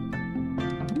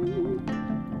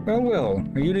 Well, well,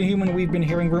 are you the human we've been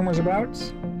hearing rumors about?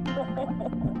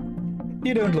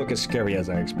 You don't look as scary as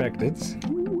I expected.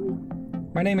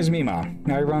 My name is Mima.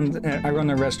 I run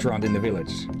a restaurant in the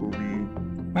village.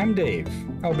 I'm Dave.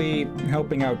 I'll be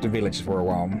helping out the village for a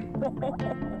while.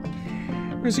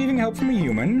 Receiving help from a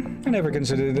human? I never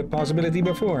considered it a possibility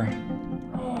before.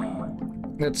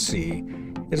 Let's see.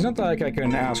 It's not like I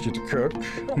can ask you to cook.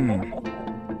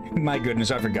 My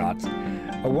goodness, I forgot.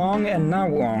 A Wong and Na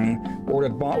Wong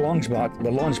ordered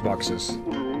the lunch boxes.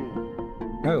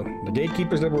 Oh, the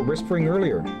gatekeepers that were whispering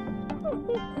earlier.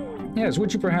 Yes,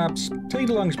 would you perhaps take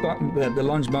the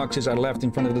lunch boxes I left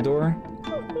in front of the door?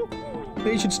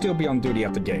 They should still be on duty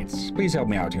at the gates. Please help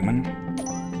me out, human.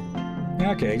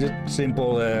 Okay, just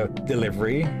simple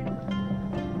delivery.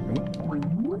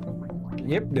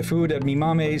 Yep, the food at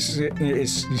Mimame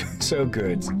is so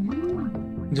good.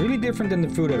 It's really different than the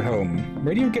food at home.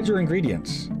 Where do you get your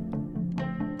ingredients?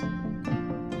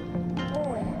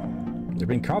 You've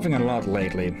been coughing a lot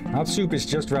lately. Hot soup is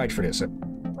just right for this.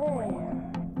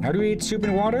 How do we eat soup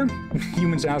and water?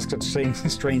 Humans ask such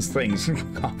strange things.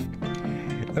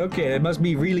 Okay, it must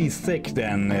be really thick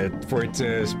then, for it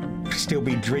to still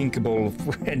be drinkable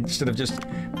instead of just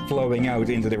flowing out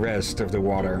into the rest of the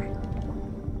water.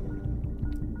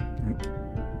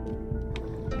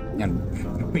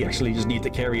 And we actually just need to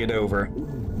carry it over.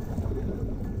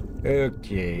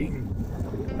 Okay.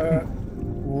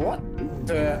 What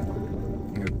the?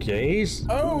 Okay.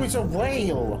 Oh, it's a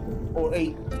whale! Or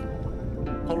a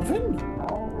dolphin?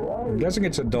 I'm guessing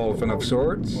it's a dolphin of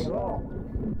sorts.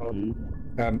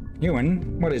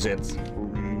 Ewan, what is it?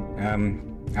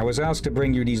 I was asked to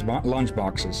bring you these lunch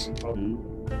boxes.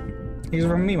 These are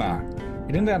from Mima.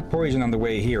 You didn't have poison on the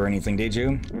way here or anything, did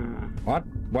you? What?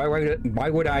 Why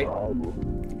would I?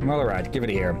 Well, alright, give it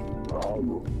here.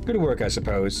 Good work, I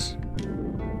suppose.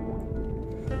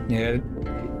 Yeah,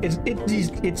 it's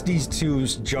these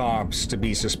two's jobs to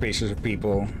be suspicious of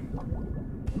people.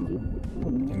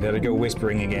 And there they go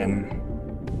whispering again.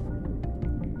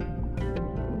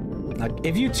 Like,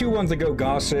 if you two want to go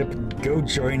gossip, go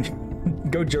join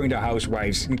the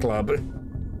housewives club.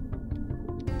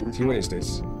 See, what is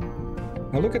this?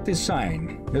 Now look at this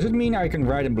sign. Does it mean I can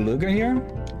ride a beluga here?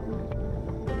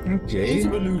 Okay. It's a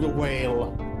beluga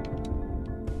whale.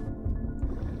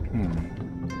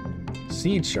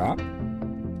 Seed shop.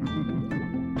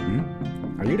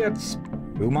 Are you that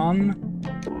human?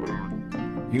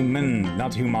 Human,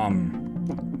 not human.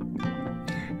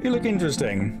 You look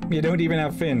interesting. You don't even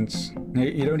have fins.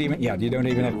 You don't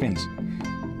even have fins.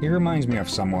 He reminds me of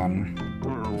someone.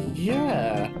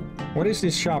 Yeah. What is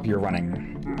this shop you're running?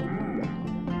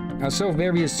 I sell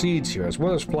various seeds here, as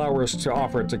well as flowers to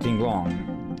offer to King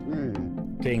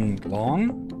Long. King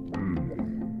Long?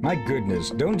 My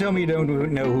goodness, don't tell me you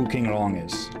don't know who King Long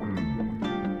is.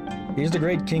 He's the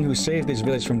great king who saved this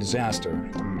village from disaster.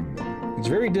 It's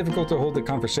very difficult to hold a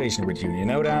conversation with you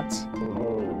know that?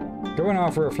 Go and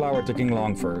offer a flower to King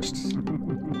Long first.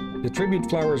 The tribute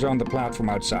flowers are on the platform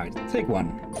outside. Take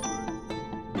one.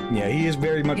 Yeah, he is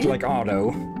very much like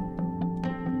Otto.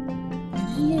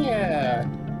 Yeah.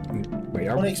 Wait,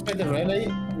 are Unexpected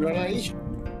revelation.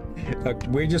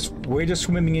 we're just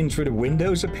swimming in through the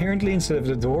windows apparently instead of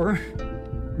the door.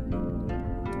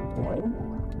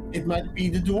 It might be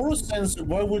the door, since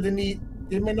why would they need?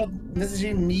 They may not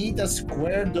necessarily need a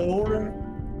square door.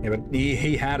 Yeah, but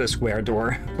he had a square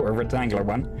door or a rectangular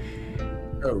one.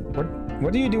 Oh.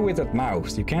 What do you do with that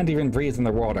mouth? You can't even breathe in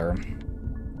the water.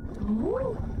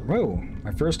 Whoa,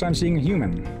 my first time seeing a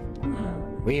human.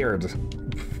 Weird.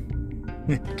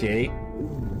 Okay.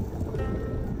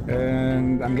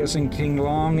 And I'm guessing King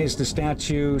Long is the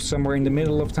statue somewhere in the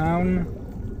middle of town.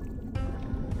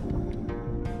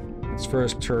 Let's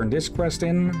first turn this quest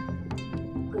in.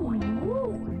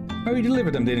 Oh, you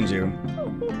delivered them, didn't you?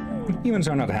 Humans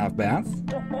are not half bad.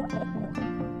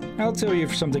 I'll tell you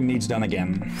if something needs done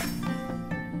again.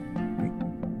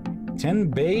 10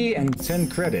 Bay and 10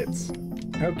 credits.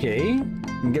 Okay.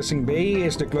 I'm guessing Bay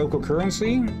is the local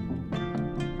currency.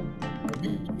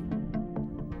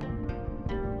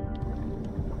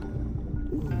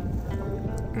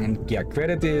 And yeah,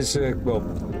 credit is, well,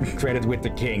 credit with the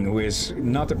king, who is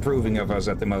not approving of us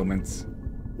at the moment.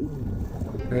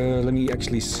 Let me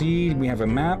actually see. We have a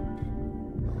map.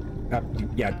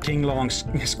 Yeah, King Long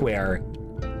Square.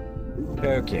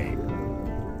 Okay.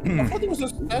 I thought it was a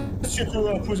statue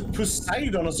to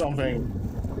Poseidon or something.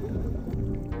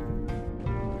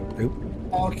 Oop.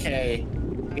 Okay.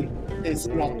 It's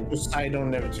not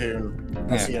Poseidon Neptune.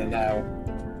 I see it now.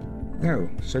 No.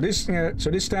 So this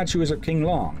statue is of King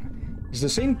Long. It's the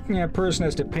same person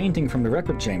as the painting from the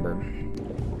record chamber.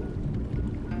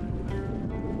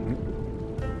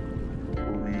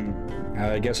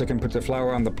 I guess I can put the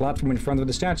flower on the platform in front of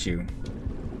the statue.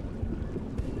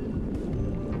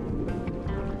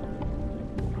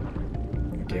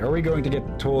 Okay, are we going to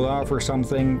get told off or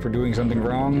something for doing something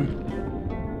wrong?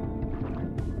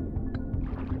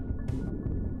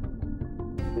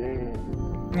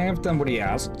 I've done what he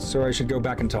asked, so I should go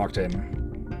back and talk to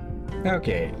him.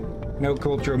 Okay, no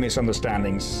cultural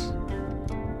misunderstandings.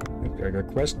 Okay, a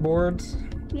quest board.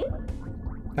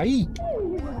 Hey!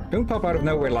 Don't pop out of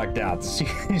nowhere like that.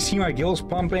 You see my gills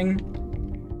pumping?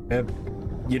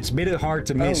 It's a bit hard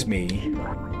to miss me.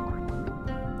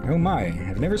 Oh my,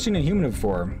 I've never seen a human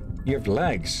before. You have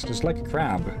legs, just like a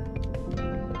crab.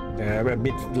 A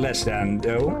bit less than,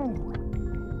 though.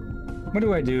 What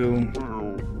do I do?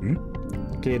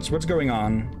 Kids, what's going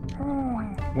on?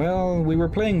 Well, we were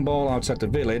playing ball outside the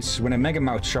village when a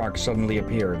megamouth shark suddenly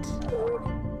appeared.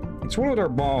 It swallowed our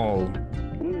ball.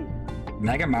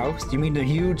 Megamouth? You mean the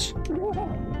huge...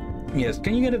 Yes,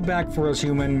 can you get it back for us,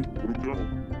 human?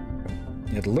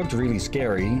 It looked really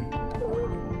scary.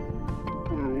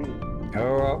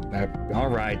 Oh,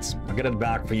 alright. I'll get it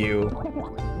back for you.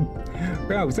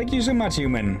 Oh, thank you so much,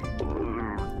 human.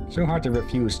 So hard to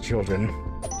refuse children.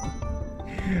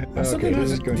 Okay,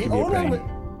 this is going to be a pain.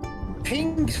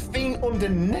 Pink thing on the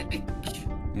neck.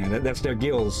 Yeah, that's their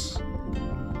gills.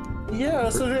 Yeah,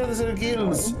 so that's their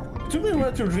gills. It took me a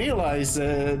while to realize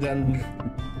then.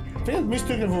 I think I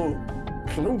mistook it for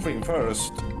clothing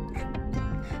first.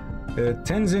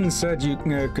 Tenzin said you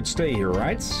could stay here,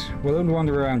 right? Well, don't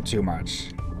wander around too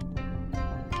much.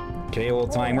 Okay,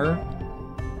 old timer.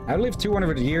 I've lived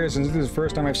 200 years and this is the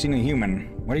first time I've seen a human.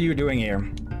 What are you doing here?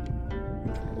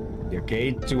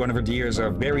 Okay, 200 years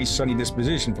of very sunny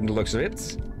disposition from the looks of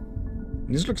it.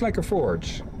 This looks like a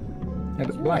forge. At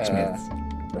a blacksmith.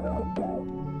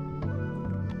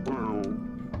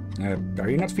 Are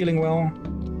you not feeling well?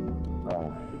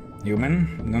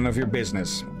 Human, none of your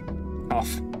business.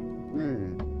 Off.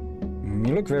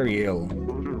 You look very ill.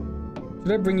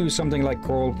 Should I bring you something like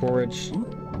coral porridge?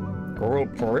 Coral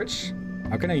porridge?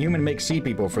 How can a human make sea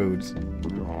people food?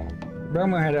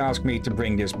 Brahma had asked me to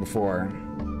bring this before.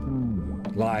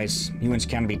 Lies. Humans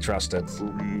can be trusted.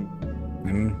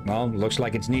 Well, looks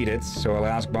like it's needed, so I'll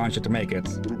ask Bancha to make it.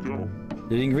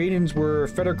 The ingredients were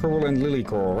feather coral and lily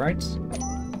coral, right?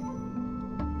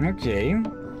 Okay.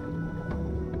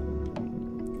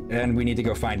 And we need to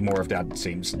go find more of that, it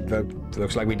seems.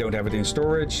 Looks like we don't have it in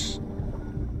storage.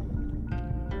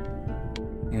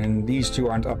 And these two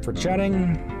aren't up for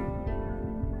chatting.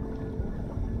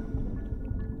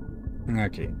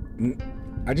 Okay.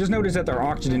 I just noticed that our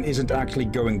oxygen isn't actually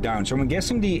going down, so I'm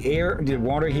guessing the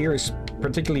water here is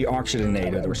particularly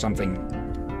oxygenated or something.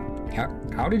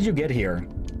 How did you get here?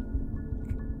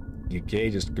 Okay,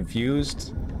 just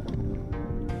confused.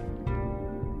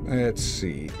 Let's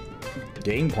see.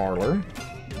 Game parlor.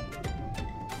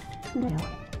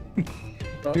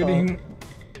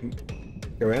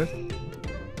 Go ahead.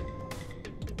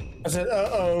 I said,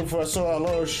 I saw a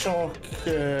lot of shark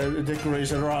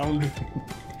decoration around.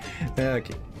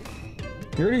 Okay.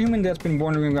 You're the human that's been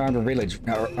wandering around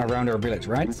our village,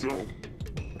 right?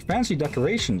 Fancy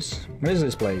decorations. What is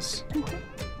this place?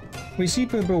 We see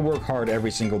people work hard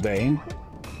every single day.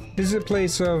 This is a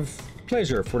place of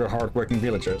pleasure for the hard-working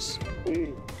villagers.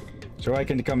 So I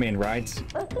can come in, right?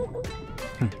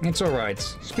 It's alright.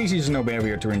 Species is no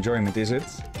barrier to enjoyment, is it?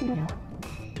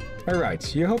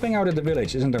 Alright, you're helping out at the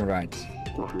village, isn't that right?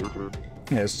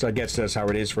 Yes, I guess that's how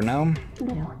it is for now.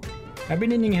 I've been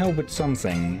needing help with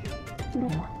something.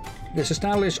 This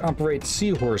establishment operates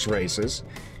seahorse races,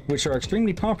 which are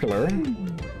extremely popular.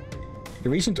 The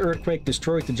recent earthquake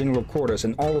destroyed the general quarters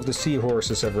and all of the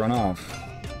seahorses have run off.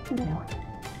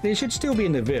 They should still be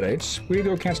in the village. Will you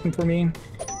go catch them for me?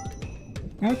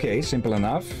 Okay, simple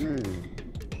enough.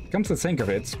 Come to think of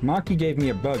it, Maki gave me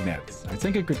a bug net. I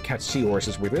think I could catch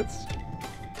seahorses with it.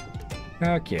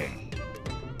 Okay.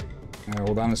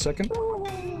 Hold on a second.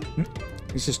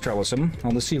 This is troublesome.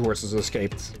 All the seahorses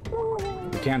escaped.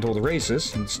 We can't hold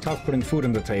races, and it's tough putting food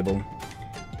on the table.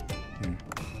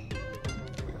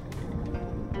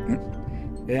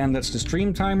 And that's the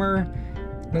stream timer.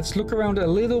 Let's look around a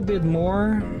little bit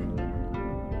more.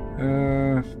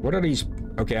 What are these?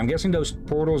 Okay, I'm guessing those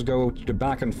portals go to the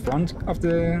back and front of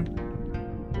the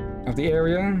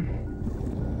area.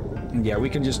 And yeah, we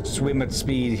can just swim at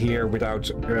speed here without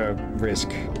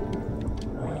risk.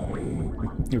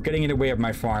 You're getting in the way of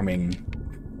my farming.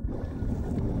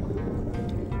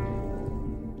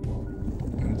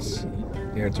 Let's see.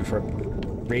 Yeah, too far.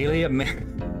 Really?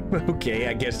 Okay,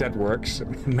 I guess that works.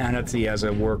 Manatee as a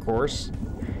workhorse.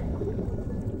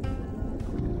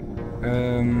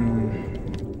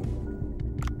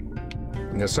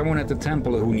 There's someone at the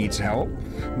temple who needs help,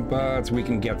 but we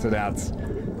can get to that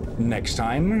next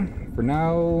time. For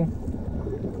now,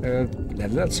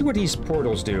 let's see what these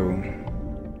portals do.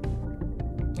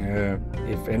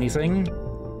 If anything.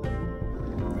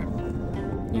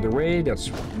 Either way, that's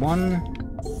one.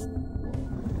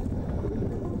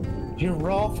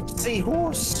 Giraffe,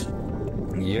 seahorse.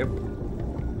 Yep.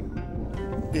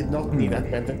 Did not need that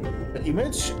better. The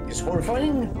image is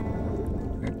horrifying.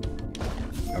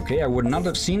 Okay, I would not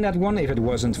have seen that one if it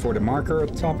wasn't for the marker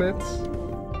atop it.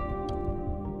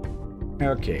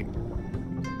 Okay.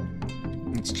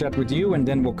 Let's chat with you and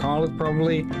then we'll call it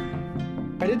probably.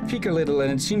 I did peek a little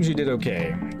and it seems you did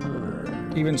okay.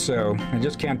 Even so, I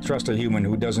just can't trust a human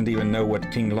who doesn't even know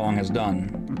what King Long has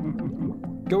done.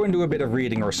 Go and do a bit of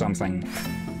reading or something.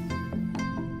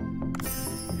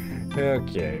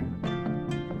 Okay.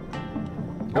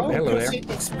 Oh, hello there. How does he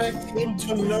expect him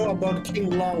to know about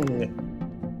King Long?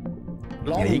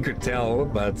 Yeah, he could tell,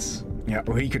 but... Yeah,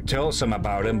 well, he could tell some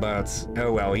about him, but...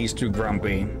 Oh well, he's too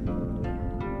grumpy.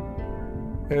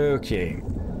 Okay.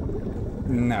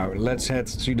 Now, let's head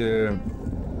to the...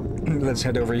 Let's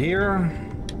head over here.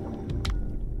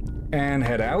 And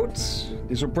head out.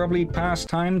 This will probably pass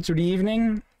time to the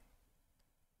evening.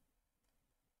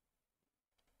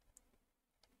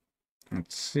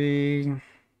 Let's see...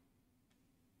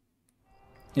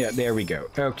 Yeah, there we go.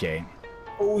 Okay.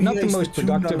 Oh, Not yes, the most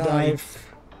productive tuna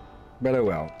dive, but oh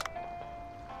well.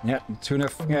 Yeah, tuna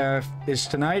is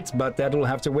tonight, but that'll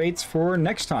have to wait for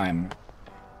next time.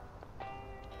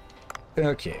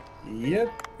 Okay. Yep.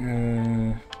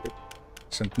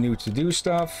 Some new to-do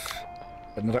stuff.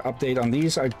 Another update on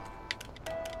these. I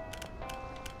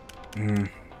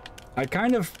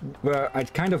kind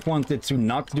of wanted to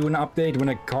not do an update when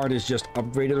a card is just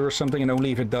upgraded or something, and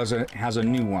only if it has a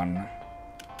new one.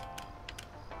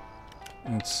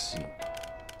 Let's see.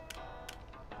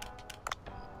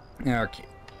 Okay.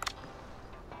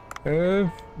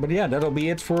 But yeah, that'll be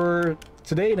it for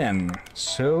today then.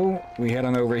 So we head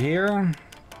on over here.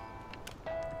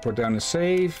 Put down the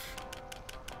save.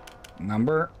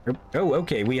 Number. Oh,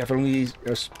 okay. We have only.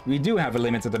 We do have a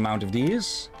limited amount of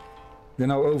these. Then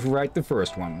I'll overwrite the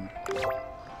first one.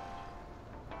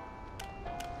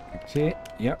 Okay.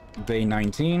 Yep. Day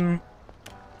 19.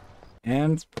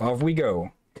 And off we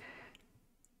go.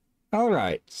 All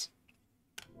right.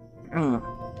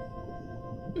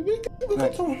 We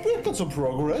got some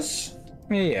progress.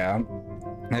 Yeah.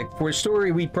 Like for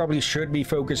story, we probably should be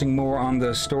focusing more on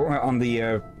the on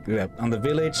the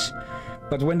village.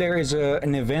 But when there is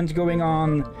an event going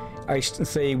on, I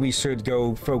say we should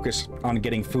go focus on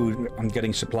getting food, on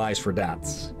getting supplies for that.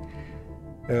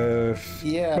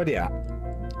 Yeah. But yeah.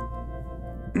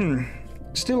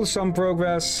 Still some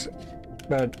progress,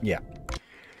 but yeah.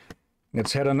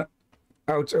 Let's head on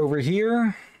out over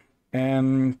here.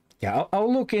 Yeah,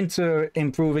 I'll look into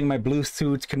improving my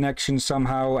Bluetooth connection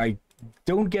somehow. I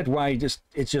don't get why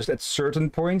it's just at certain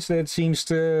points that it seems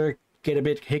to get a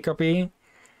bit hiccupy.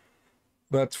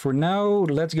 But for now,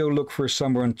 let's go look for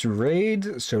someone to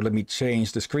raid. So let me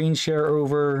change the screen share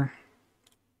over.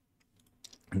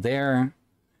 There.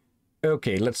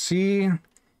 Okay, let's see.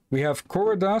 We have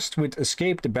Core Dust with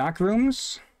Escape the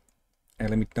Backrooms.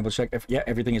 Let me double check. Yeah,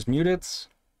 everything is muted.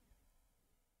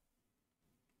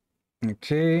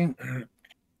 Okay.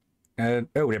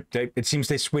 Oh, it seems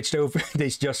they switched over. They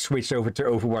just switched over to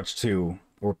Overwatch 2.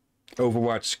 Or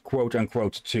Overwatch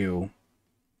quote-unquote 2.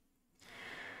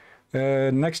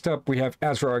 Next up, we have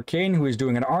Azra Arcane, who is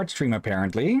doing an art stream,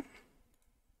 apparently.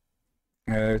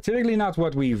 Typically not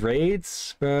what we raid,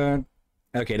 but...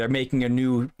 Okay, they're making a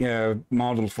new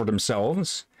model for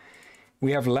themselves.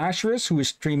 We have Lazarus, who is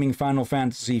streaming Final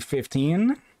Fantasy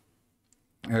 15.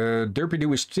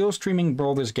 Derpydoo is still streaming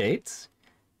Baldur's Gate.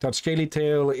 Todd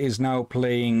Scalytail is now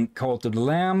playing Cult of the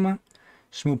Lamb.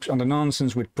 Smoops on the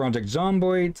Nonsense with Project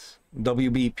Zomboid.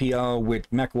 WBPL with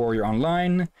MechWarrior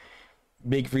Online.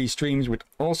 Big V streams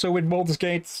also with Baldur's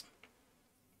Gate.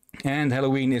 And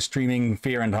Halloween is streaming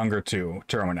Fear and Hunger 2,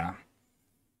 Termina.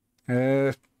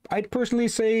 I'd personally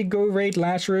say go raid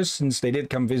Lazarus, since they did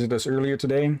come visit us earlier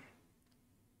today.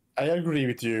 I agree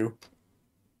with you.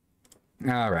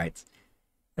 Alright.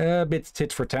 A bit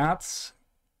tit for tat.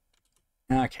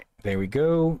 Okay, there we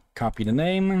go. Copy the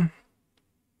name.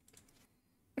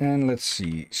 And let's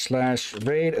see,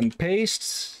 /raid and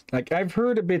paste. Like, I've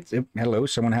heard a bit... hello,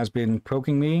 someone has been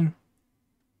poking me.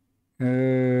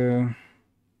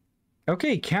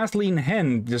 Okay, Kathleen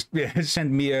Hen just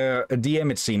sent me a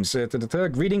DM, it seems.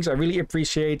 Greetings, I really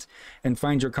appreciate and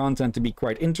find your content to be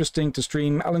quite interesting to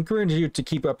stream. I'll encourage you to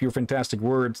keep up your fantastic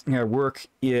work.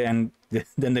 And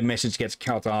then the message gets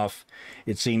cut off,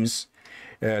 it seems,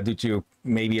 due to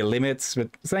maybe a limit.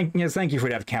 But thank you for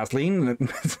that, Kathleen.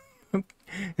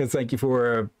 Thank you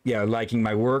for liking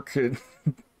my work.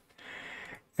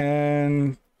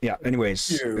 And yeah,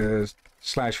 anyways,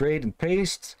 /raid and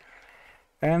paste.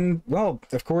 And, well,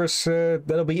 of course,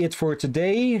 that'll be it for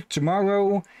today.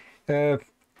 Tomorrow, our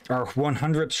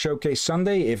 100th Showcase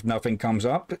Sunday, if nothing comes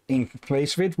up in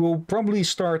place of it, we'll probably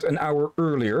start an hour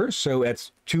earlier, so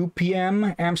at 2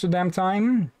 p.m. Amsterdam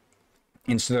time,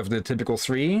 instead of the typical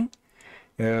 3.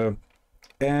 And,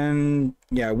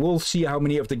 yeah, we'll see how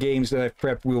many of the games that I've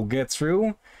prepped we'll get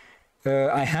through.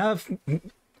 We'll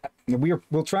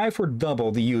try for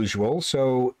double the usual,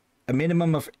 so... a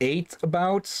minimum of 8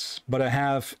 about, but I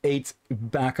have 8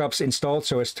 backups installed,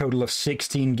 so it's a total of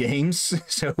 16 games.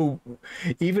 So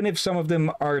even if some of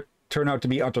them turn out to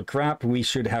be utter crap, we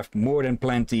should have more than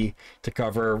plenty to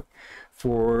cover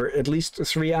for at least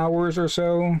 3 hours or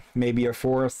so, maybe a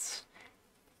fourth.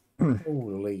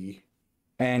 Holy.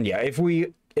 And yeah, if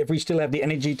we still have the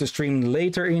energy to stream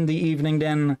later in the evening,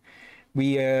 then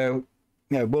we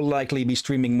we'll likely be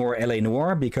streaming more LA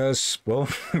Noire because, well,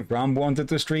 Ram wanted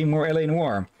to stream more LA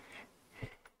Noire.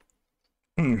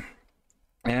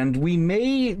 And we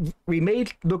may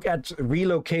look at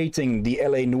relocating the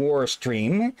LA Noire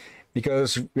stream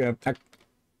because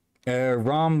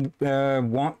Ram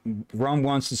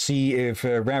wants to see if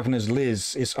Ravenous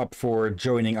Liz is up for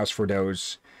joining us for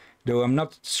those. Though I'm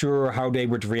not sure how they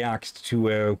would react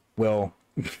to, well...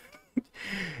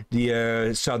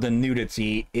 the sudden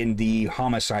nudity in the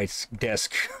homicide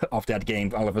desk of that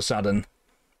game all of a sudden.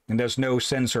 And there's no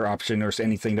censor option or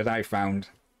anything that I found.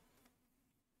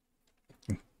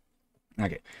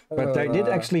 Okay, but I did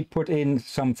actually put in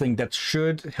something that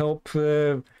should help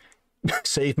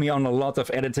save me on a lot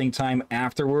of editing time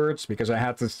afterwards, because I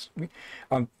had to...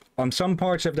 on some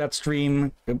parts of that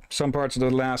stream, some parts of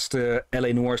the last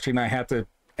LA Noire stream, I had to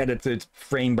edit it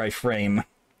frame by frame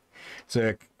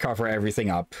to cover everything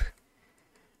up.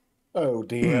 Oh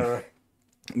dear.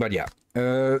 But yeah,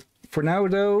 for now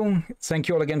though, thank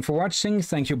you all again for watching.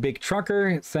 Thank you, Big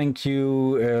Trucker. Thank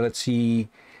you, let's see,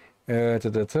 yeah,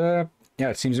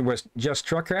 it seems it was just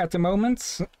Trucker at the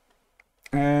moment.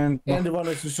 And the one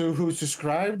who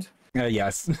subscribed.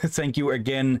 Yes, thank you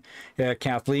again,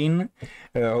 Kathleen.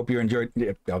 Hope you enjoyed.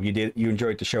 You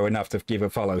enjoyed the show enough to give a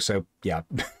follow. So yeah,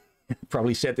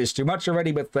 probably said this too much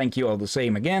already, but thank you all the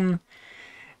same again,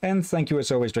 and thank you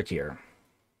as always, Drakir.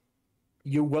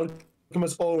 You're welcome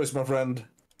as always, my friend.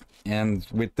 And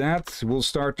with that, we'll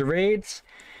start the raid.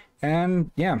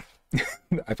 And yeah,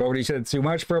 I've already said too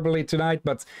much probably tonight,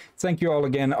 but thank you all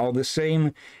again, all the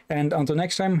same. And until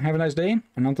next time, have a nice day.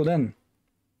 And until then.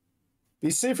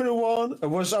 Be safe, everyone,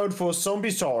 and watch out for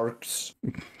zombie sharks.